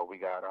 and so we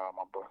got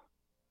my brother.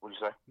 What'd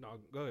you say?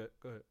 No, go ahead.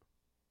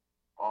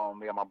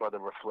 Yeah, my brother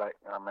Reflect.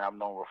 I've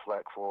known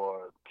Reflect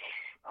for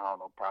I don't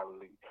know,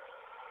 probably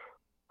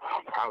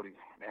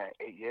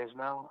 8 years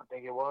now. I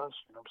think it was.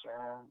 You know what I'm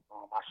saying?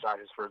 I shot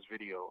his first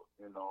video.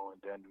 And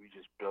then we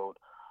just built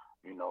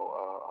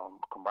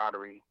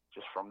camaraderie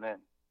just from then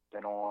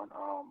on.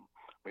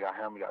 We got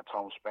him, we got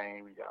Tone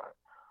Spain, we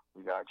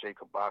got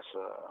Jacob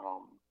Bassa,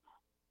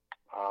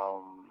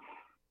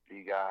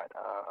 we got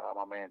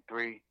my man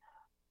 3.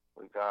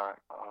 We got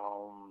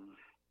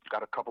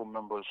a couple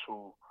members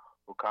who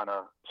kind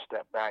of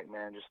step back,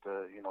 man, just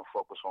to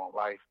focus on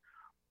life.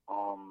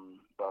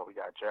 But we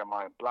got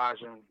Jeremiah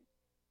Blajan.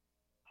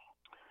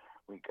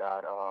 We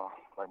got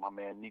like my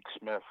man Neek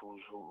Smith,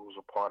 who's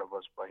a part of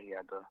us, but he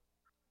had to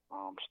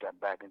step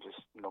back and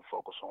just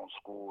focus on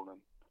school and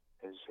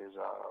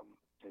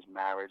his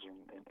marriage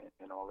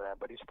and all that.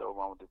 But he's still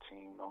around with the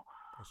team,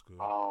 That's good.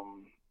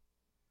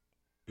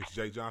 Is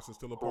Jay Johnson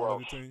still a part of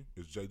the team?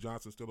 Is Jay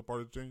Johnson still a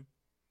part of the team?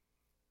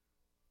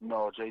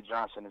 No, Jay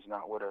Johnson is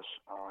not with us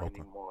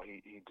anymore.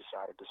 He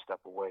decided to step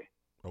away.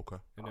 Okay.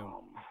 And then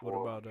what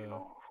about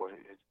for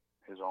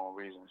his own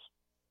reasons?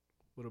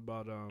 What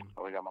about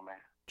we got my man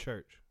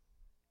Church?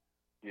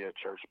 Yeah,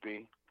 Church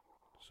B.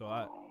 So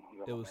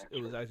it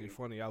was actually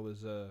funny. I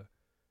was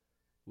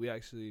we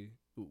actually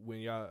when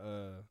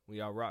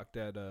y'all rocked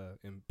that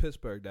in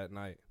Pittsburgh that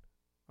night.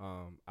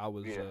 I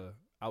was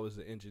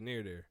the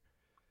engineer there.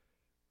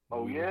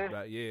 Oh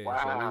yeah. Yeah.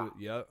 Wow.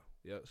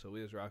 So so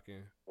we was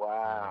rocking.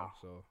 Wow.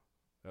 So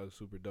that was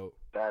super dope.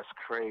 That's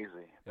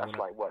crazy. That's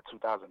like what,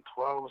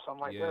 2012 or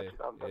something like that.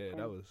 2013? Yeah,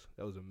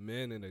 that was a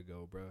minute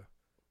ago, bro.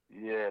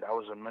 Yeah, that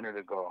was a minute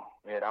ago.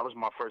 Yeah, that was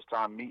my first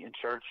time meeting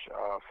Church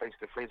face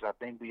to face. I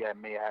think we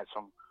may have had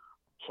some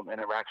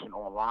interaction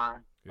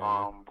online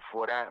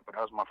before that, but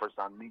that was my first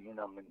time meeting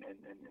him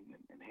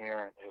and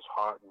hearing his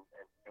heart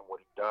and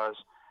what he does.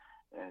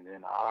 And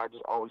then I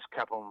just always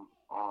kept him,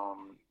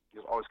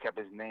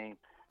 his name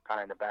kind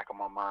of in the back of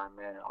my mind,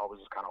 man. I always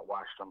just kind of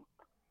watched him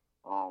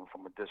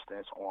from a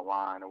distance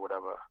online or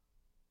whatever.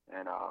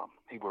 And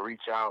he would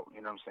reach out,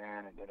 you know what I'm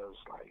saying? And then it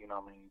was like,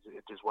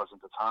 it just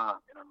wasn't the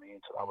time, you know what I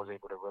mean? So I was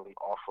able to really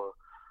offer,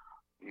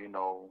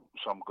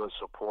 some good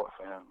support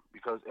for him.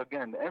 Because,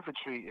 again, the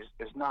infantry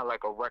is not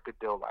like a record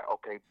deal, like,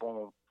 okay,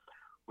 boom,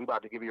 we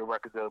about to give you a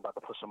record deal, about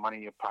to put some money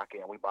in your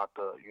pocket, and we about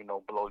to,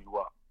 blow you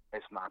up.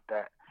 It's not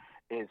that.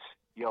 It's,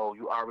 yo,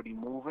 you already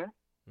moving.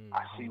 Mm-hmm.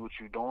 I see what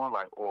you're doing,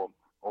 like, or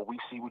we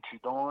see what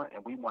you're doing,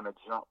 and we want to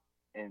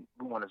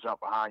jump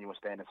behind you and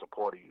stand in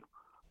support of you.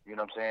 You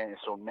know what I'm saying?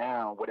 And so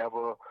now,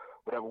 whatever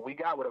we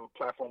got, whatever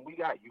platform we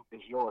got,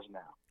 is yours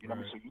now. You know what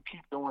I mean? So you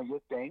keep doing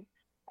your thing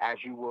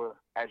as you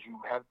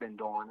have been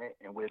doing it,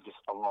 and we're just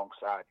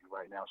alongside you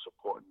right now,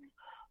 supporting you.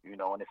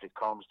 And if it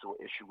comes to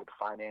an issue with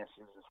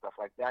finances and stuff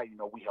like that,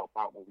 we help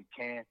out where we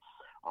can.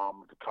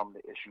 If it comes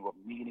to the issue of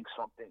needing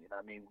something, you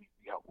know what I mean? We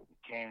help where we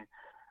can.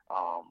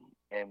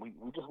 And we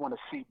just want to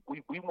see,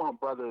 we want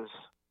brothers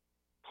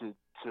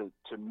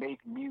to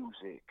make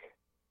music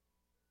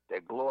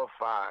that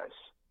glorifies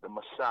the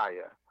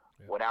Messiah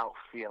without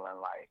feeling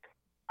like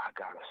I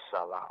gotta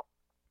sell out.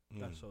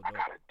 That's so dope. I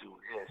gotta do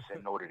this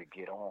in order to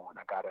get on.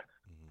 I gotta,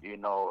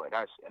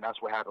 and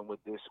that's what happened with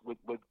this, with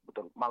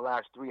my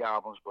last 3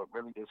 albums, but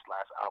really this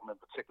last album in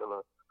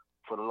particular,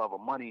 For the Love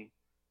of Money.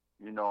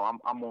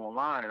 I'm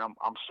online and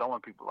I'm showing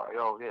people like,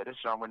 yo, yeah, this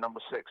song went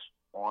number 6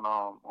 on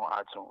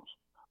iTunes.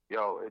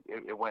 Yo,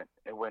 it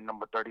went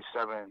number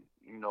 37,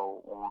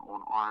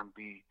 on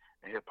R&B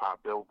and hip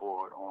hop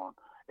Billboard.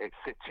 at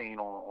 15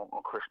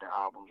 on Christian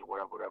albums or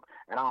whatever.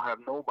 And I don't have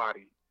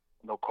nobody,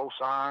 no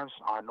cosigns.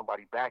 I don't have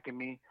nobody backing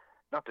me.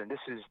 Nothing. This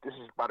is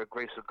by the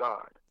grace of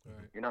God.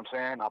 Right. You know what I'm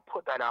saying? I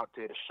put that out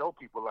there to show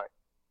people like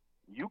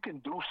you can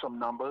do some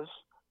numbers.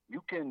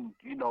 You can,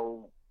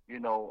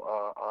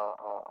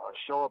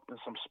 show up in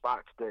some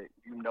spots that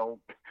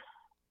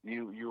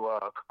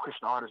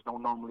Christian artists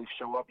don't normally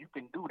show up. You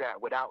can do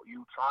that without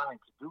you trying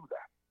to do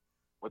that.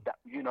 With that,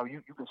 you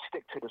can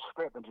stick to the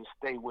script and just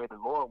stay where the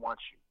Lord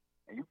wants you,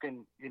 and you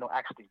can,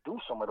 actually do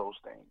some of those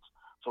things.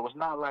 So it's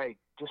not like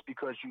just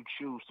because you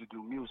choose to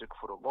do music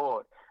for the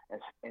Lord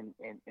and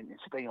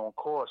stay on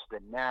course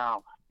that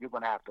now you're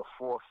gonna have to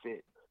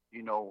forfeit,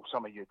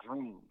 some of your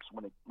dreams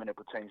when it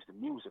pertains to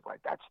music.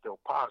 Like that's still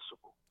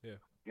possible. Yeah.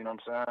 You know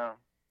what I'm saying?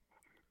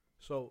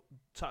 So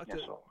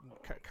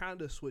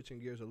kind of switching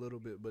gears a little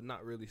bit, but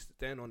not really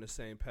staying on the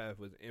same path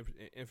with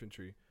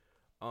infantry.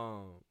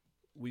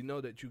 We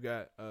know that you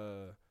got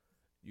the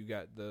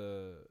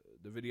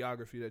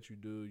videography that you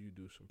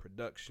do some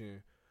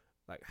production.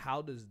 Like,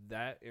 how does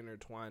that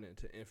intertwine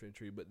into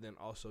infantry? But then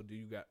also, do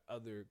you got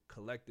other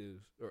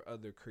collectives or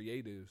other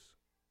creatives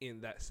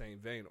in that same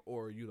vein,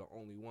 or are you the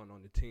only one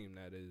on the team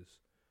that is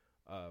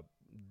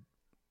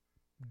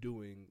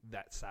doing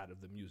that side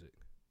of the music?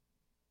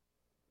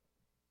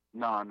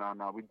 No.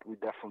 We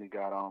definitely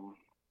got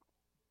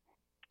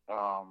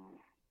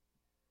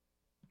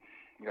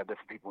we got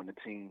different people in the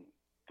team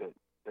that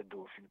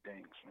do a few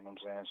things. You know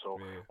what I'm saying? So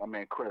my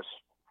man Chris,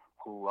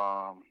 who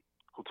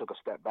took a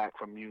step back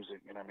from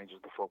music,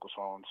 just to focus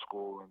on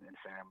school and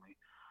family.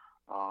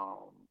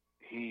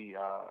 He's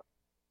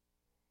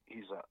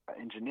an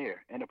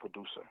engineer and a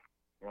producer.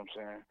 You know what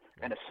I'm saying?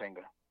 And a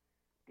singer.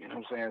 You know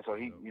what I'm saying? So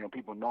he,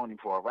 people know him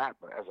for a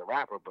rapper,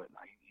 but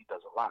he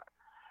does a lot.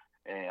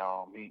 And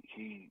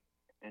he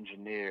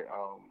engineered,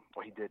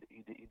 he did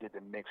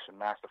the mix and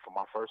master for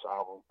my first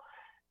album.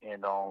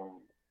 And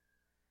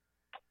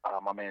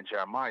my man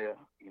Jeremiah,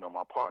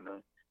 my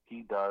partner,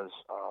 he does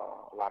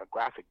a lot of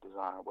graphic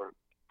design work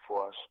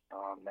for us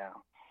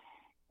now.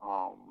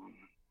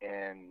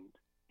 And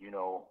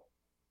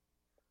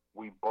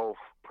we both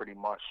pretty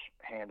much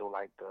handle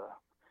like the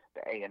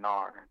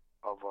A&R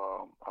of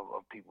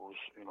people's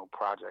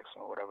projects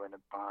or whatever in the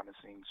behind the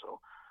scenes. So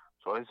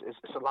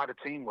it's a lot of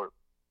teamwork.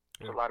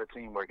 It's a lot of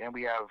teamwork, and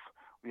we have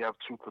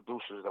two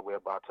producers that we're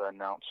about to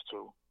announce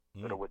too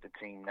that are with the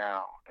team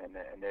now, and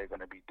they're going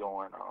to be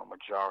doing a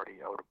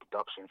majority of the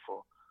production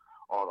for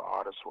all the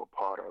artists who are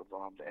part of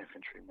the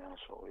infantry, man.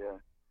 So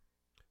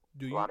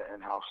a lot of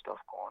in-house stuff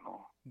going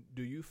on.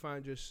 Do you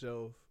find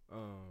yourself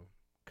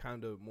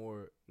kind of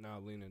more now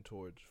leaning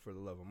towards For the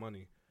Love of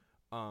Money?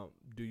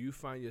 Do you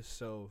find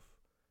yourself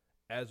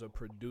as a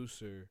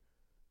producer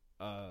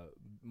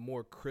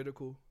more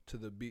critical to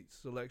the beat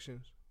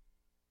selections?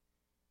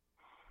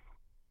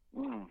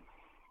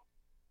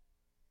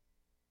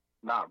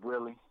 Not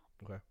really.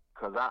 Okay.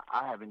 Because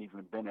I haven't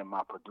even been in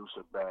my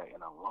producer bag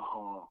in a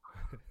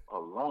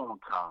long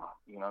time.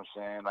 You know what I'm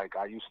saying? Like,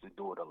 I used to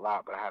do it a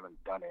lot, but I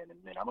haven't done it in a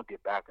minute. I'm going to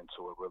get back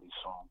into it really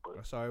soon.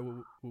 But sorry,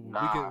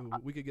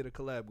 we could get a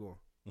collab going.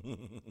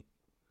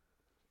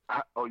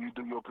 You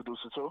do your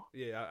producer too?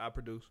 Yeah, I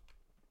produce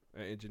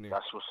and engineer.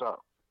 That's what's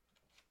up.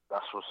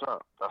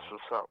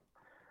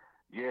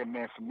 Yeah,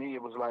 man, for me,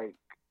 it was like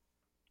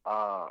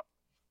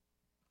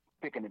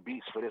picking the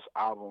beats for this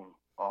album.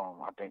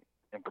 I think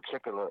in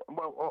particular,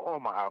 well, all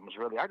my albums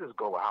really, I just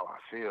go with how I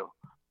feel.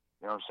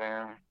 You know what I'm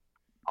saying?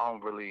 I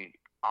don't really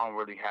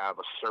have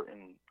a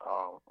certain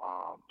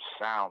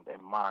sound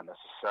in mind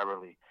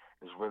necessarily.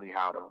 It's really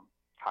how the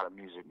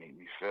music made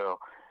me feel,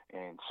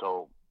 and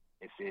so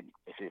if it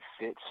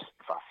fits,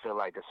 if I feel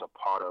like it's a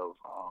part of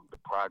the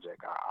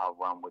project, I'll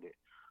run with it.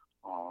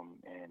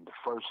 And the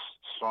first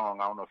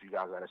song, I don't know if you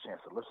guys had a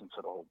chance to listen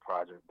to the whole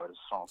project, but it's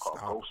a song called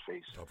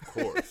Ghostface. Of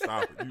course,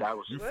 stop it.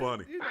 You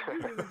funny. You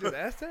just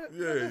asked that?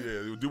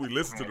 Yeah. Do we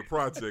listen to the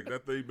project?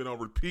 That thing been on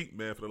repeat,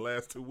 man, for the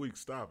last 2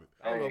 weeks. Stop it.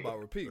 I don't know about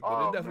repeat,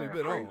 but it's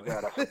definitely been on.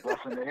 God, that's a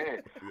blessing to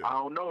hear. Yeah. I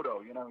don't know,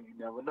 though. You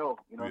never know.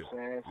 You know what I'm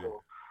saying?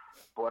 So,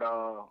 but,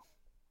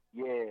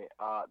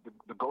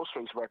 the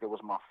Ghostface record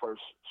was my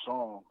first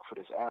song for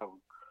this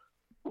album.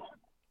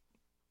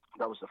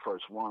 That was the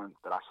first one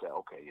that I said,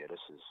 okay, yeah, this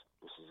is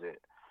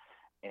it.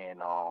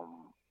 And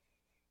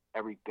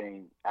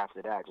everything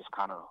after that just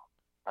kind of,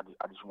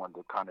 I just wanted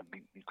to kind of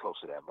be close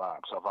to that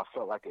vibe. So if I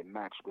felt like it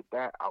matched with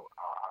that, I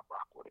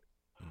rock with it.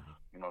 Mm-hmm.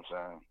 You know what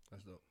I'm saying?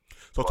 That's dope.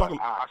 So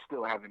I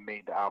still haven't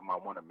made the album I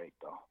want to make,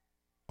 though.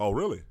 Oh,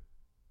 really?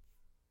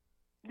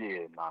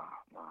 Yeah, nah.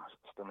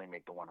 Still ain't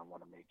make the one I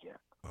want to make yet.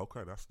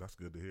 Okay, that's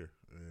good to hear.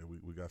 Yeah,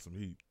 we got some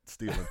heat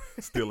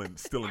still in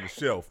the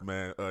shelf,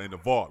 man, in the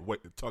vault,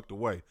 tucked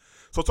away.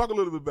 So talk a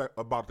little bit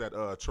about that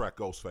track,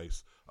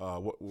 Ghostface.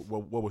 What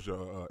was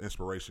your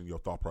inspiration, your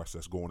thought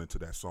process going into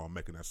that song,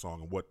 making that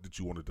song, and what did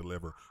you want to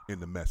deliver in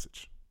the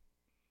message?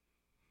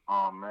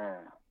 Oh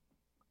man,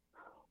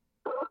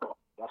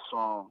 that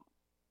song.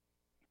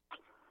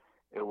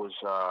 It was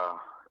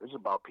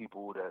about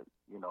people that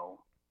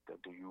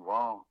that do you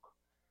wrong.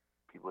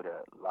 people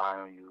that lie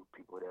on you,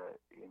 people that,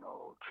 you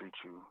know, treat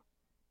you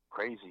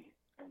crazy,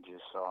 and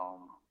just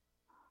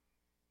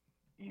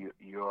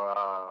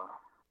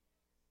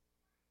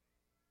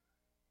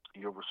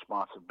your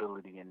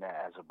responsibility in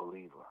that as a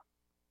believer,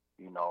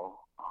 you know,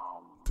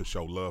 to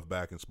show love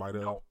back in spite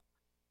of,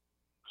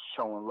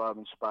 showing love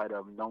in spite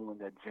of, knowing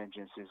that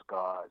vengeance is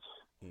God's,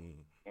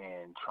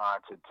 and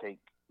trying to take,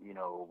 you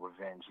know,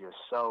 revenge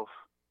yourself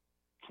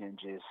can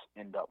just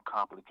end up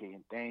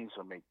complicating things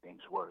or make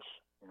things worse.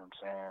 You know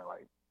what I'm saying?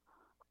 Like,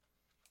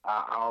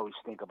 I always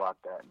think about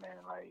that,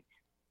 man. Like,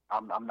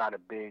 I'm not a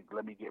big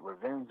let me get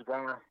revenge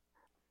guy,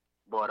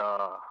 but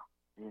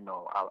you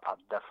know, I've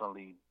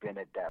definitely been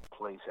at that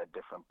place at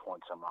different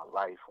points in my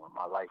life when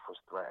my life was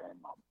threatened,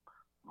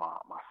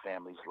 my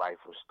family's life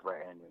was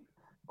threatened, and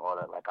all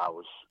that. Like, I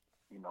was,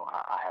 you know,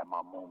 I had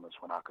my moments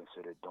when I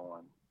considered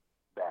doing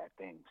bad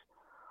things.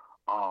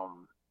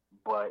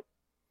 But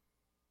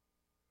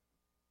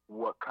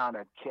what kind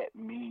of kept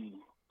me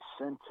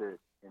centered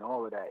in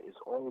all of that is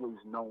always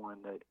knowing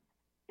that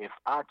if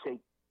I take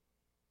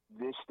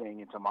this thing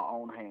into my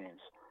own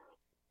hands,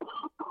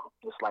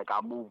 it's like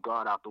I move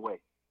God out the way.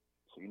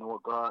 So, you know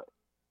what, God,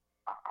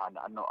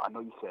 I know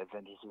you said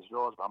vengeance is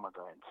yours, but I'm going to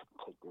go ahead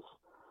and take this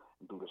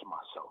and do this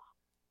myself.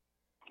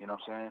 You know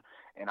what I'm saying?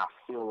 And I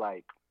feel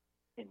like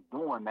in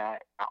doing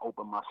that, I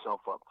open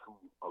myself up to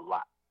a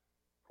lot.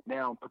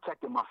 Now,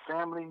 protecting my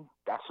family,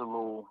 that's a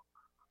little,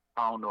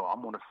 I don't know,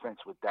 I'm on the fence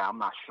with that. I'm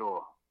not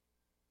sure.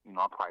 You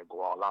know, I'll probably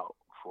go all out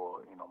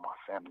for, you know, my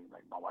family,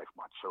 like my wife,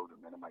 my children,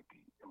 and it might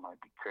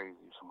be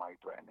crazy if somebody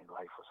threatened their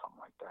life or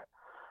something like that.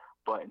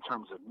 But in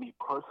terms of me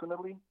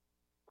personally,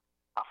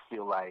 I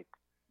feel like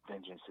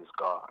vengeance is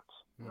God's.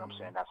 You know what I'm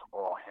saying? That's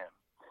all Him.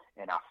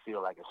 And I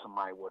feel like if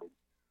somebody were to,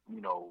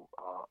 you know,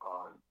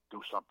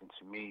 do something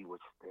to me,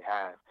 which they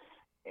have,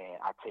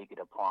 and I take it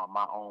upon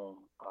my own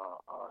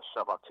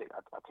self, I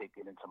take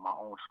it into my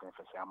own strength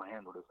and say, I'm gonna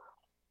handle this.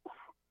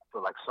 I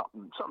feel like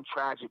something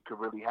tragic could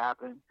really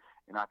happen,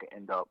 and I could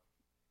end up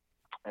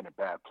in a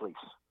bad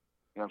place.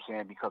 You know what I'm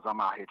saying? Because I'm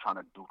out here trying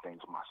to do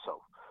things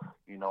myself.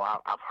 You know,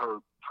 I've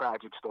heard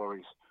tragic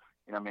stories.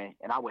 You know what I mean?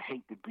 And I would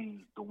hate to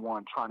be the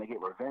one trying to get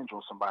revenge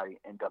on somebody,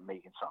 end up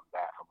making something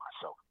bad for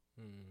myself.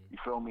 You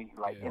feel me?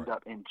 Like, end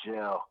up in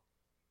jail,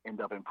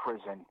 end up in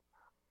prison,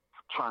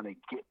 trying to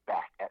get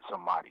back at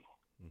somebody.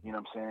 You know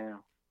what I'm saying?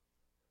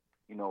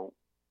 You know,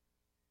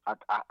 I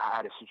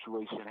had a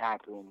situation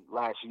happen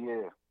last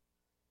year.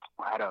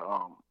 I had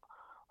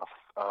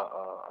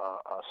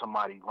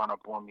somebody run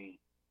up on me,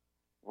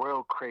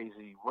 real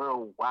crazy,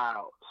 real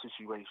wild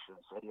situation.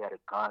 Said he had a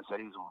gun, said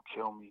he was gonna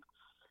kill me,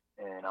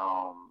 and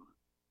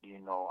you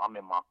know, I'm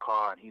in my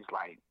car, and he's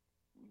like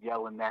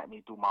yelling at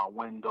me through my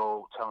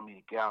window, telling me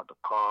to get out the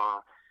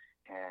car.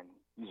 And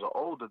he's an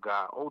older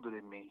guy, older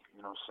than me,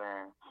 you know what I'm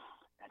saying?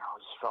 And I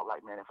just felt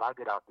like, man, if I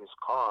get out this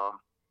car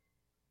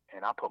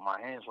and I put my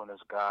hands on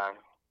this guy,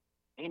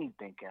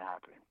 anything can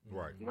happen.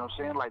 Right. You know what I'm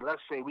saying? Like,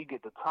 let's say we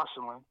get to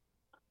tussling,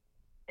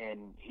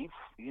 and he,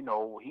 you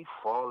know, he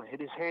fall and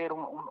hit his head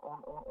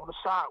on the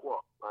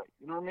sidewalk. Like,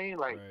 you know what I mean?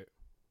 Like,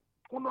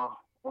 on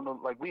the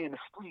like, we in the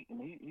street, and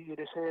he hit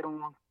his head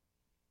on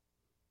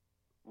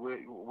where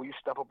you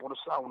step up on the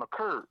side on the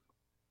curb.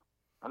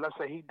 And let's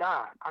say he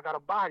died. I got a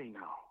body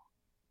now.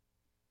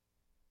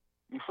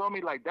 You feel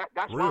me? Like,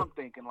 that's what I'm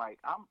thinking. Like,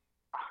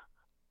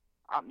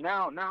 I'm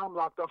now I'm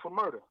locked up for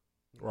murder.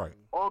 Right.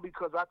 All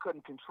because I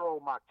couldn't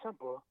control my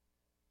temper,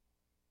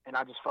 and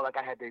I just felt like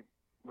I had to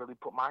really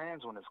put my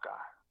hands on this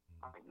guy.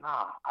 I'm like,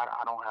 nah,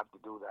 I don't have to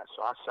do that.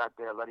 So I sat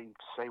there, let him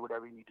say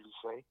whatever he needed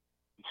to say.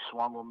 He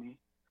swung on me,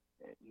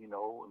 and, you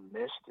know, and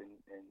missed, and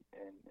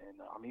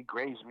he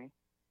grazed me.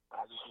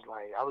 I just was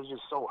like, I was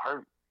just so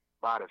hurt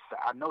by the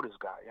fact. I know this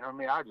guy, you know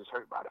what I mean? I was just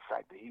hurt by the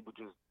fact that he would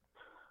just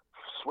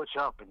switch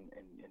up and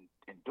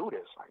do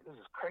this. Like, this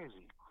is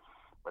crazy.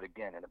 But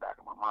again, in the back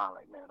of my mind,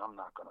 like, man, I'm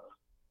not gonna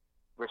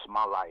risk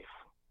my life.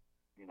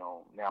 You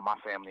know, now my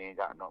family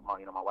ain't got no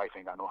money. You know, my wife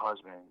ain't got no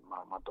husband.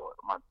 My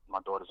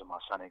daughters and my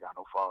son ain't got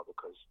no father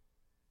because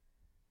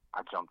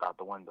I jumped out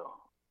the window.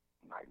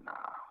 I'm like,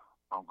 nah,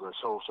 I'm good.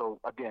 So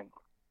again,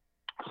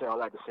 I say all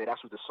that to say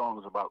that's what the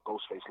song is about,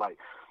 Ghostface. Like,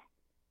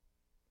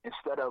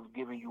 instead of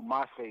giving you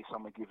my face,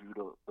 I'm gonna give you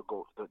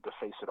the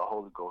face of the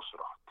Holy Ghost,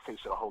 or the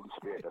face of the Holy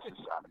Spirit that's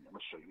inside of me. I'm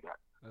gonna show you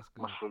that. That's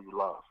good. I'm gonna show you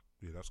love.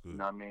 Yeah, that's good. You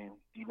know what I mean?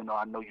 Even though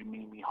I know you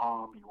mean me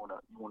harm, you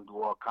wanna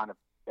do all kind of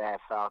bad,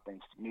 foul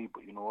things to me,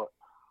 but you know what?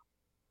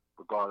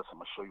 Regardless, I'm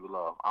gonna show you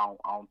love. I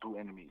don't do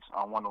enemies.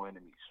 I don't want no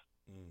enemies.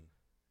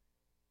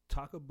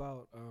 Talk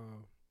about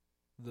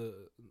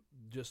the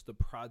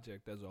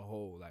project as a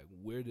whole. Like,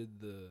 where did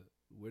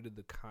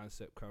the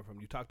concept come from?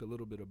 You talked a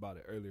little bit about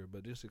it earlier,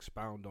 but just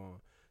expound on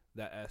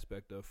that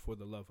aspect of For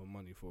the Love of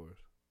Money for us.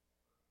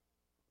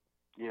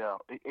 Yeah,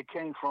 it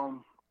came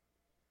from,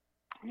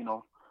 you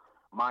know,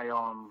 my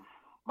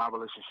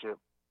relationship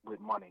with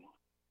money,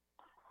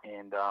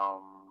 and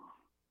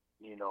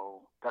you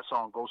know, that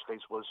song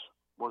Ghostface was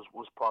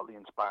partly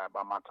inspired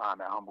by my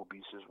time at Humble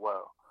Beast as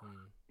well.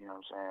 You know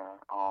what I'm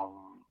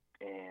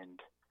saying? And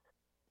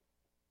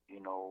you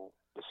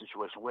the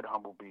situation with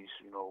Humble Beast,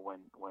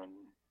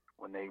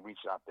 when they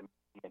reached out to me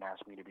and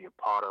asked me to be a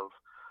part of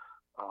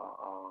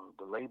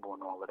the label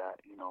and all of that,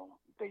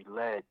 they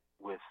led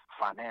with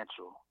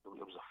financial.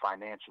 It was a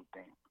financial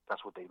thing.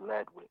 That's what they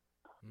led with.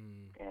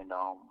 And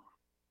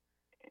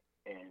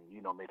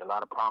made a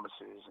lot of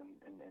promises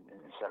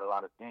and said a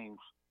lot of things.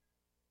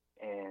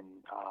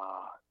 And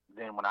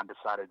then when I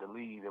decided to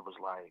leave, it was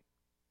like,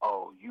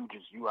 oh, you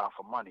out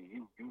for money.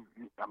 You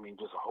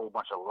just a whole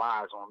bunch of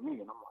lies on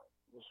me. And I'm like,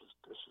 this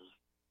is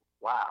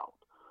wild.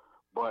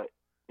 But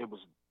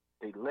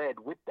they led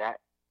with that.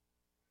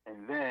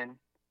 And then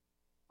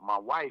my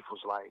wife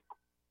was like,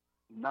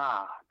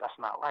 nah, that's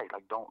not right. I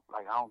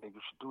don't think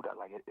you should do that.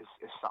 Like,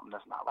 it's something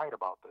that's not right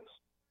about this.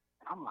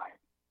 And I'm like,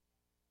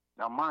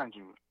 now mind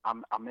you,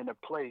 I'm in a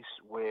place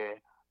where,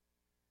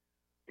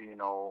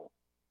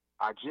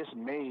 I just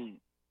made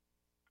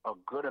a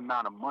good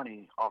amount of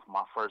money off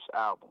my first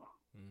album.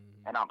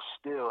 And I'm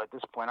still, at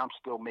this point,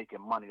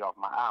 making money off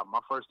my album.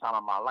 My first time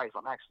in my life,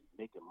 I'm actually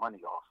making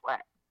money off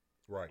rap.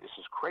 Right. This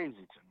is crazy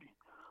to me.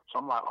 So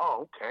I'm like,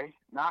 oh, okay.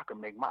 Now I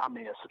can make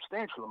a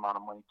substantial amount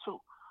of money too.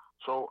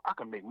 So I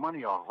can make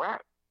money off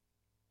rap.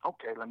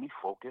 Okay, let me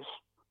focus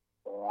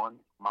on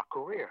my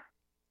career.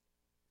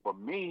 But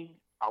me,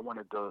 I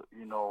wanted to,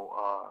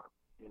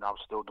 I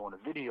was still doing the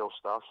video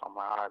stuff. So I'm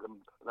like, all right,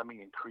 let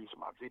me increase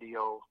my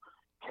video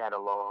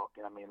catalog.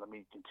 Let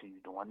me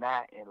continue doing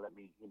that, and let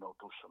me,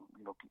 do some,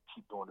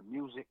 keep doing the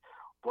music.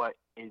 But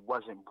it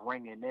wasn't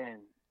bringing in,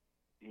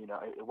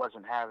 it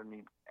wasn't having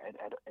me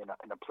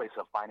in a place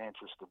of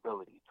financial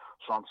stability.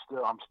 So I'm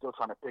still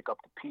trying to pick up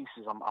the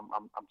pieces. I'm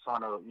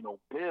trying to,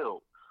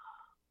 build.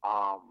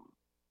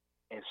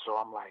 And so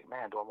I'm like,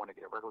 man, do I want to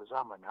get a regular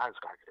job? I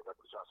just got to get a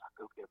regular job. So I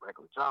could get a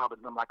regular job.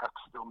 And then, I could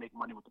still make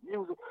money with the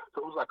music.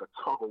 So it was like a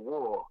tug of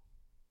war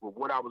with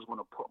what I was going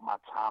to put my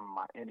time and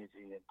my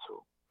energy into.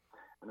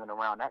 And then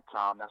around that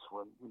time, that's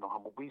when,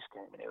 Humble Beast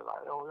came. And they were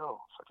like, yo,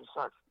 such and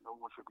such. We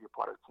want you to be a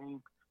part of the team.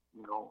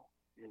 We know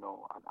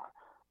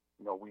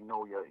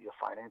your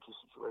financial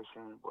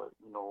situation, but,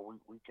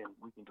 we can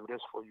do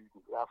this for you. We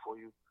can do that for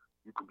you.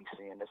 You can be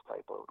seeing this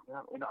type of,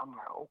 and I'm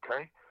like,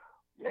 okay,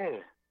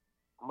 yeah,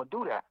 I'm going to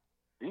do that.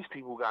 These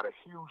people got a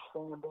huge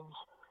fan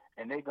base,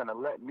 and they're going to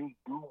let me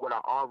do what I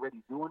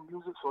already do in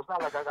music. So it's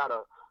not like I got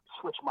to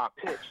switch my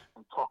pitch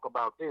and talk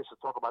about this or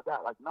talk about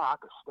that. Like, no, I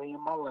could stay in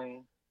my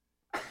lane,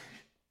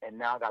 and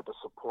now I got the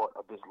support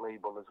of this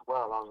label as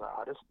well. I was like,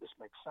 oh, this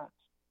makes sense.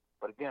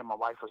 But again, my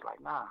wife was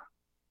like, nah,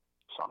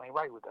 something ain't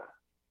right with that.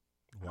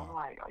 Wow. And I'm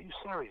like, are you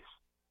serious?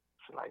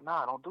 She's like,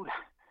 nah, don't do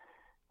that.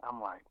 I'm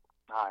like,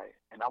 all right.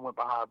 And I went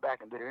behind her back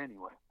and did it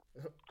anyway.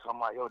 So I'm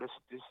like, yo, this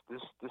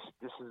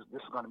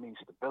is gonna mean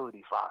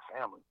stability for our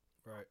family.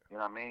 Right. You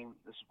know what I mean?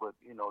 This is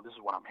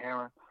what I'm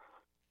hearing.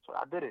 So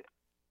I did it,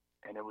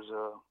 and it was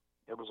a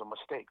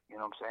mistake. You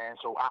know what I'm saying?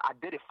 So I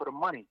did it for the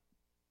money.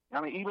 You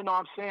know what I mean? Even though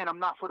I'm saying I'm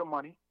not for the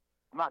money,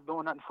 I'm not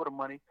doing nothing for the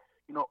money.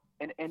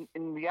 And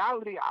in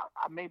reality,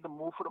 I made the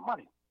move for the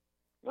money.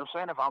 You know what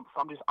I'm saying? If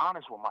I'm just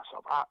honest with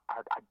myself,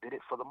 I did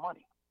it for the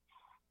money.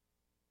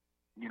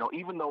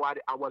 Even though I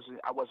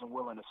wasn't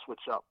willing to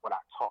switch up what I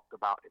talked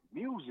about in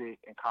music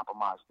and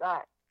compromise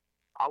that,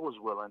 I was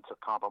willing to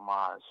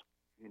compromise,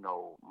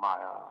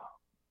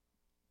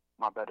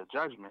 my better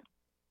judgment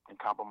and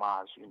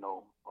compromise,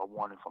 a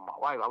warning from my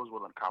wife. I was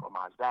willing to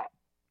compromise that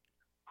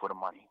for the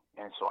money.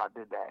 And so I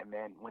did that. And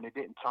then when it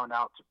didn't turn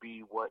out to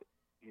be what,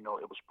 it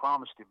was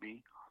promised to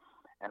be,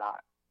 and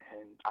I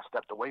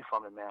stepped away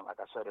from it, man. Like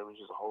I said, it was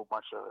just a whole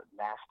bunch of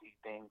nasty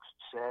things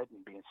said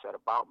and being said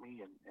about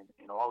me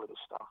and all of this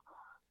stuff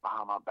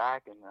behind my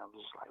back. And I'm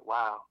just like,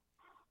 wow,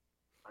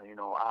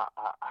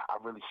 I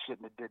really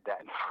shouldn't have did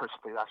that in the first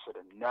place. I should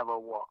have never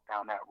walked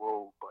down that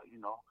road. But,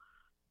 you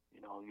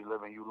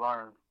live and you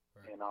learn.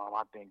 Right. And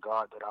I thank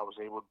God that I was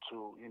able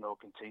to,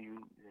 continue,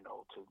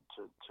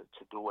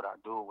 to do what I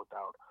do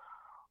without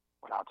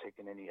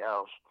taking any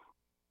else.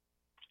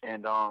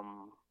 And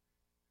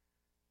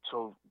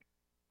so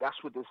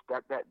that's what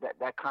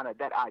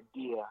that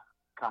idea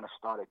kind of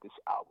started this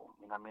album.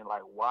 You know what I mean?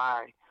 Like,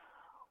 why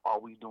are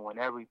we doing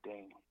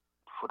everything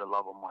for the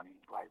love of money?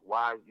 Like,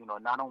 why,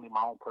 not only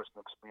my own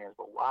personal experience,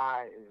 but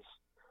why is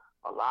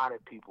a lot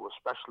of people,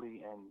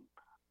 especially in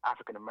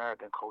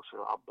African-American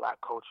culture, our black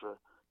culture,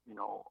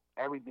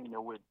 everything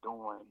that we're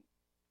doing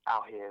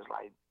out here is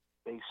like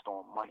based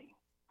on money.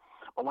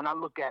 But when I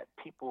look at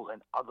people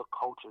in other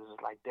cultures,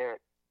 it's like they're,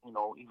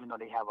 even though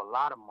they have a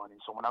lot of money.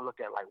 So when I look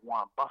at like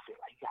Warren Buffett,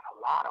 like, he got a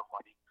lot of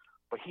money,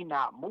 but he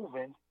not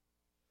moving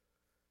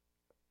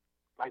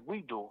like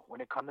we do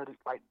when it comes to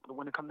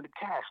the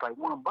cash. Like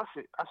Warren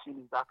Buffett, I seen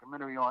this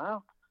documentary on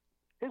him.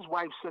 His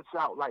wife sits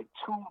out like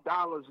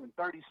 $2.30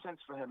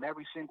 for him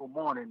every single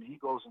morning, and he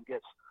goes and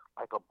gets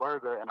like a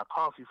burger and a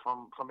coffee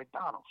from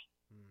McDonald's.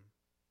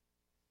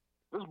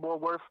 This boy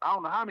worth I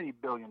don't know how many $1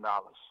 billion.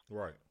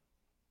 Right.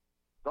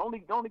 The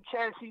only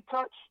cash he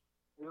touched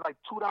is like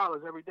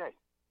 $2 every day.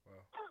 Wow.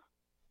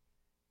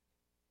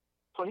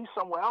 So he's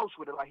somewhere else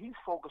with it. Like, he's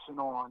focusing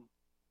on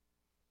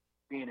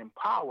being in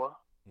power,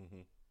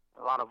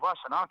 A lot of us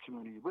in our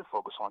community, we're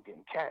focused on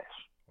getting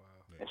cash. Wow.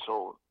 And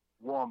so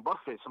Warren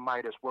Buffett,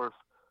 somebody that's worth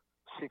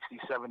 60,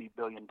 70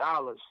 billion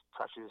dollars,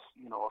 touches,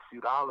 a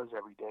few dollars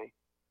every day.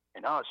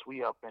 And us,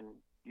 we up in,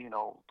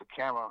 the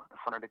camera, in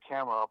front of the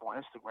camera up on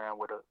Instagram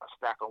with a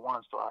stack of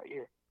ones to our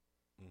ear.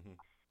 Mm-hmm.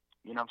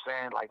 You know what I'm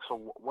saying? Like,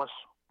 so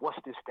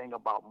what's this thing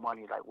about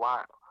money? Like,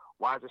 why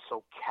is it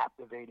so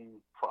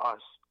captivating for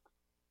us?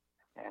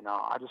 And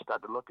I just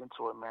started to look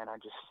into it, man.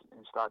 And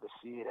started to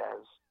see it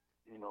as,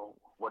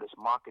 what it's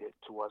marketed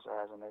to us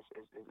as, and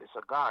it's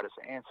a God. It's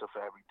an answer for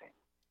everything.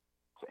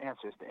 It's an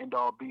answer. It's the end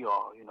all be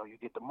all. You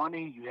get the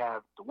money, you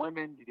have the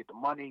women, you get the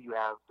money, you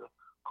have the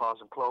cars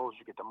and clothes,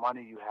 you get the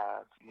money, you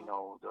have,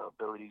 the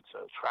ability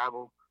to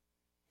travel.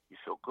 You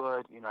feel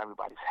good.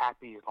 Everybody's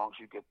happy as long as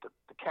you get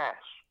the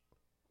cash.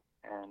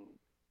 And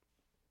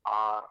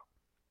our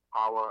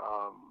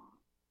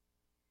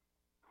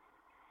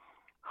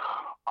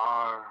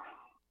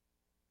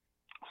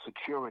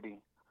security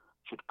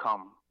should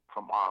come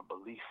from our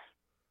belief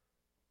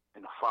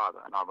in the Father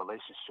and our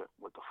relationship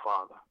with the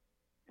Father.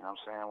 You know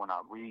what I'm saying? When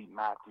I read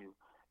Matthew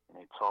and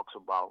it talks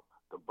about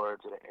the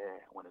birds of the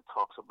air, when it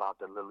talks about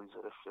the lilies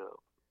of the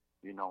field,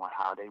 and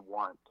how they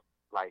weren't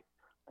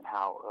and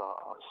how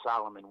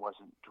Solomon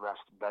wasn't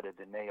dressed better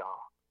than they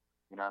are.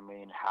 You know what I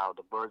mean? How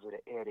the birds of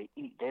the air, they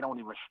eat. They don't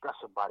even stress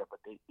about it, but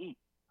they eat.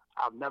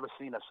 I've never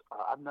seen a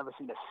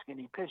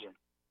skinny pigeon.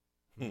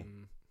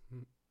 Hmm.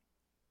 You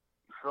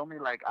feel me?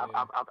 Like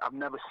I've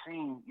never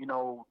seen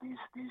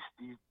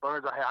these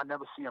birds. I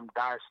never see them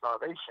die of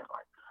starvation,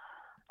 like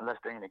unless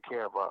they're in the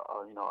care of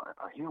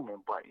a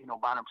human. But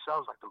by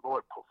themselves, like the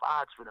Lord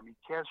provides for them, He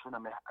cares for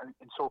them,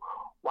 and so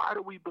why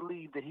do we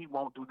believe that He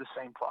won't do the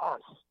same for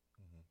us?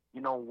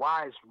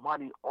 Why is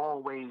money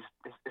always?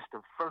 It's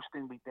the first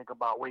thing we think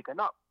about waking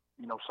up.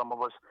 Some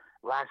of us,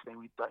 last thing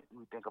we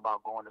think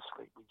about going to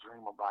sleep. We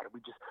dream about it.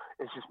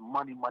 It's just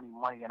money, money,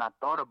 money. And I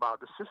thought about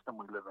the system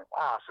we live in.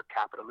 Wow, it's a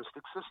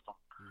capitalistic system.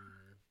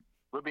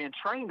 We're being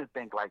trained to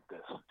think like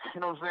this.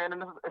 You know what I'm saying?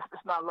 And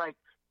it's not like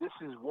this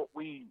is what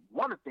we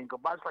want to think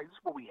about. It's like this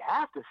is what we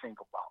have to think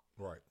about.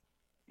 Right.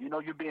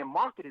 You're being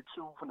marketed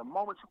to from the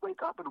moment you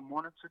wake up in the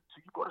morning to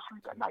you go to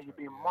sleep at night. You're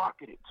being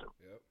marketed to.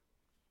 Yep.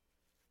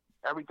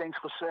 Everything's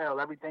for sale.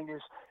 Everything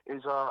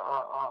is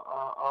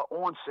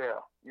on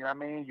sale. You know what I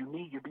mean?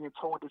 You're being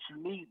told that you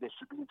need this.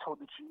 You're being told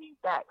that you need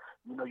that.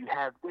 You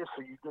have this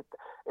or you get that.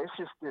 It's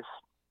just this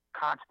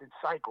constant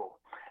cycle.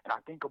 And I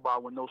think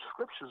about when those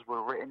scriptures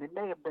were written, it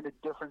may have been a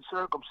different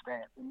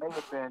circumstance. It may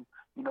have been,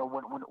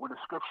 when the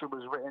scripture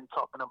was written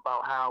talking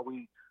about how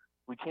we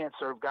can't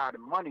serve God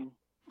and money.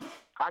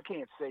 I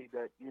can't say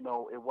that,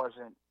 it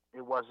wasn't,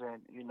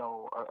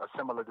 a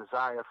similar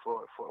desire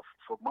for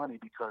money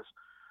because,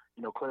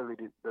 clearly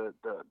the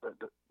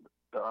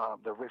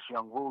rich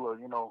young ruler,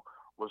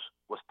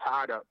 was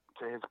tied up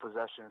to his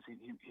possessions.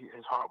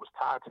 His heart was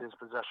tied to his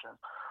possessions.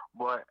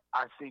 But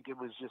I think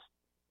it's just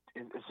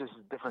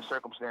a different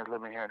circumstance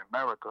living here in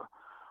America,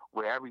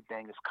 where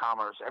everything is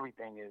commerce,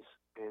 everything is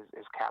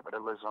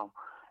capitalism,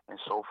 and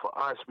so for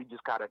us, we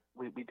just gotta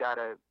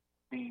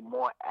be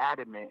more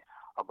adamant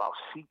about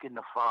seeking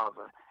the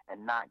Father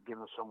and not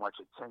giving so much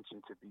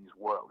attention to these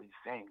worldly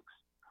things.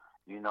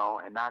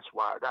 And that's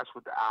what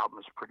the album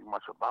is pretty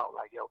much about.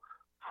 Like,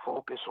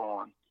 focus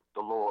on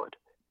the Lord.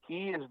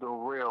 He is the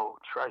real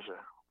treasure.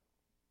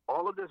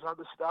 All of this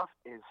other stuff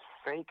is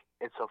fake.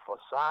 It's a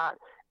facade.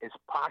 It's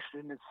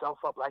posturing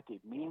itself up like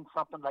it means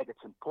something, like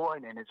it's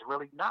important, and it's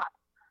really not.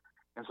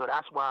 And so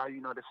that's why, I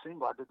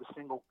did the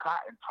single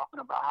Cotton, talking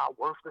about how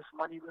worthless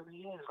money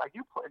really is. Like,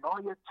 you putting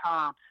all your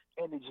time,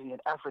 energy,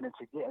 and effort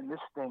into getting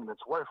this thing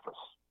that's worthless.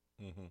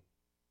 Mm-hmm.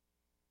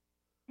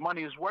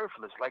 Money is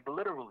worthless, like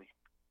literally.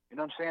 You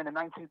know what I'm saying? In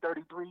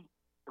 1933,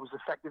 it was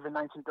effective in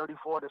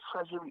 1934. The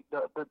Treasury,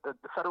 the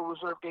Federal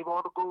Reserve gave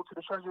all the gold to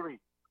the Treasury.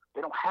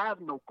 They don't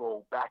have no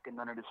gold backing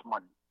none of this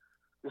money.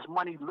 This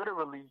money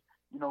literally,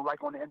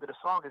 like on the end of the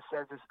song, it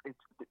says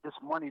this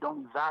money, the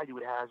only value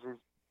it has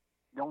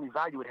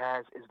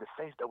is the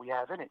faith that we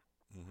have in it.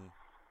 Mm-hmm.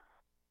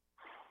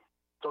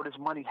 So this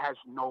money has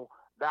no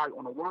value.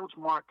 On the world's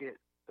market,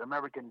 the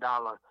American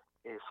dollar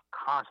is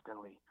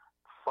constantly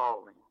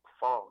falling.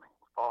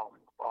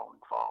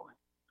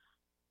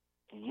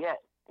 And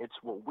yet,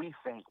 it's what we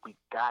think we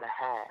gotta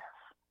have.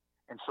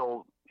 And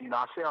so,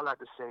 I say all that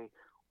to say,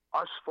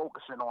 us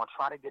focusing on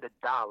trying to get a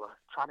dollar,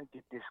 trying to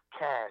get this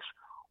cash,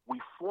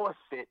 we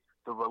forfeit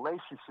the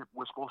relationship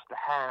we're supposed to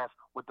have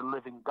with the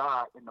living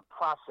God in the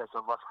process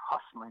of us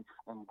hustling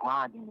and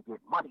grinding to get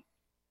money.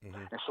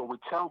 Mm-hmm. And so we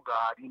tell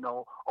God,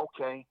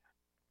 okay,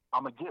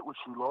 I'm going to get with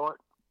you, Lord.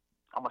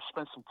 I'm going to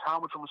spend some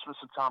time with you. I'm going to spend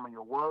some time in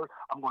your word.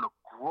 I'm going to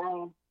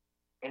grow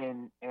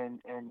in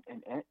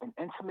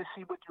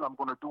intimacy with you. I'm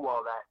going to do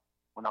all that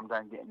when I'm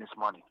done getting this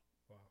money.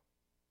 Wow.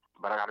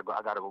 But I gotta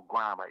go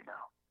grind right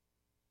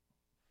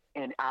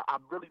now. And I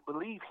really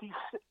believe he's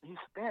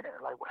standing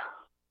like, well,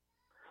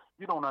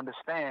 you don't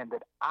understand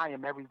that I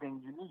am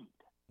everything you need.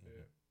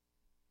 Yeah.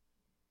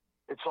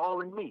 It's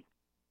all in me.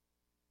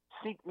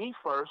 Seek me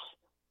first,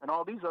 and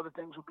all these other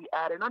things will be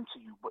added unto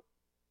you. But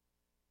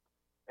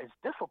it's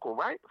difficult,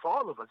 right? For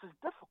all of us, it's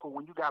difficult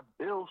when you got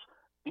bills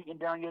beating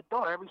down your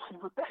door every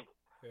single day.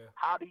 Yeah.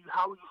 How are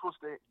you supposed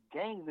to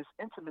gain this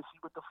intimacy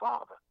with the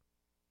Father?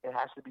 It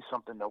has to be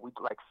something that we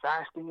like.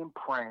 Fasting and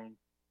praying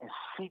and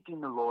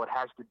seeking the Lord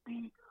has to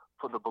be,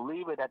 for the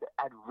believer, that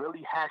it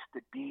really has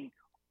to be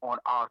on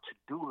our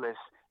to-do list,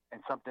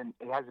 and something,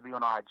 it has to be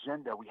on our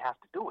agenda. We have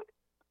to do it.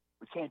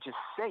 We can't just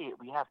say it.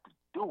 We have to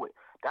do it.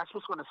 That's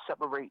what's going to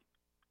separate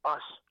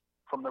us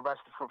from the rest,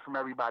 from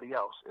everybody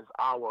else, is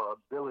our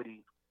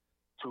ability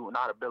to,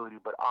 not ability,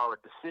 but our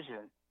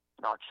decision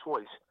and our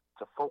choice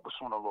to focus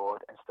on the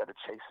Lord instead of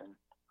chasing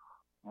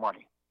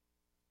money.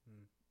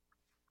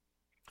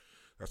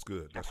 That's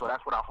good. That's what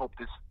I hope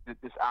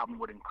this album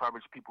would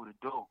encourage people to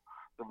do.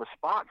 The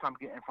response I'm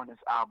getting from this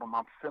album,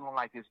 I'm feeling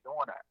like it's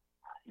doing that.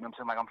 You know what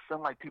I'm saying? Like, I'm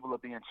feeling like people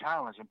are being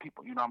challenged, and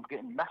people, you know, I'm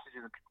getting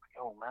messages and people like,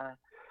 yo, man,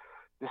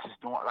 this is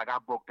doing, like, I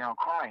broke down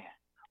crying.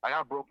 Like,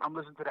 I'm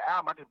listening to the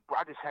album.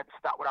 I just had to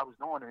stop what I was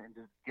doing and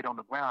just get on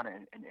the ground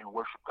and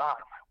worship God.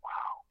 I'm like,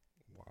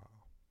 wow.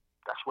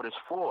 That's what it's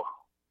for.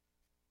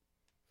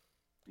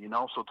 You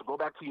know, so to go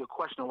back to your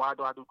question, why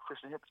do I do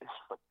Christian hip? It's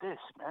for this,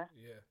 man.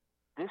 Yeah.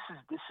 This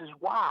is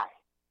why.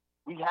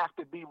 We have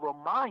to be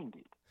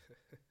reminded.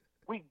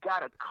 We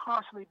gotta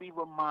constantly be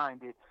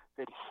reminded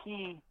that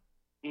He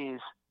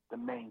is the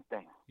main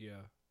thing.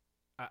 Yeah.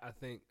 I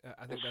think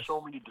there's that's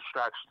so many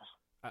distractions.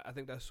 I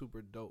think that's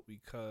super dope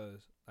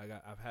because like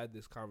I've had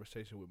this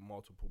conversation with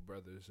multiple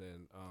brothers,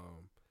 and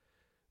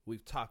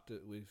I've talked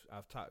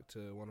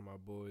to one of my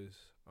boys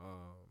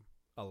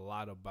a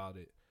lot about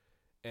it,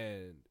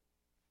 and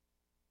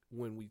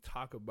when we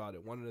talk about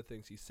it, one of the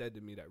things he said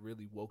to me that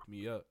really woke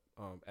me up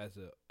as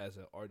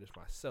an artist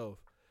myself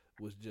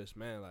was just,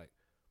 man, like,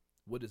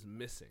 what is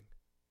missing?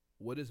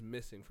 What is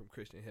missing from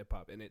Christian hip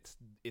hop? And it's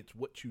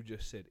what you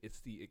just said.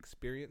 It's the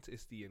experience.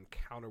 It's the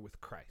encounter with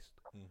Christ.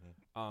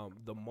 Mm-hmm.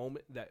 The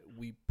moment that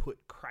we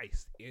put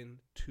Christ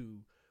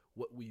into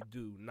what we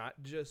do, not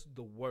just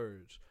the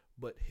words,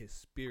 but His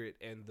Spirit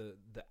and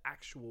the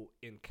actual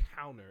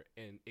encounter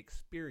and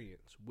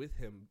experience with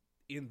Him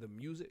in the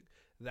music.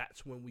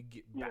 That's when we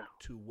get back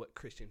to what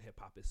Christian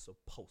hip hop is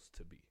supposed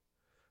to be.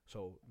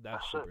 So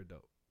that's super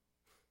dope.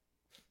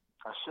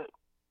 That's it.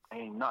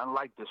 Ain't nothing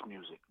like this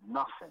music.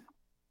 Nothing.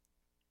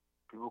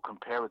 People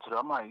compare it to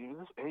I'm like,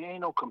 it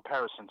ain't no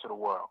comparison to the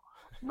world.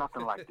 It's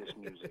nothing like this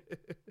music.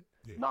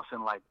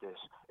 Nothing like this.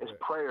 It's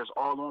prayers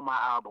all on my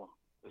album.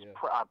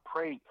 I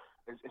prayed.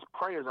 It's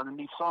prayers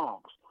underneath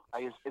songs.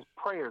 Like it's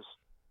prayers.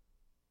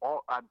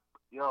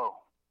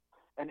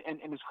 And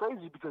it's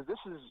crazy because this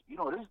is, you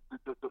know,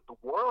 the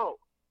world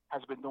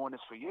has been doing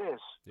this for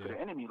years for the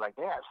enemy. Like,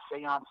 they have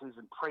seances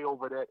and pray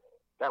over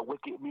that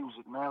wicked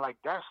music, man. Like,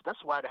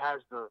 that's why it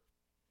has the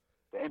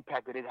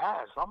impact that it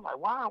has. So I'm like,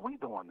 why are we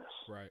doing this?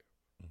 Right.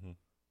 Mm-hmm.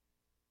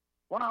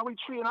 Why are we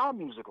treating our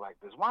music like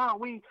this? Why are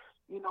we,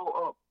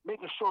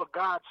 making sure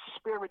God's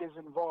Spirit is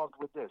involved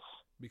with this?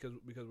 Because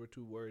we're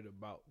too worried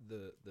about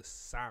the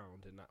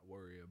sound and not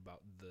worry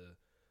about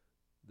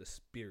the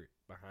spirit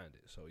behind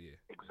it. So yeah.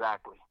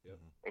 Exactly. Yep.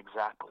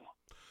 Exactly.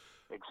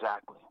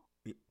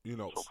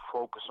 So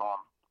focus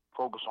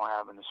on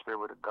having the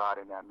Spirit of God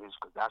in that music,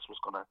 because that's what's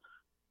gonna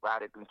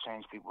radically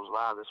change people's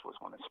lives. That's what's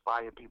gonna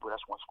inspire people.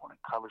 That's what's gonna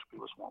encourage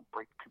people. It's gonna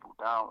break people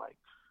down. Like,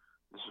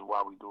 this is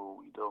why we do what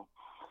we do.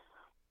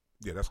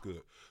 Yeah, that's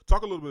good.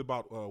 Talk a little bit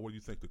about what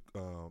you think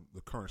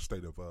the current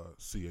state of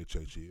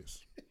CHH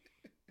is.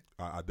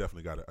 I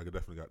definitely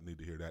need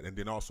to hear that. And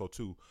then also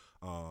too,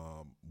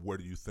 where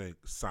do you think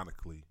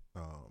sonically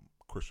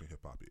Christian hip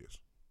hop is?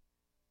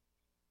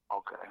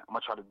 Okay, I'm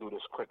gonna try to do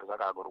this quick because I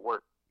gotta go to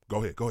work.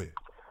 Go ahead.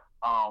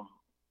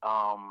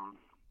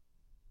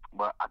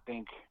 But I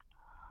think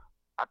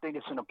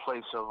it's in a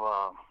place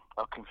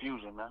of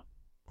confusion, man.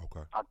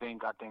 Okay. I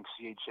think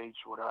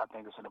CHH, whatever. I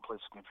think it's in a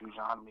place of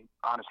confusion.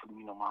 Honestly,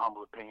 my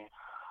humble opinion,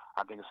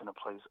 I think it's in a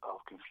place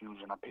of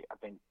confusion. I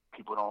think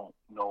people don't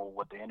know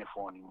what they're in it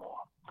for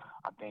anymore.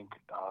 I think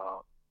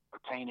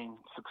attaining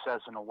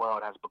success in the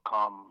world has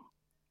become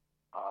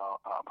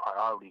a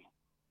priority,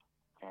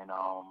 and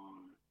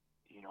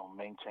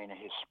maintaining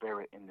His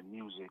Spirit in the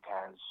music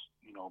has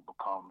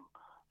become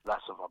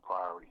less of a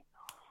priority.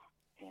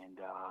 And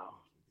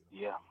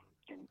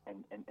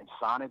and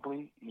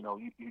sonically,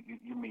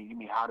 you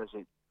mean how does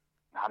it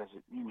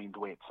you mean the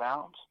way it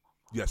sounds?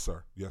 Yes,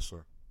 sir.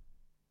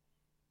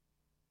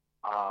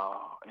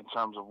 In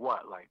terms of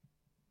what, like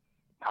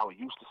how it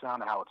used to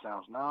sound and how it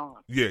sounds now?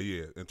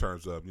 Yeah. In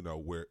terms of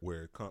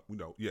where it comes,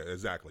 yeah,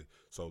 exactly.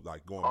 So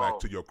like going back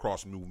to your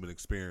cross movement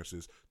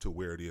experiences to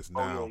where it is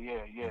now.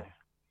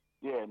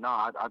 Yeah. No,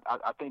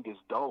 I think it's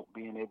dope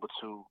being able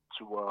to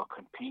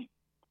compete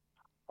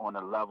on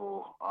a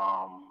level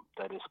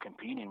that is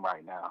competing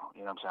right now.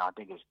 You know what I'm saying? I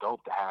think it's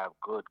dope to have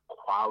good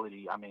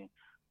quality. I mean,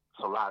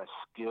 there's a lot of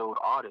skilled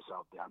artists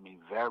out there. I mean,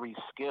 very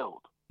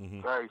skilled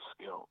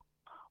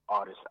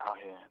artists out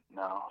here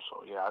now.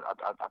 So yeah,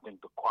 I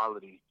think the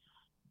quality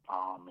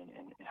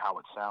and how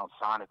it sounds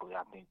sonically,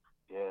 I think,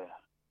 I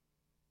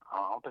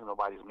don't think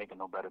nobody's making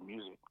no better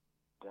music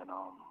than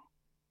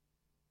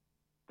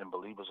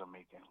believers are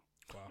making.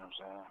 You know what I'm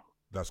saying?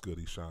 That's good,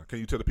 Eshon. Can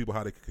you tell the people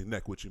how they can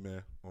connect with you,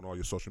 man, on all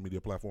your social media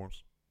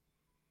platforms?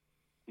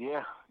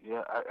 Yeah,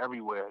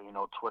 everywhere. You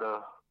know, Twitter,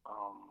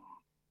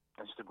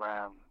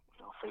 Instagram,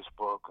 you know,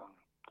 Facebook,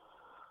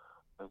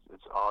 and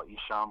it's all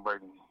Eshon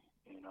Burgundy.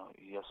 You know,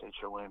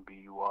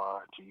 ESHONBURGUNDY,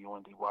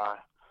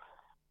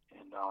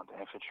 and the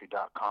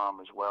infantry.com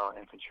as well.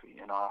 Infantry,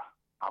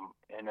 I'm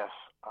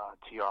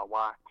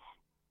NFTRY,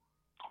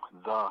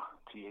 the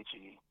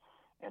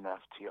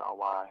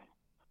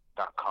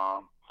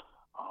THENFTRY.com.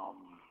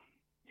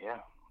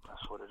 Yeah,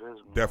 that's what it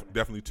is.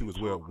 Definitely too as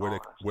well.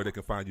 Where they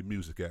can find your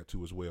music at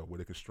too as well. Where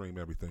they can stream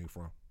everything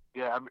from.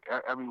 Yeah,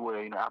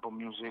 everywhere. You know, Apple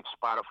Music,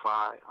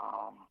 Spotify.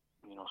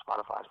 You know,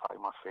 Spotify is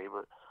probably my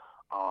favorite.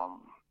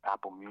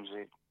 Apple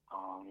Music.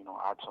 You know,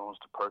 iTunes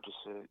to purchase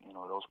it. You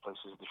know, those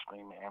places to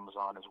stream.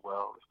 Amazon as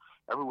well.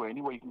 Everywhere,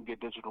 anywhere you can get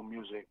digital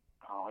music.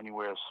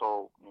 Anywhere it's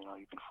sold, you know,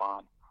 you can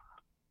find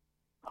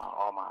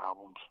all my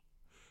albums.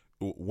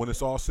 When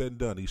it's all said and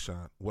done,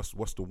 Eshon,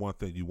 what's the one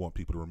thing you want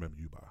people to remember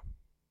you by?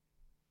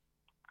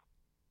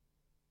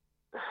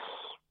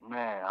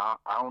 Man, I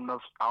don't know.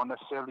 I don't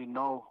necessarily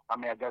know. I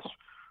mean, I guess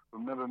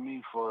remember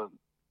me for,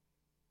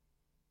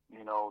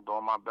 you know,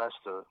 doing my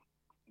best to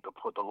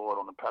put the Lord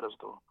on the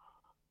pedestal,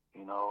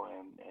 you know,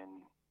 and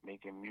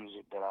making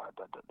music that I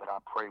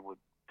pray would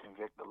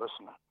convict the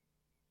listener.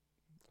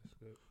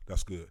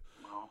 That's good.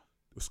 You know?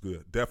 It's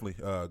good. Definitely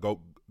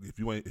go if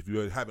you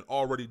haven't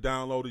already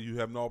downloaded, you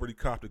haven't already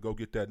copped it, go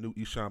get that new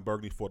Eshon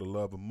Burgundy, For the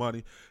Love of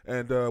Money.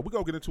 And we're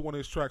gonna get into one of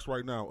his tracks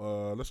right now.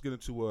 Let's get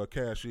into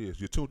Cash Is.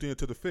 You're tuned in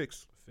to the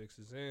Fixx.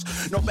 Fixx is in.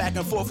 No back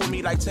and forth with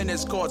me like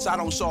tennis courts. I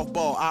don't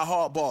softball, I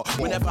hardball.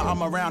 Whenever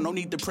I'm around, no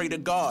need to pray to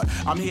God.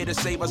 I'm here to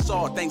save us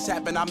all. Things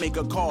happen, I make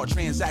a call.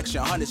 Transaction,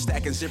 100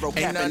 stacking, 0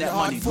 cap, and that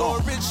money for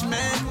a rich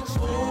man,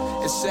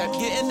 except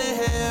getting to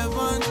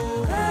heaven.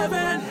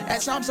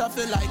 At times I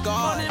feel like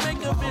God. Money make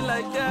me feel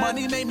like God.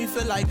 Money make me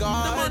feel like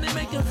God. The money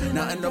make me feel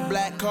nothing the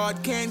black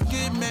card can't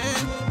get, man.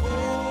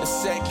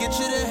 Except get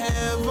you to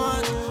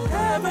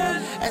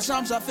heaven. At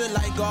times I feel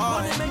like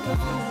God.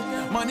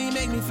 Money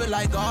make me feel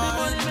like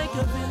God. Money make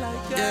me feel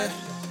like God.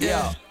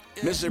 Yeah.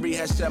 Misery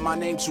has said my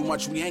name too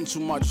much, we ain't too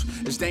much.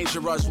 It's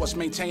dangerous, what's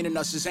maintaining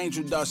us is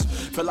angel dust.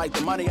 Feel like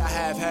the money I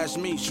have has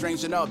me,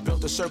 strange enough.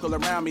 Built a circle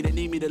around me that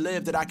need me to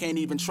live that I can't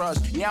even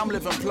trust. Yeah, I'm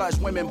living plush,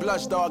 women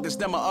blush, dog, it's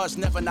them or us.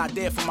 Never not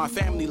there for my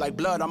family like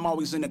blood, I'm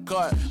always in the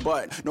cut.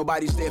 But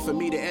nobody's there for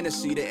me to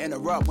intercede, to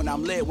interrupt. When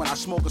I'm lit, when I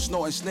smoke a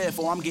snort and sniff,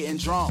 or I'm getting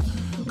drunk.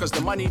 Cause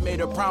the money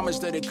made a promise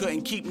that it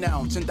couldn't keep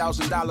now.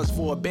 $10,000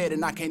 for a bed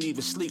and I can't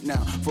even sleep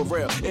now. For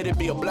real, it'd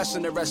be a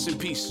blessing to rest in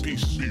peace.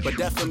 But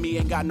death for me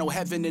ain't got no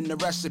heaven in the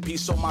recipe.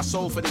 Sold my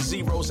soul for the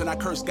zeros and I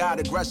cursed God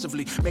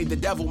aggressively. Made the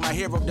devil my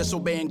hero,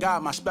 disobeying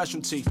God my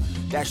specialty.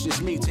 That's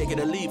just me, take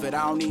it or leave it.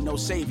 I don't need no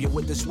savior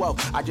with this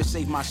wealth. I just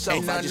save myself,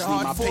 ain't I just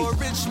need my for a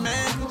rich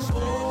man,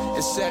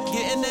 except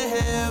getting to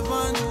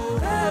heaven.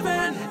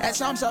 At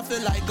times I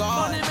feel like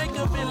God. Money make me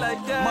feel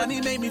like God. Money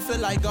make me feel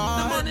like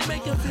God. The money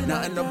make me feel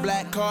nothing the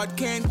black card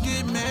can't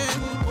get, man.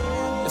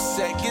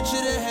 Except get you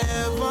to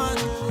heaven.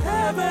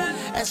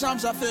 At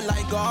times I feel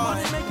like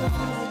God.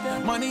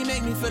 Money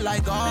make me feel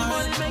like God.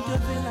 Money make me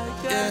feel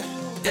like God.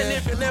 Yeah. And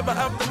if you never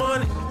have the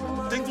money,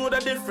 things would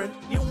have different.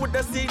 You would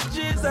have seen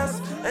Jesus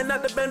and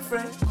not the best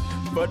friend.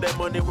 For the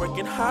money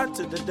working hard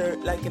to the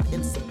dirt like an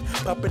insect.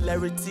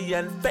 Popularity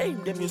and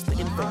fame, them used to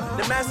infect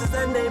the masses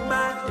and they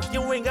mind. If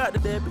you ain't got the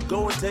debit,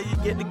 go until you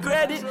get the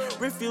credit.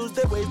 Refuse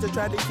their ways to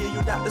try to kill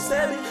you, not to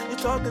sell it. You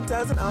talking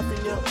thousand off in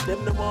you,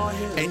 them no more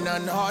here. Ain't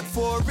nothing hard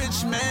for a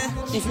rich man.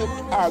 If you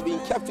are being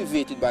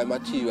captivated by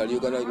material,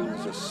 you're gonna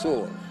lose your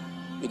soul.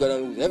 You're gonna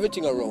lose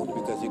everything around you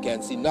because you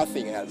can't see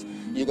nothing else.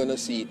 You're gonna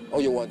see, oh,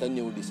 you want a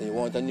new this and you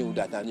want a new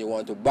that and you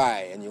want to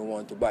buy and you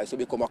want to buy. So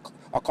become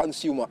a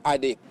consumer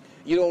addict.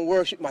 You don't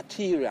worship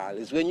material.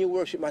 It's when you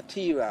worship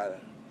material,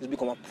 it's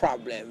become a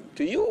problem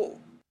to you.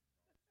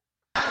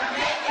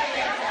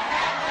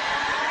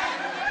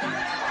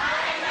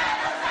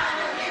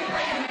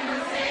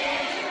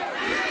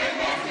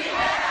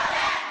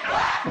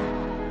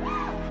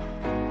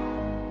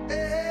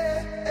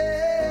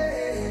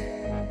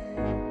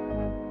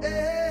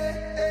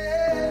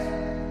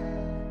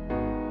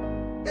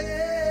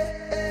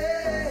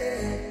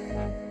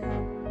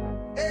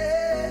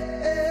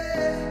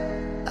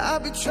 I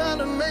be trying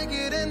to make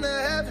it into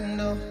heaven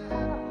though,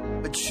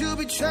 but you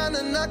be trying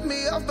to knock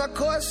me off my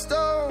court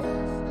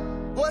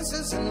stone.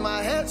 Voices in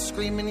my head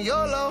screaming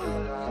YOLO,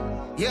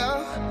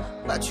 yeah,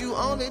 but you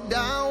only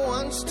down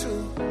once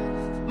too.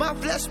 My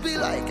flesh be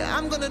like,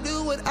 I'm gonna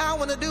do what I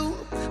wanna do,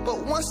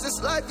 but once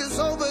this life is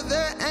over,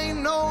 there ain't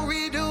no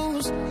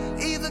redos.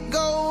 Either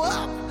go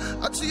up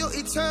or to your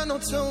eternal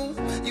tomb.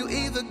 You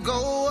either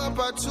go up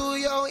or to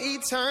your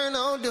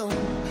eternal doom.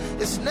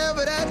 It's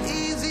never that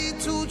easy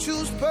to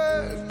choose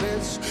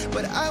purpose,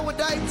 but I would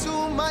die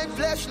to my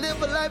flesh,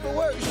 live a life of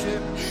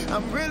worship.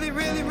 I'm really,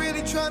 really,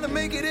 really trying to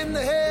make it into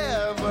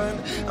heaven.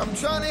 I'm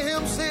trying to hear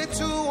him say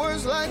 2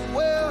 words like,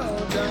 well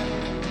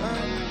done.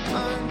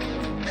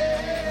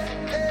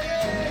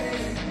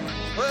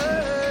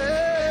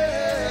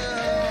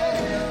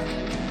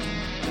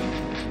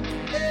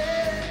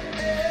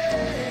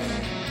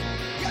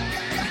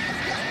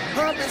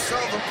 Purpose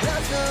over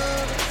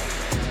pleasure.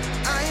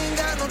 I ain't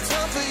got no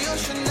time for your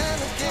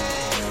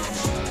shenanigans.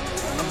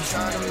 I'm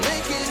trying to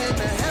make it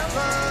into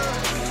heaven.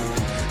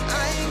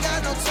 I ain't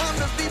got no time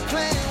to be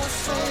playing with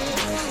sin.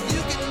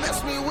 You can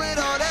mess me with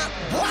all that.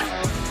 What?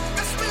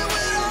 Mess me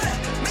with all that.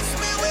 Mess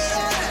me with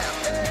all that.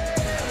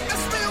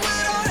 Mess me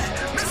with all that.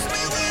 Mess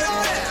me with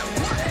all that.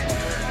 What?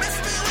 Mess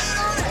me with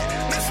all that.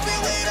 Mess me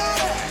with all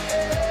that.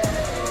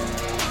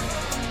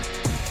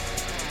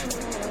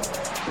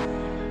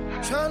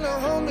 Tryna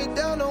hold me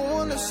down, don't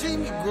wanna see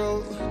me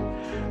grow.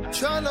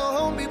 Tryna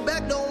hold me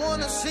back, don't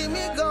wanna see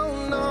me go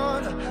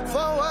on.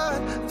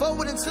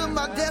 Forward into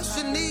my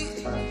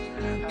destiny.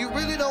 You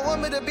really don't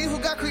want me to be who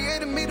God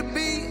created me to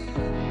be.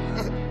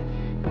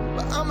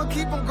 But I'ma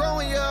keep on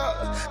growing, y'all.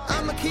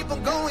 I'ma keep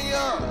on going,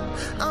 y'all.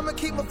 I'ma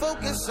keep my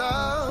focus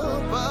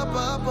up.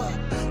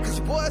 Cause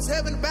your boy's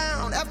heaven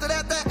bound. After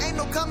that, there ain't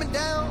no coming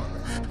down.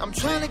 I'm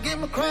trying to get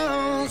my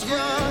crowns,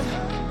 y'all.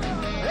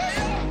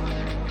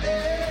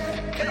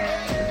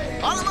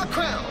 All of my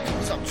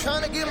crowns, I'm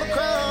trying to get my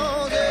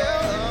crowns,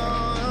 yeah.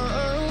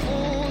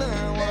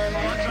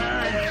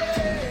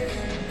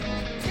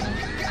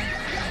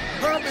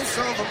 Purpose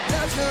over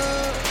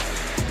pleasure.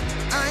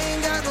 I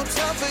ain't got no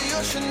time for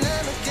your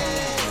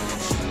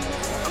shenanigans.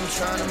 I'm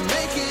trying to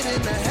make it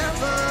into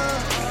heaven.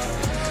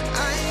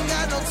 I ain't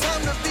got no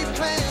time to be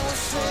playing with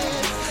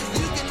sin.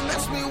 You can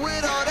mess me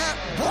with all that.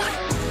 What?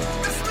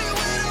 Mess me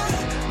with all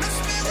that. Mess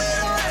me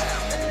with all that.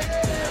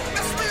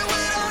 Mess me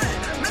with all that.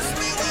 Mess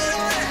me with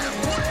all that.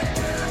 What?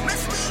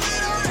 Mess me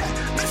with all that.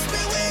 Mess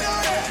me with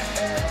all that.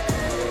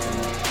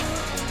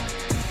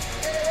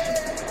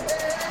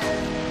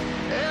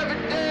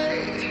 Every day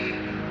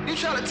you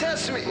try to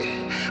test me,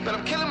 but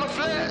I'm killing my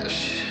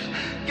flesh.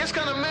 Gets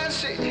kinda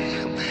messy.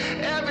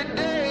 Every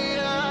day,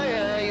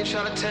 yeah, you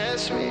try to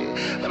test me,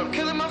 but I'm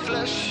killing my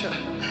flesh.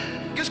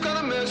 Gets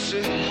kinda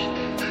messy.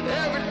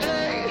 Every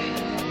day,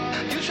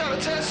 you try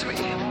to test me,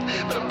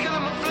 but I'm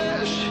killing my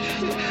flesh.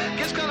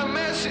 Gets kinda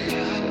messy.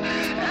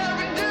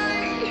 Every day,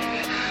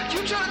 you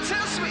try to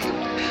test me,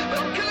 but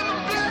I'm killing my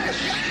flesh.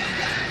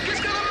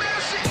 Gets kinda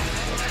messy.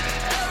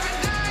 Every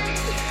day,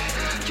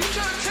 you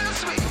try to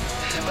test me,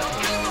 but I'm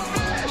killing my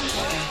flesh.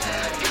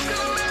 Gets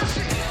kinda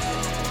messy.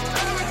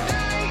 Every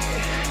day,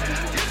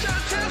 you try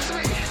to test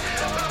me,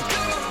 but I'm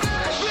killing my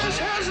flesh. This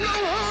has no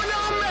hold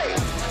on me.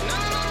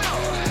 No.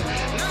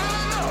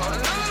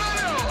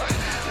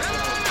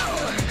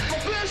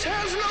 This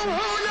has no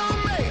hold on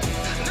me.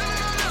 No.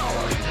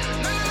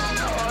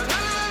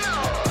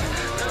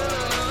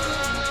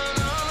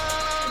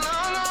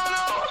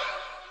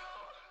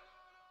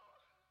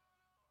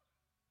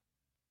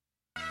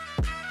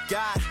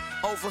 God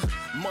over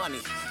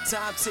money,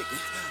 time ticking,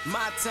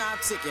 my time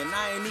ticking.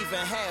 I ain't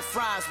even had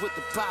fries with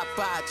the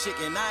Popeye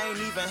chicken. I ain't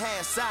even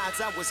had sides,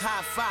 I was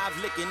high five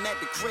licking at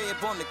the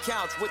crib on the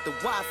couch with the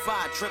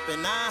Wi-Fi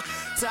tripping.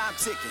 Time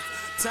ticking,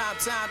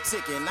 time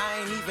ticking. I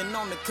ain't even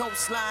on the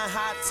coastline,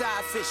 high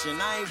tide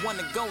fishing. I ain't want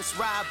to ghost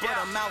ride, but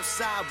I'm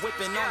outside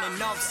whipping on the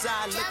north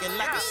side, looking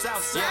like a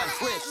south side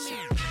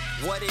Christian.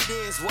 What it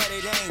is, what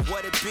it ain't,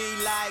 what it be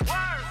like.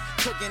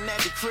 Cooking at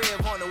the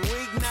crib on a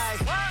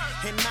weeknight.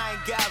 And I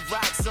ain't got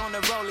rocks on the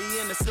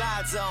rollie in the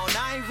slide zone.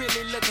 I ain't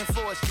really looking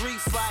for a street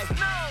fight.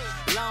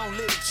 Long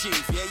live the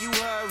chief, yeah, you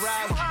heard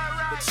right.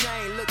 But you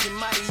ain't looking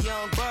mighty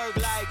young bird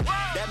like.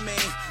 That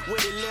mean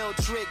with a little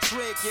trick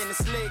and a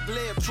slick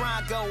lip. Try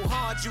and go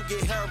hard, you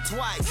get hurt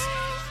twice.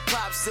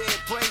 Pop said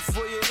pray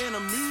for your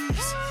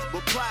enemies,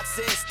 but Pop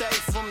said stay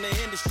from the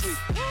industry.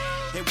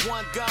 And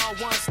one gone,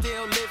 one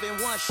still living,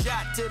 one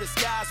shot to the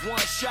skies, one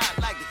shot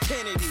like the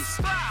Kennedys.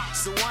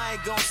 So I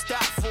ain't gon'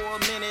 stop for a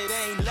minute,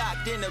 ain't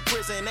locked in the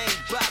prison, ain't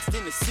boxed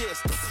in the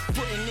system.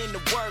 Putting in the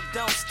work,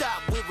 don't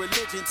stop with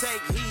religion.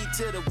 Take heed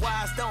to the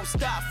wise, don't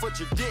stop for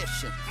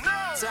tradition.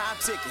 Time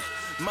ticking,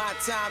 my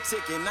time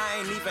ticking. I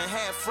ain't even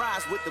had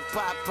fries with the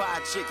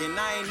Popeye chicken.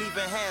 I ain't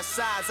even had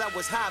sides, I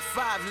was high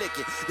five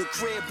licking. The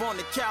crib on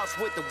the couch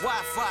with the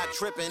Wi-Fi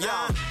tripping.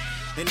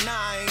 And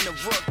I ain't a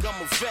rook, I'm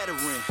a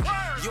veteran.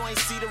 You ain't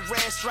see the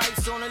red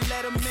stripes on the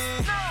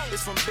Letterman?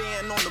 It's from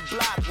being on the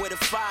block where the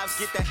fives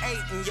get the 8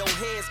 and your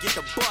heads get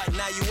the butt.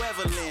 Now you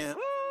Evelyn.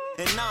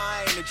 And nah,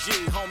 I ain't a G,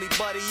 homie,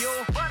 buddy, you.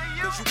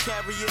 Cause you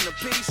carrying the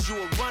piece, you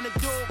a running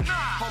dude.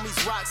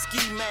 Homies rock ski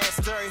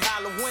masks every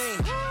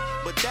Halloween.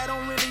 But that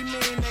don't really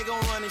mean they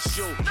gon' run and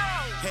shoot.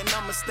 And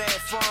I'ma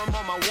stand firm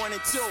on my 1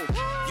 and 2.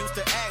 Used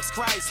to ask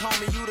Christ,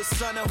 homie, you the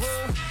son of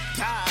who?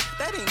 God,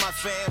 that ain't my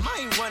fam,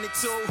 I ain't running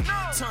too.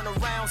 Turn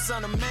around,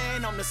 son of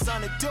man, I'm the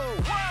son of dude.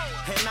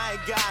 And I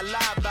ain't got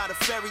lie about a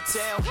fairy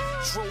tale.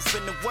 Truth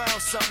in the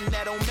world, something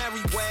that don't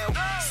marry well.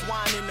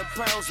 Swine in the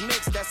pearls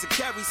mix, that's a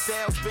carry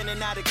sale.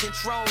 Spinning out of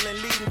control and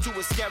leading to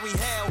a scary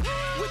hell.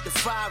 With the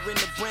fire in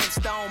the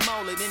brimstone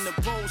molded, in the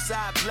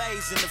bullseye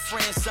blaze, in the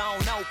friend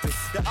zone open.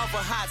 The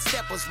other hot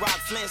steppers rock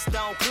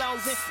Flintstone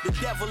clothing. The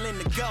devil in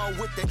the goal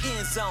with the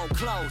end zone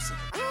closing.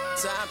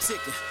 Time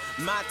ticking,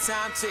 my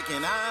time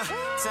ticking,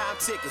 time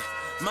ticking,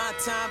 my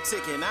time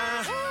ticking,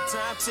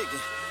 time ticking,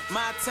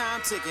 my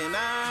time ticking,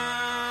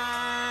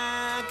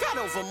 got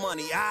over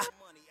money,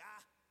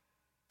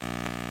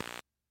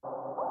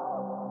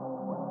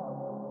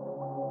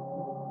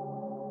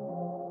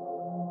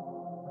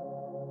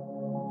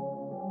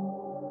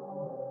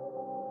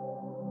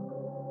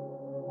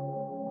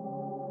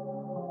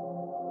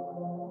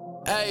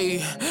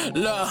 Hey,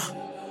 look.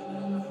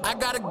 I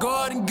gotta go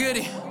out and get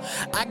it.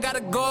 I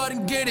gotta go out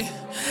and get it.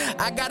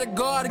 I gotta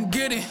go out and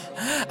get it.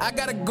 I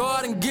gotta go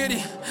out and get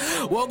it.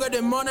 Woke up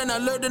that morning, I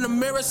looked in the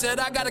mirror, said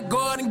I gotta go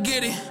out and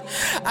get it.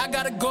 I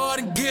gotta go out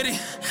and get it.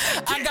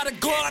 I gotta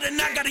go out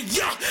and I gotta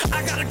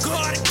I gotta go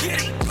out and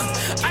get it.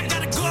 I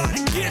gotta go out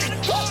and get it.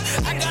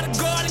 I gotta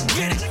go out and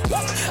get it.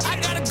 I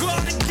gotta go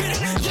out and get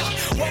it.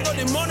 Woke up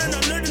that morning, I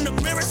looked in the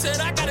mirror, said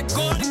I gotta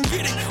go out and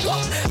get it.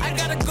 I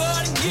gotta go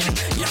out and get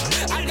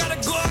it. I gotta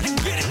go out and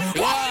get it.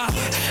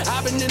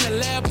 I've been in the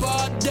lab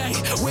all day,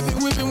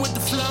 whipping with the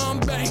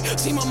flambe.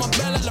 Team on my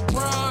belly,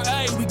 LeBron,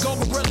 ayy. We go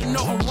gorilla,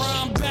 no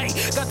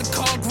Harambe. Got the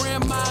call,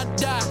 grandma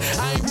died.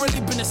 I ain't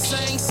really been the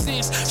same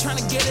since.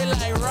 Tryna get it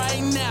like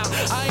right now.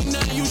 I ain't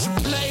nothing you should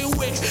play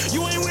with.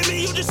 You ain't with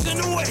me, you just in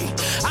the way.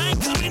 I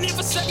ain't coming in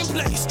for second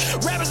place.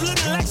 Rappers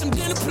looking like some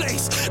dinner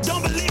place.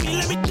 Don't believe me,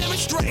 let me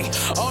demonstrate.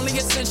 Only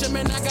ascension,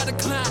 man, I gotta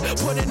climb.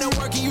 Put in the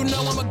work and you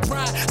know I'ma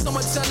grind.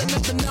 Someone telling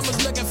if the numbers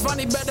looking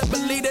funny, better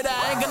believe that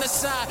I ain't gonna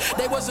sign.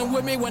 They wasn't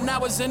with me when I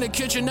was in the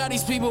kitchen. Now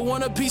these people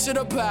want a piece of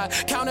the pie.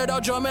 Count it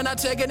all, drum and I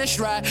take it in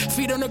stride.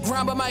 Feet on the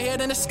ground, but my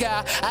head in the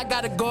sky. I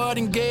gotta go out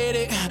and get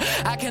it.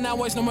 I cannot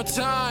waste no more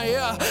time,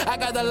 yeah. I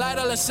got the light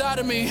all inside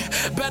of me.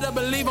 Better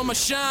believe I'ma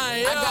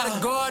shine, yeah. I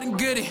gotta go out and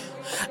get it.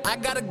 I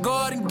gotta go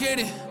out and get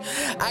it.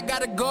 I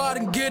gotta go out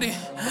and get it.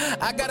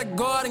 I gotta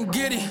go out and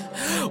get it.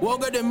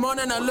 Woke up that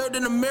morning, I looked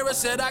in the mirror,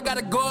 said I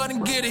gotta go out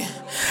and get it.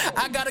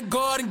 I gotta go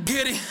out and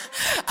get it.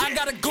 I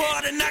gotta go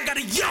out and I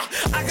gotta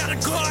I gotta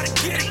go out and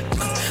get it.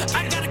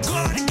 I gotta go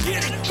out and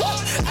get it.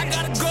 I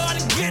gotta go out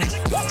and get it.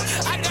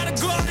 I gotta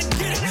go out and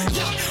get it.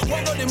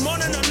 Woke up that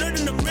morning, I looked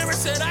in the mirror,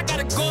 said I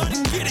gotta go out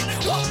and get it.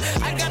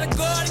 I gotta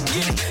go out and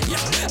get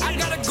it. I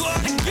gotta go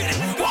out and get it.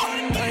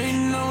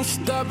 Ain't no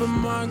stopping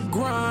my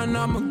grind,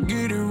 I'ma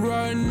get it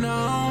right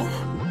now.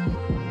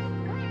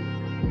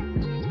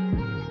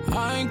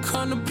 I ain't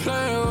come to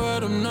play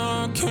with them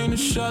now, I came to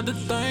shut the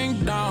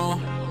thing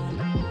down.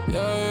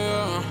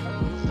 Yeah.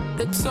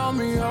 They told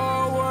me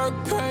all work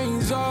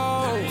pays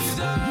off.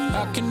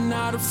 I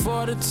cannot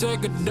afford to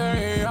take a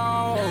day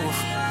off.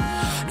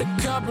 The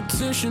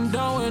competition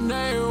don't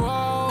they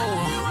roll.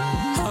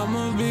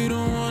 I'ma be the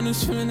one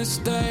that's finna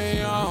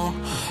stay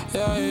on.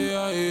 Yeah.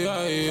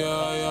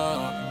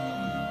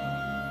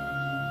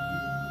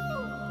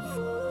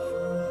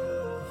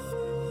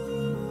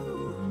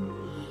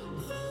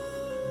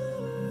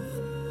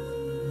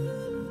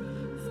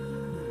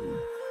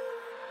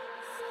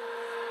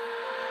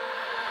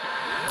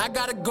 I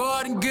gotta go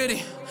out and get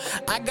it.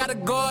 I gotta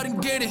go out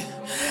and get it.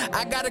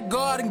 I gotta go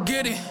out and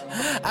get it.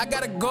 I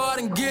gotta go out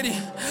and get it.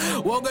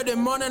 Woke up that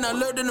morning, I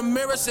looked in the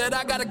mirror, said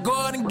I gotta go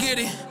out and get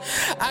it.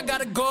 I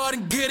gotta go out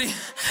and get it.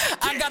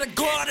 I gotta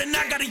go out and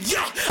I gotta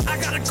I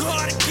gotta go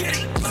out and get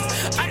it.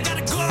 I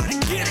gotta go out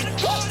and get it.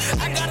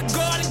 I gotta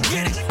go out and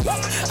get it.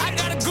 I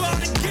gotta go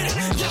out and get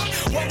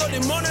it. Woke up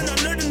that morning, I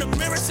looked in the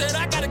mirror, said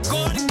I gotta go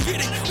out and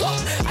get it.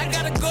 I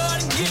gotta go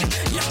out and get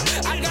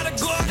it. I gotta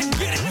go out and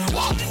get it.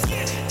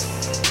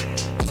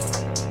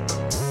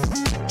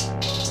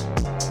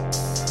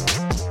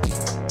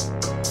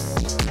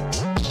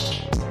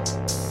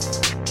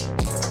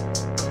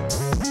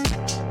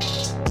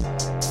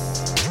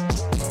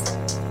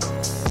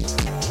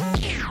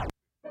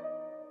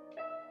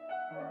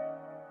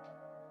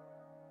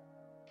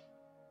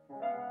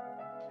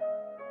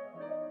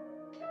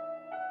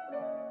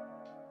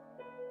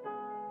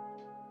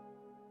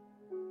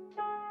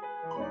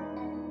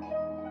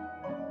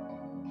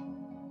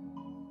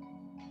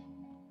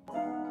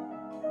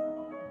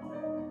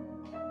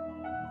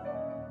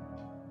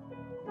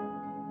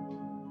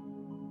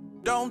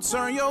 Don't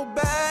turn your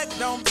back,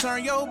 don't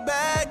turn your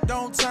back,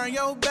 don't turn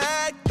your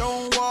back,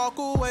 don't walk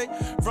away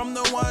from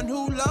the one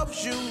who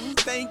loves you,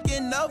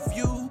 thinking of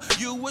you.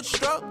 You would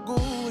struggle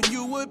and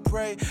you would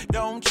pray.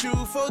 Don't you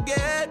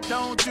forget,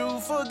 don't you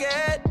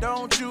forget,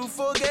 don't you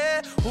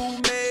forget who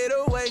made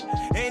a way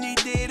and he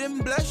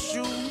didn't bless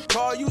you,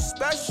 call you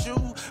special,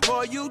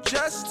 for you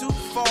just to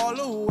fall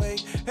away.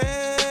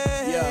 Hey.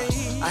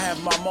 Yeah, I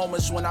have my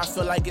moments when I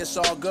feel like it's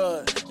all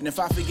good, and if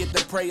I forget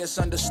to pray, it's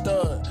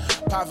understood.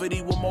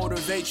 Poverty will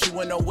motivate you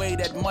in a way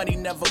that money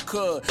never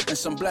could, and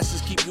some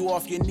blessings keep you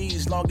off your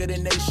knees longer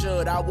than they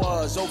should. I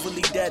was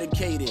overly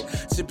dedicated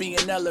to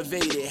being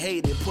elevated,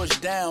 hated,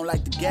 pushed down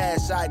like the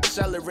gas, I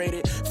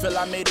accelerated. Feel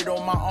I made it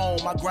on my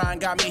own, my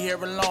grind got me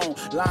here alone.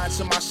 Lying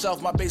to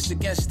myself, my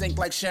basic instinct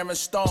like Sharon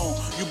Stone.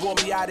 You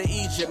brought me out of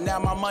Egypt, now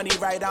my money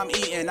right, I'm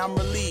eating, I'm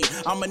relieved.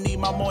 I'ma need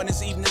my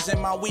mornings, evenings,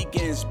 and my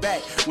weekends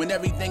back. When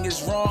everything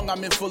is wrong,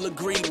 I'm in full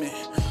agreement,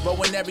 but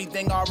when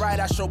everything alright,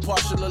 I show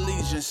partial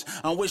allegiance.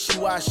 I'm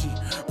wishy-washy,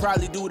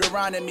 probably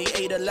Deuteronomy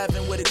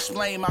 8:11 would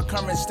explain my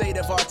current state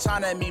of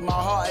autonomy. My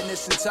heart in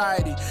its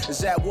entirety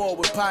is at war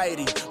with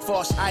piety.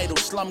 False idol,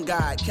 slum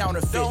god,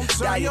 counterfeit, don't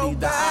turn your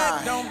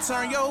back, eye. don't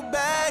turn your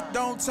back,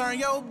 don't turn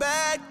your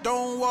back,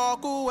 don't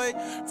walk away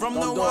from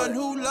the one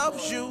who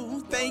loves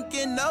you,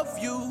 thinking of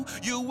you.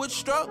 You would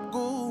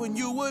struggle and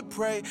you would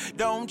pray.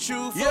 Don't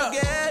you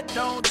forget,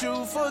 don't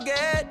you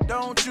forget,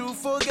 don't you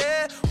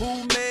forget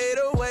who made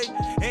a way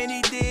and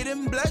he didn't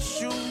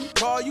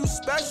call you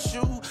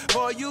special,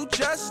 or you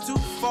just to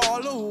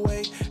fall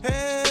away.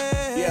 Hey.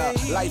 Yeah,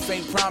 life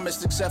ain't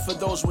promised except for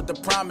those with the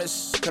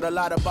promise. Could a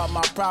lot about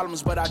my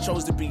problems, but I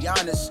chose to be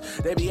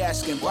honest. They be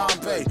asking,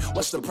 Bombay,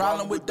 what's the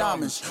problem with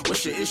diamonds?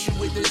 What's your issue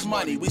with this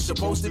money? We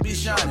supposed to be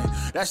shining.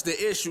 That's the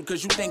issue,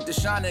 cause you think the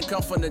shining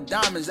come from the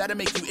diamonds. That'll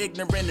make you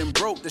ignorant and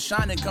broke. The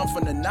shining come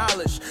from the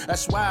knowledge.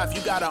 That's why if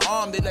you got an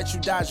arm, they let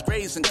you dodge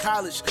grades in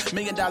college. $1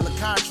 million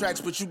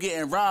contracts, but you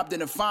getting robbed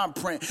in a fine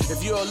print.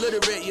 If you're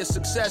illiterate, your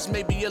success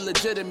may be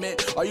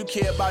illegitimate. All you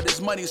care about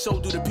is money, so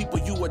do the people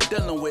you are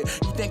dealing with.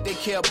 You think they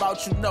care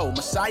about you? No.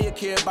 Messiah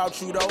care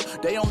about you though.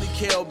 They only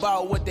care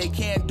about what they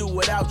can't do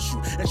without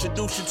you.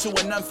 Introduce you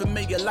to an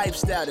unfamiliar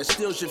lifestyle that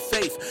steals your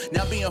faith.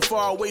 Now being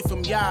far away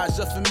from Yah is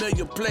a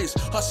familiar place.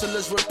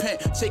 Hustlers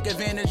repent, take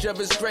advantage of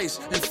his grace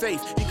and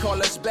faith. He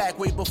call us back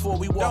way before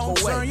we walk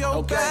away. Don't turn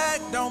your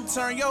back, don't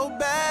turn your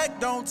back,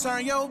 don't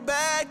turn your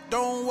back,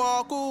 don't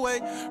walk away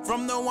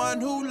from the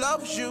one who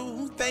loves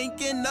you.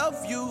 Thinking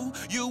of you,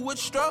 you would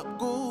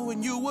struggle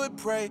and you would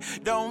pray.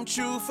 Don't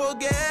you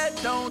forget,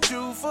 don't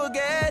you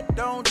forget,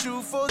 don't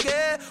you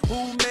forget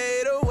who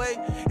made a way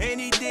and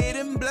he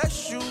didn't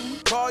bless you.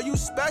 Call you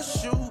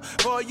special,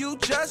 for you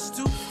just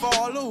to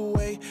fall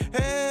away.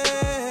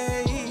 Hey.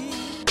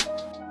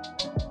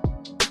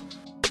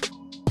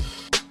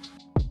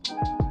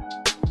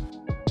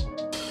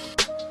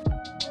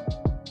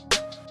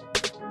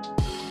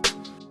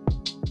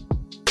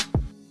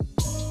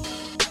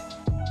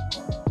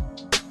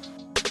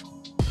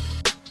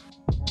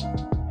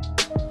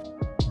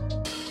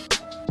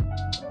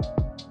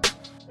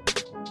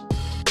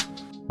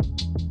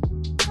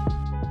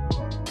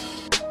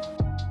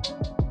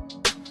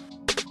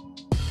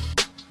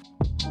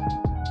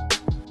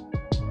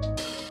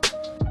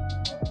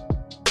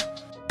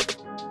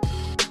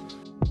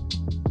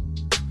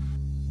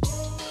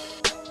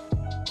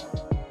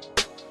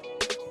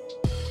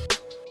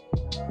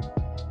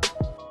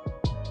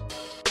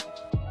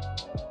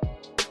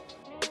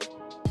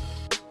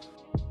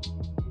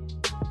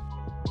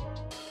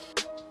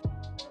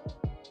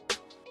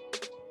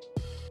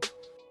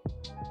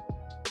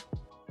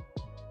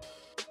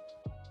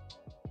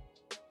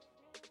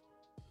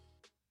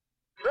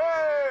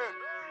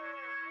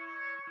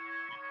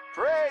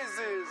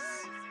 Praises,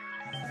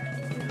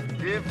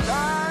 give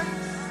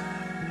thanks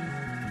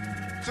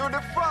to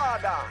the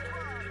Father,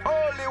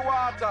 holy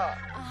water.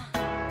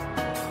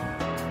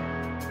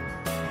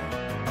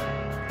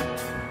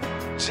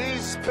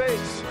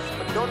 G-Space,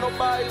 but don't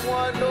nobody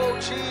want no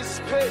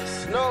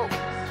G-Space, no,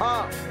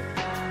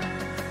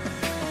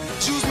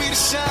 Choose me to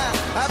shine,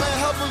 I've been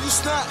helping you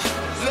stunt.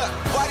 Look,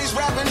 why these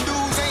rapping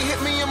dudes ain't hit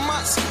me in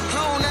months?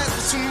 I don't ask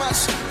for too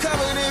much,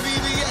 covered in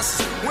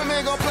VVS.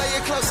 Women gon' play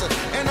it closer,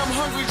 and them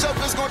hungry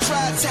jokers gon'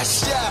 try to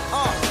test ya.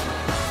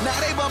 Now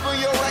they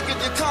bumping your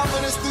record, your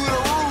confidence through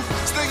the roof.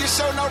 Still you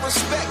show no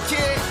respect,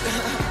 kid.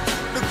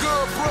 The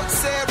good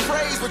Brooks said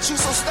praise, but you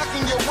so stuck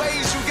in your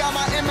ways, you got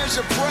my image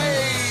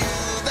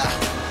appraised.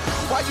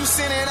 Why you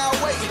sitting out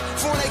waiting,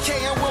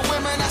 fornicating with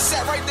women? I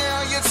sat right there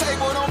on your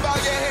table, don't bow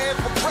your head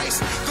for grace.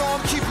 Though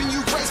I'm keeping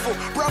you graceful,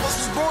 brothers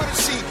was born to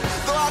cheat.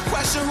 Though I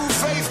question who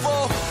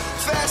faithful,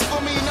 fast for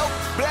me, nope,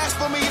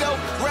 blasphemy though.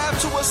 Grab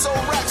to us, so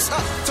racks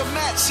up to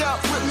match up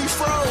with me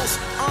froze.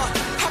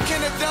 How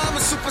can a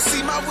diamond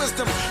supersede my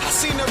wisdom? I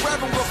seen the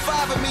Reverend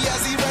revive me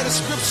as he read a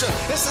scripture.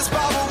 This is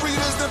Bible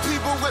readers, the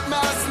people with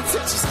malice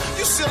intentions.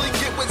 You silly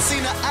get with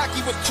Zena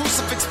Aki with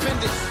crucifix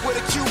pendant, with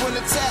a Cuban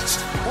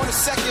attached on a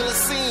secular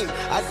scene.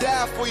 I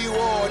died for you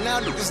all, now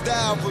niggas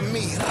die for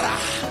me.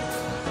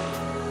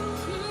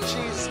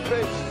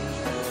 G-Space,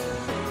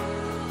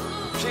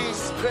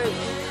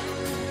 G-Space,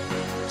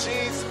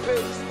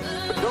 G-Space,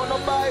 but don't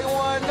nobody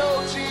want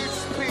no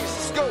G-Space.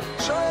 Let's go,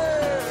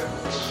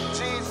 church.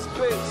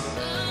 G-Space,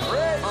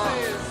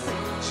 praises,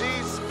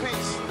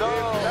 G-Space,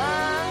 dog.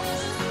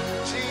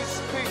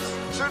 G-Space,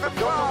 to the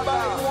don't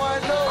nobody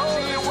want no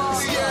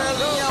G-Space. Sierra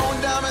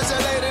Leone diamonds,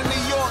 LA to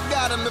New York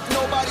got them. If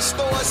nobody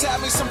stores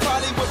have me,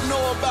 somebody would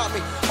know about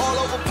me. All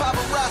over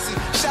paparazzi,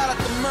 shout out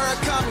to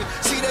Murakami.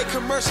 See they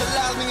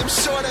commercialize me, I'm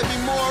sure there'd be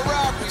more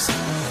robberies.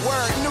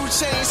 Word, new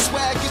chain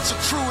swag, get your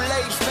crew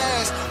laid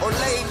fast or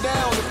laid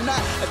down. If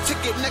not, a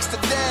ticket next to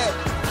dad.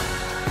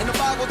 And the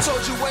Bible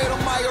told you wait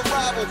on my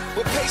arrival.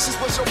 But patience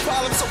was your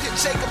problem, so get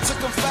Jacob to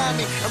confine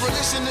me. And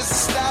religion is a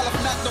style, if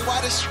not, then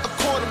why this shit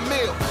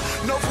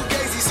 $250,000? No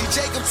fugazi, see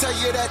Jacob tell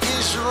you that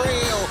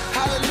Israel.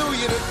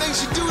 Hallelujah, the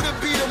things you do to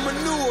be the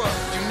manure.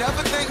 You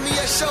never thank me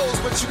at shows,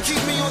 but you keep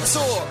me on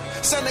tour.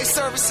 Sunday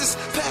services,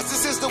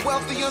 pastors is the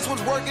wealthy ones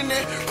was working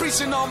there.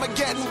 Preaching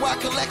Armageddon while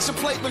collection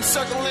plate been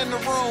circling the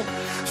room.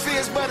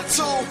 Fear's but a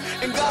tool,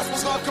 and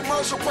gospel's on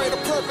commercial. Pray the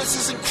purpose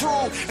isn't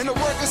cruel. And the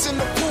workers in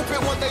the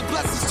pulpit want their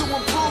blessings to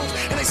improve.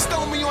 And they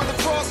stone me on the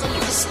cross, and you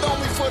can stone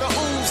me for the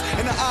ooze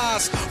and the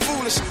eyes.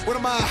 Foolish, what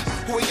am I?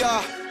 Who are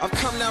y'all? I've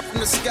come down from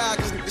the sky,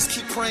 cause just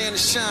keep praying to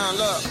shine.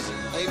 Love,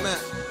 amen.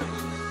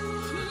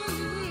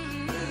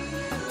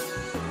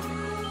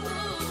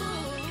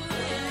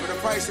 For the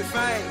price of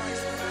fame,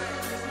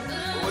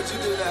 but what you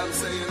do that I'm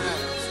saying that?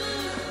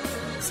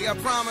 See, I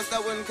promised I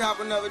wouldn't cop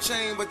another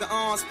chain, but the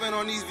arm spent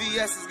on these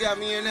VS's got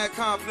me in that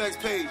complex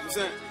page, you know what I'm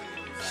saying?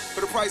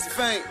 For the price of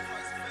fame.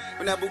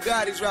 When that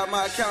Bugatti dropped,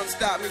 my accountant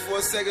stopped me for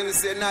a second and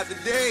said, not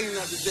today,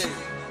 not today.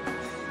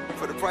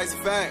 For the price of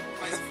fame.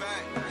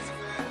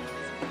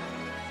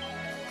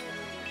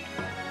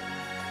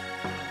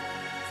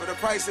 For the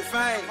price of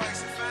fame.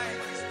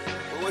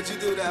 But what you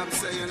do to have to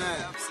say your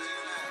name?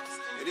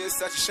 It is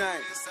such a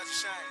shame. Price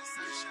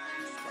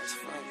of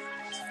fame.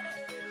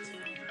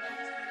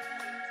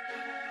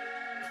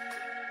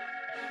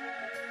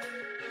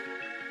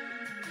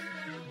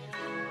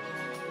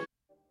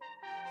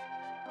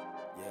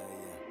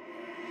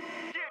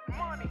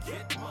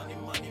 Get money,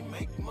 money,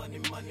 make money,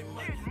 money,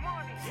 money.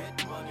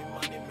 Get money,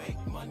 money,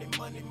 make money,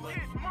 money,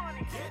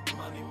 money. Get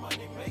money,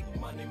 money, make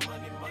money,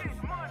 money,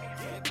 money.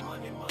 Get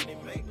money, money,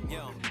 make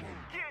money.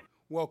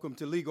 Welcome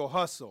to Legal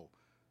Hustle,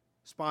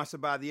 sponsored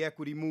by the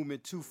Equity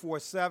Movement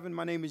 247.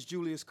 My name is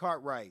Julius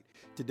Cartwright.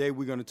 Today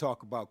we're going to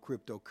talk about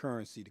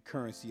cryptocurrency, the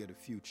currency of the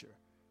future.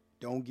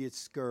 Don't get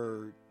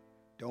scared.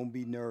 Don't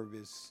be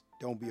nervous.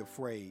 Don't be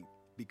afraid,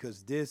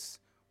 because this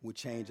will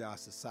change our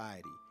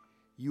society.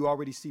 You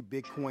already see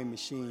Bitcoin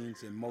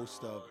machines in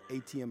most of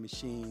ATM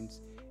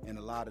machines and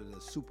a lot of the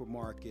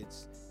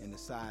supermarkets and the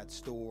side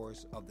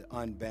stores of the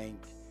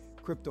unbanked.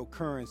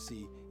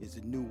 Cryptocurrency is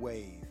a new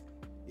wave.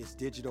 It's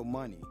digital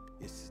money.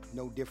 It's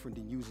no different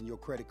than using your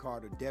credit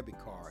card or debit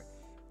card.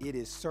 It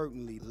is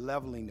certainly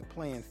leveling the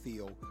playing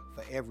field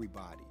for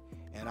everybody.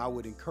 And I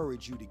would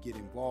encourage you to get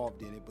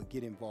involved in it, but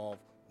get involved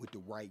with the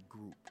right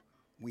group.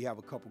 We have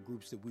a couple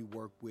groups that we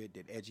work with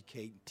that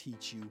educate and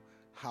teach you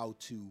how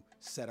to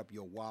set up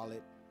your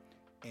wallet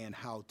and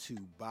how to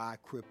buy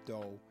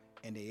crypto,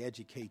 and they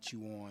educate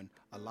you on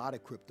a lot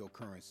of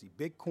cryptocurrency.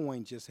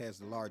 Bitcoin just has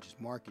the largest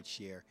market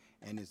share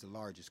and is the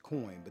largest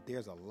coin, but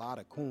there's a lot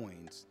of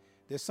coins.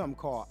 There's something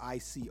called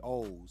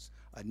ICOs,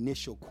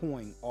 initial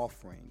coin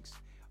offerings.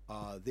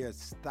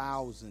 There's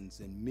thousands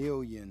and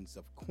millions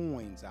of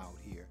coins out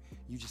here.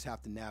 You just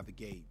have to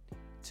navigate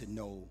to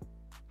know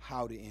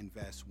how to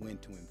invest, when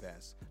to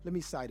invest. Let me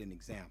cite an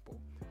example.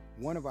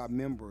 One of our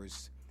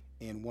members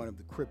in one of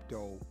the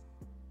crypto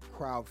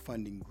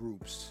crowdfunding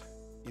groups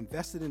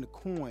invested in a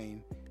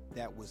coin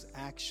that was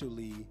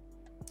actually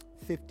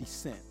 50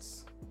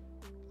 cents.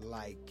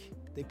 Like,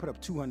 they put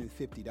up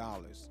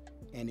 $250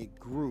 and it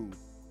grew.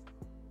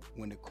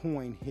 When the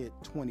coin hit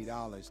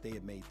 $20, they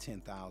had made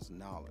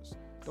 $10,000.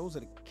 Those are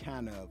the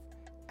kind of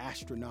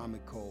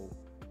astronomical,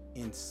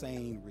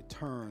 insane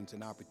returns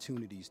and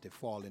opportunities that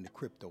fall in the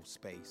crypto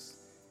space.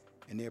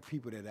 And there are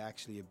people that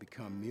actually have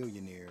become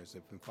millionaires,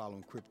 have been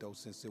following crypto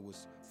since it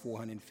was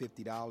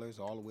 $450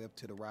 all the way up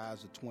to the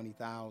rise of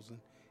 $20,000,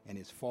 and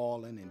it's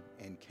fallen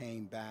and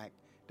came back.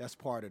 That's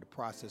part of the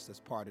process.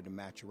 That's part of the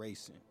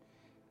maturation.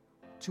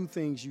 Two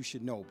things you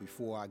should know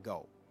before I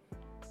go.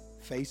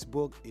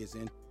 Facebook is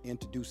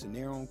introducing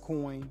their own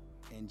coin,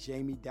 and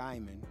Jamie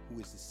Dimon, who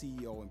is the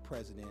CEO and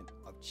president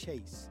of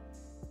Chase,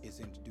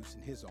 is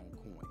introducing his own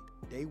coin.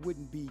 They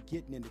wouldn't be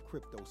getting into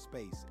crypto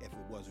space if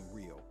it wasn't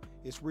real.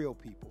 It's real,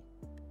 people.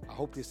 I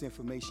hope this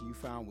information you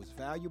found was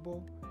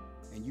valuable,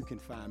 and you can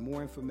find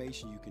more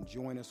information. You can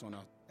join us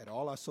at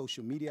all our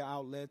social media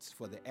outlets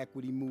for the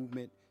Equity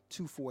Movement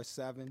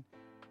 247.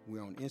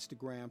 We're on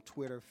Instagram,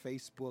 Twitter,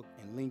 Facebook,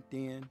 and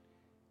LinkedIn,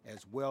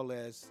 as well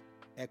as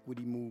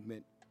Equity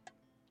Movement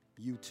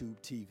YouTube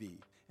TV.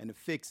 And the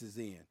Fixx is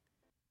in.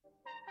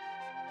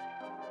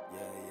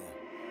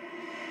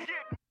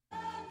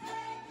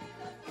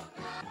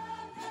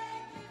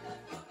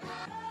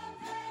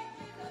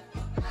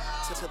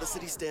 Till the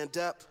city stand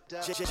up.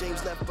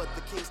 James left, but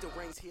the king still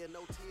reigns here.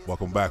 No tears.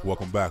 Welcome back.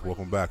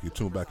 You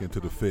tuned back into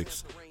the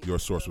Fixx, your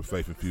source for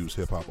faith-infused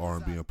hip-hop,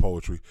 R&B, and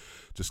poetry.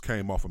 Just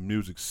came off a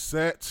music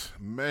set.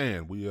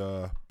 Man, we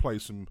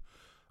played some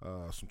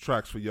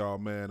tracks for y'all,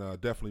 man.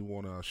 Definitely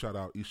want to shout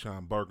out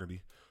Eshon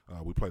Burgundy.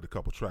 We played a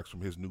couple tracks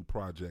from his new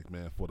project,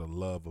 man, For the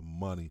Love of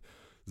Money.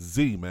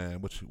 Z,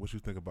 man, what you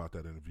think about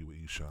that interview with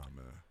Eshon,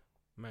 man?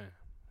 Man,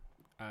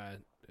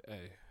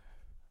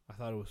 I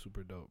thought it was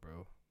super dope,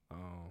 bro.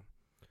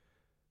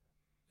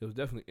 It was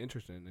definitely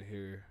interesting to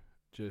hear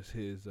just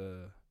his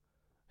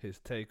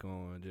take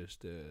on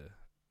just the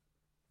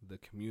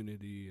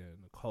community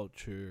and the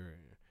culture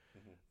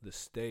and the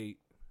state.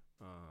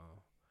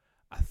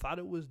 I thought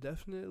it was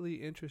definitely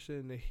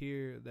interesting to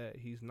hear that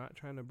he's not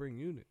trying to bring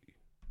unity.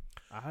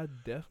 I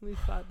definitely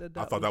thought that.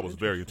 I thought that was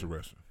very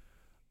interesting.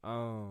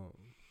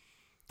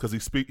 Because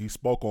he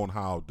spoke on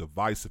how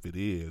divisive it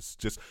is,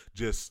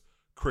 just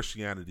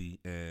Christianity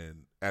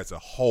and as a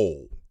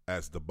whole,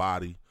 as the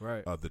body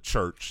of the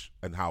church,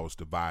 and how it's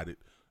divided.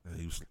 And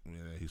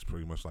he's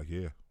pretty much like,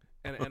 yeah.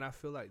 And I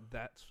feel like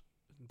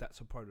that's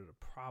a part of the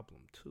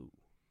problem too.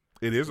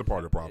 It is a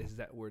part of the problem. Is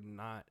that we're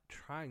not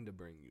trying to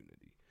bring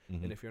unity.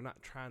 Mm-hmm. And if you're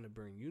not trying to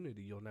bring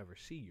unity, you'll never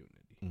see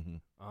unity. Mm-hmm.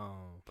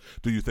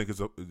 Do you think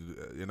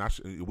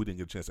we didn't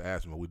get a chance to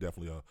ask him, but we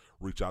definitely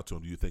reach out to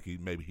him. Do you think he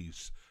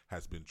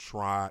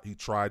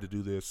tried to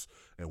do this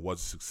and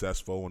wasn't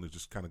successful, and it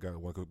just kind of got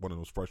one of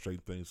those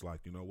frustrating things,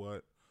 like, you know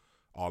what,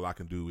 all I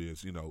can do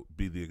is,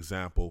 be the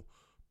example,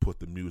 put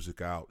the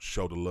music out,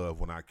 show the love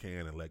when I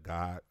can, and let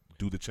God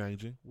do the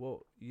changing?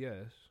 Well,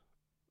 yes.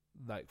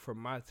 Like, from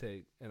my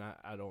take, and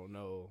I don't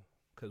know,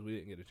 because we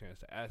didn't get a chance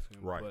to ask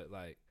him, right. But,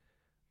 like,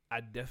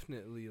 I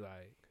definitely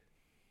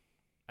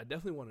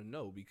want to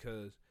know,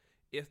 because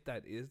if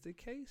that is the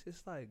case,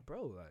 it's like,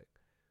 bro, like,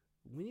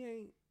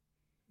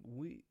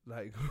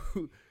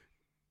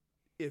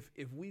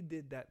 if we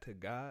did that to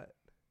God,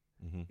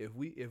 mm-hmm.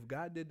 if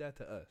God did that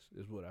to us,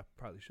 is what I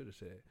probably should have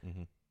said,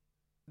 mm-hmm.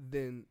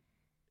 then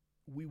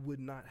we would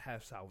not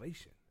have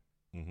salvation.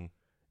 Mm-hmm.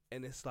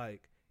 And it's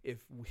like, if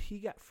he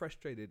got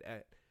frustrated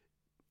at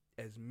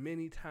as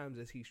many times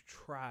as he's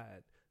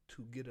tried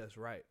to get us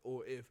right,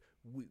 or if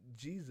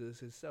Jesus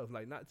himself,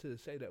 like, not to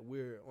say that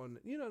we're on,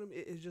 you know what I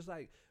mean? It's just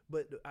like,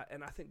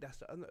 and I think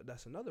that's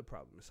another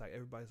problem. It's like,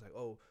 everybody's like,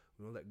 oh,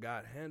 we're gonna let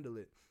God handle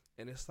it.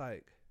 And it's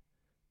like,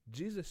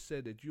 Jesus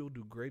said that you'll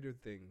do greater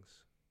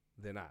things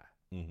than I.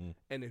 Mm-hmm.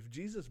 And if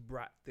Jesus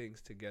brought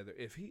things together,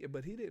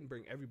 but he didn't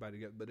bring everybody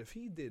together, but if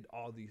he did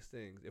all these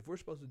things, if we're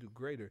supposed to do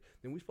greater,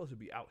 then we're supposed to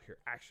be out here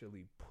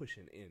actually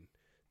pushing in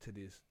to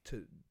this,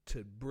 to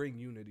bring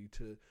unity,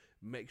 to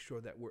make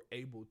sure that we're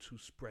able to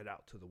spread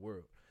out to the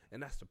world.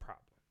 And that's the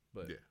problem.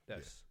 But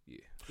it's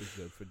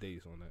good for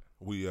days on that.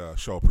 We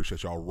sure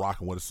appreciate y'all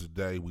rocking with us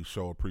today. We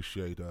sure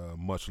appreciate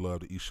much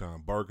love to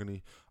Eshon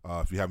Burgundy.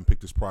 If you haven't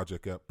picked this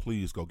project up,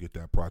 please go get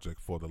that project,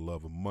 For the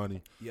Love of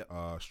Money. Yep.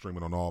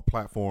 Streaming on all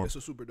platforms.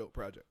 It's a super dope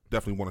project.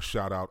 Definitely want to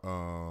shout out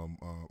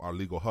our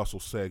Legal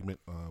Hustle segment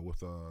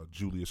with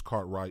Julius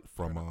Cartwright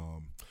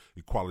from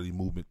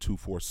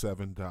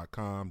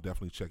EqualityMovement247.com.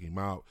 Definitely check him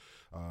out.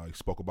 He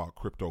spoke about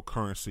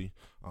cryptocurrency.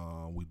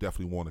 We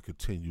definitely want to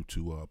continue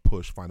to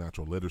push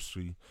financial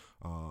literacy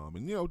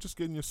and, just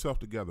getting yourself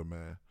together,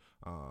 man.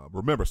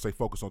 Remember, stay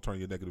focused on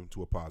turning your negative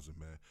into a positive,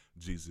 man.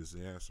 Jesus is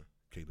the answer.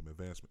 Kingdom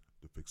advancement.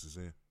 The Fixx is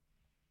in.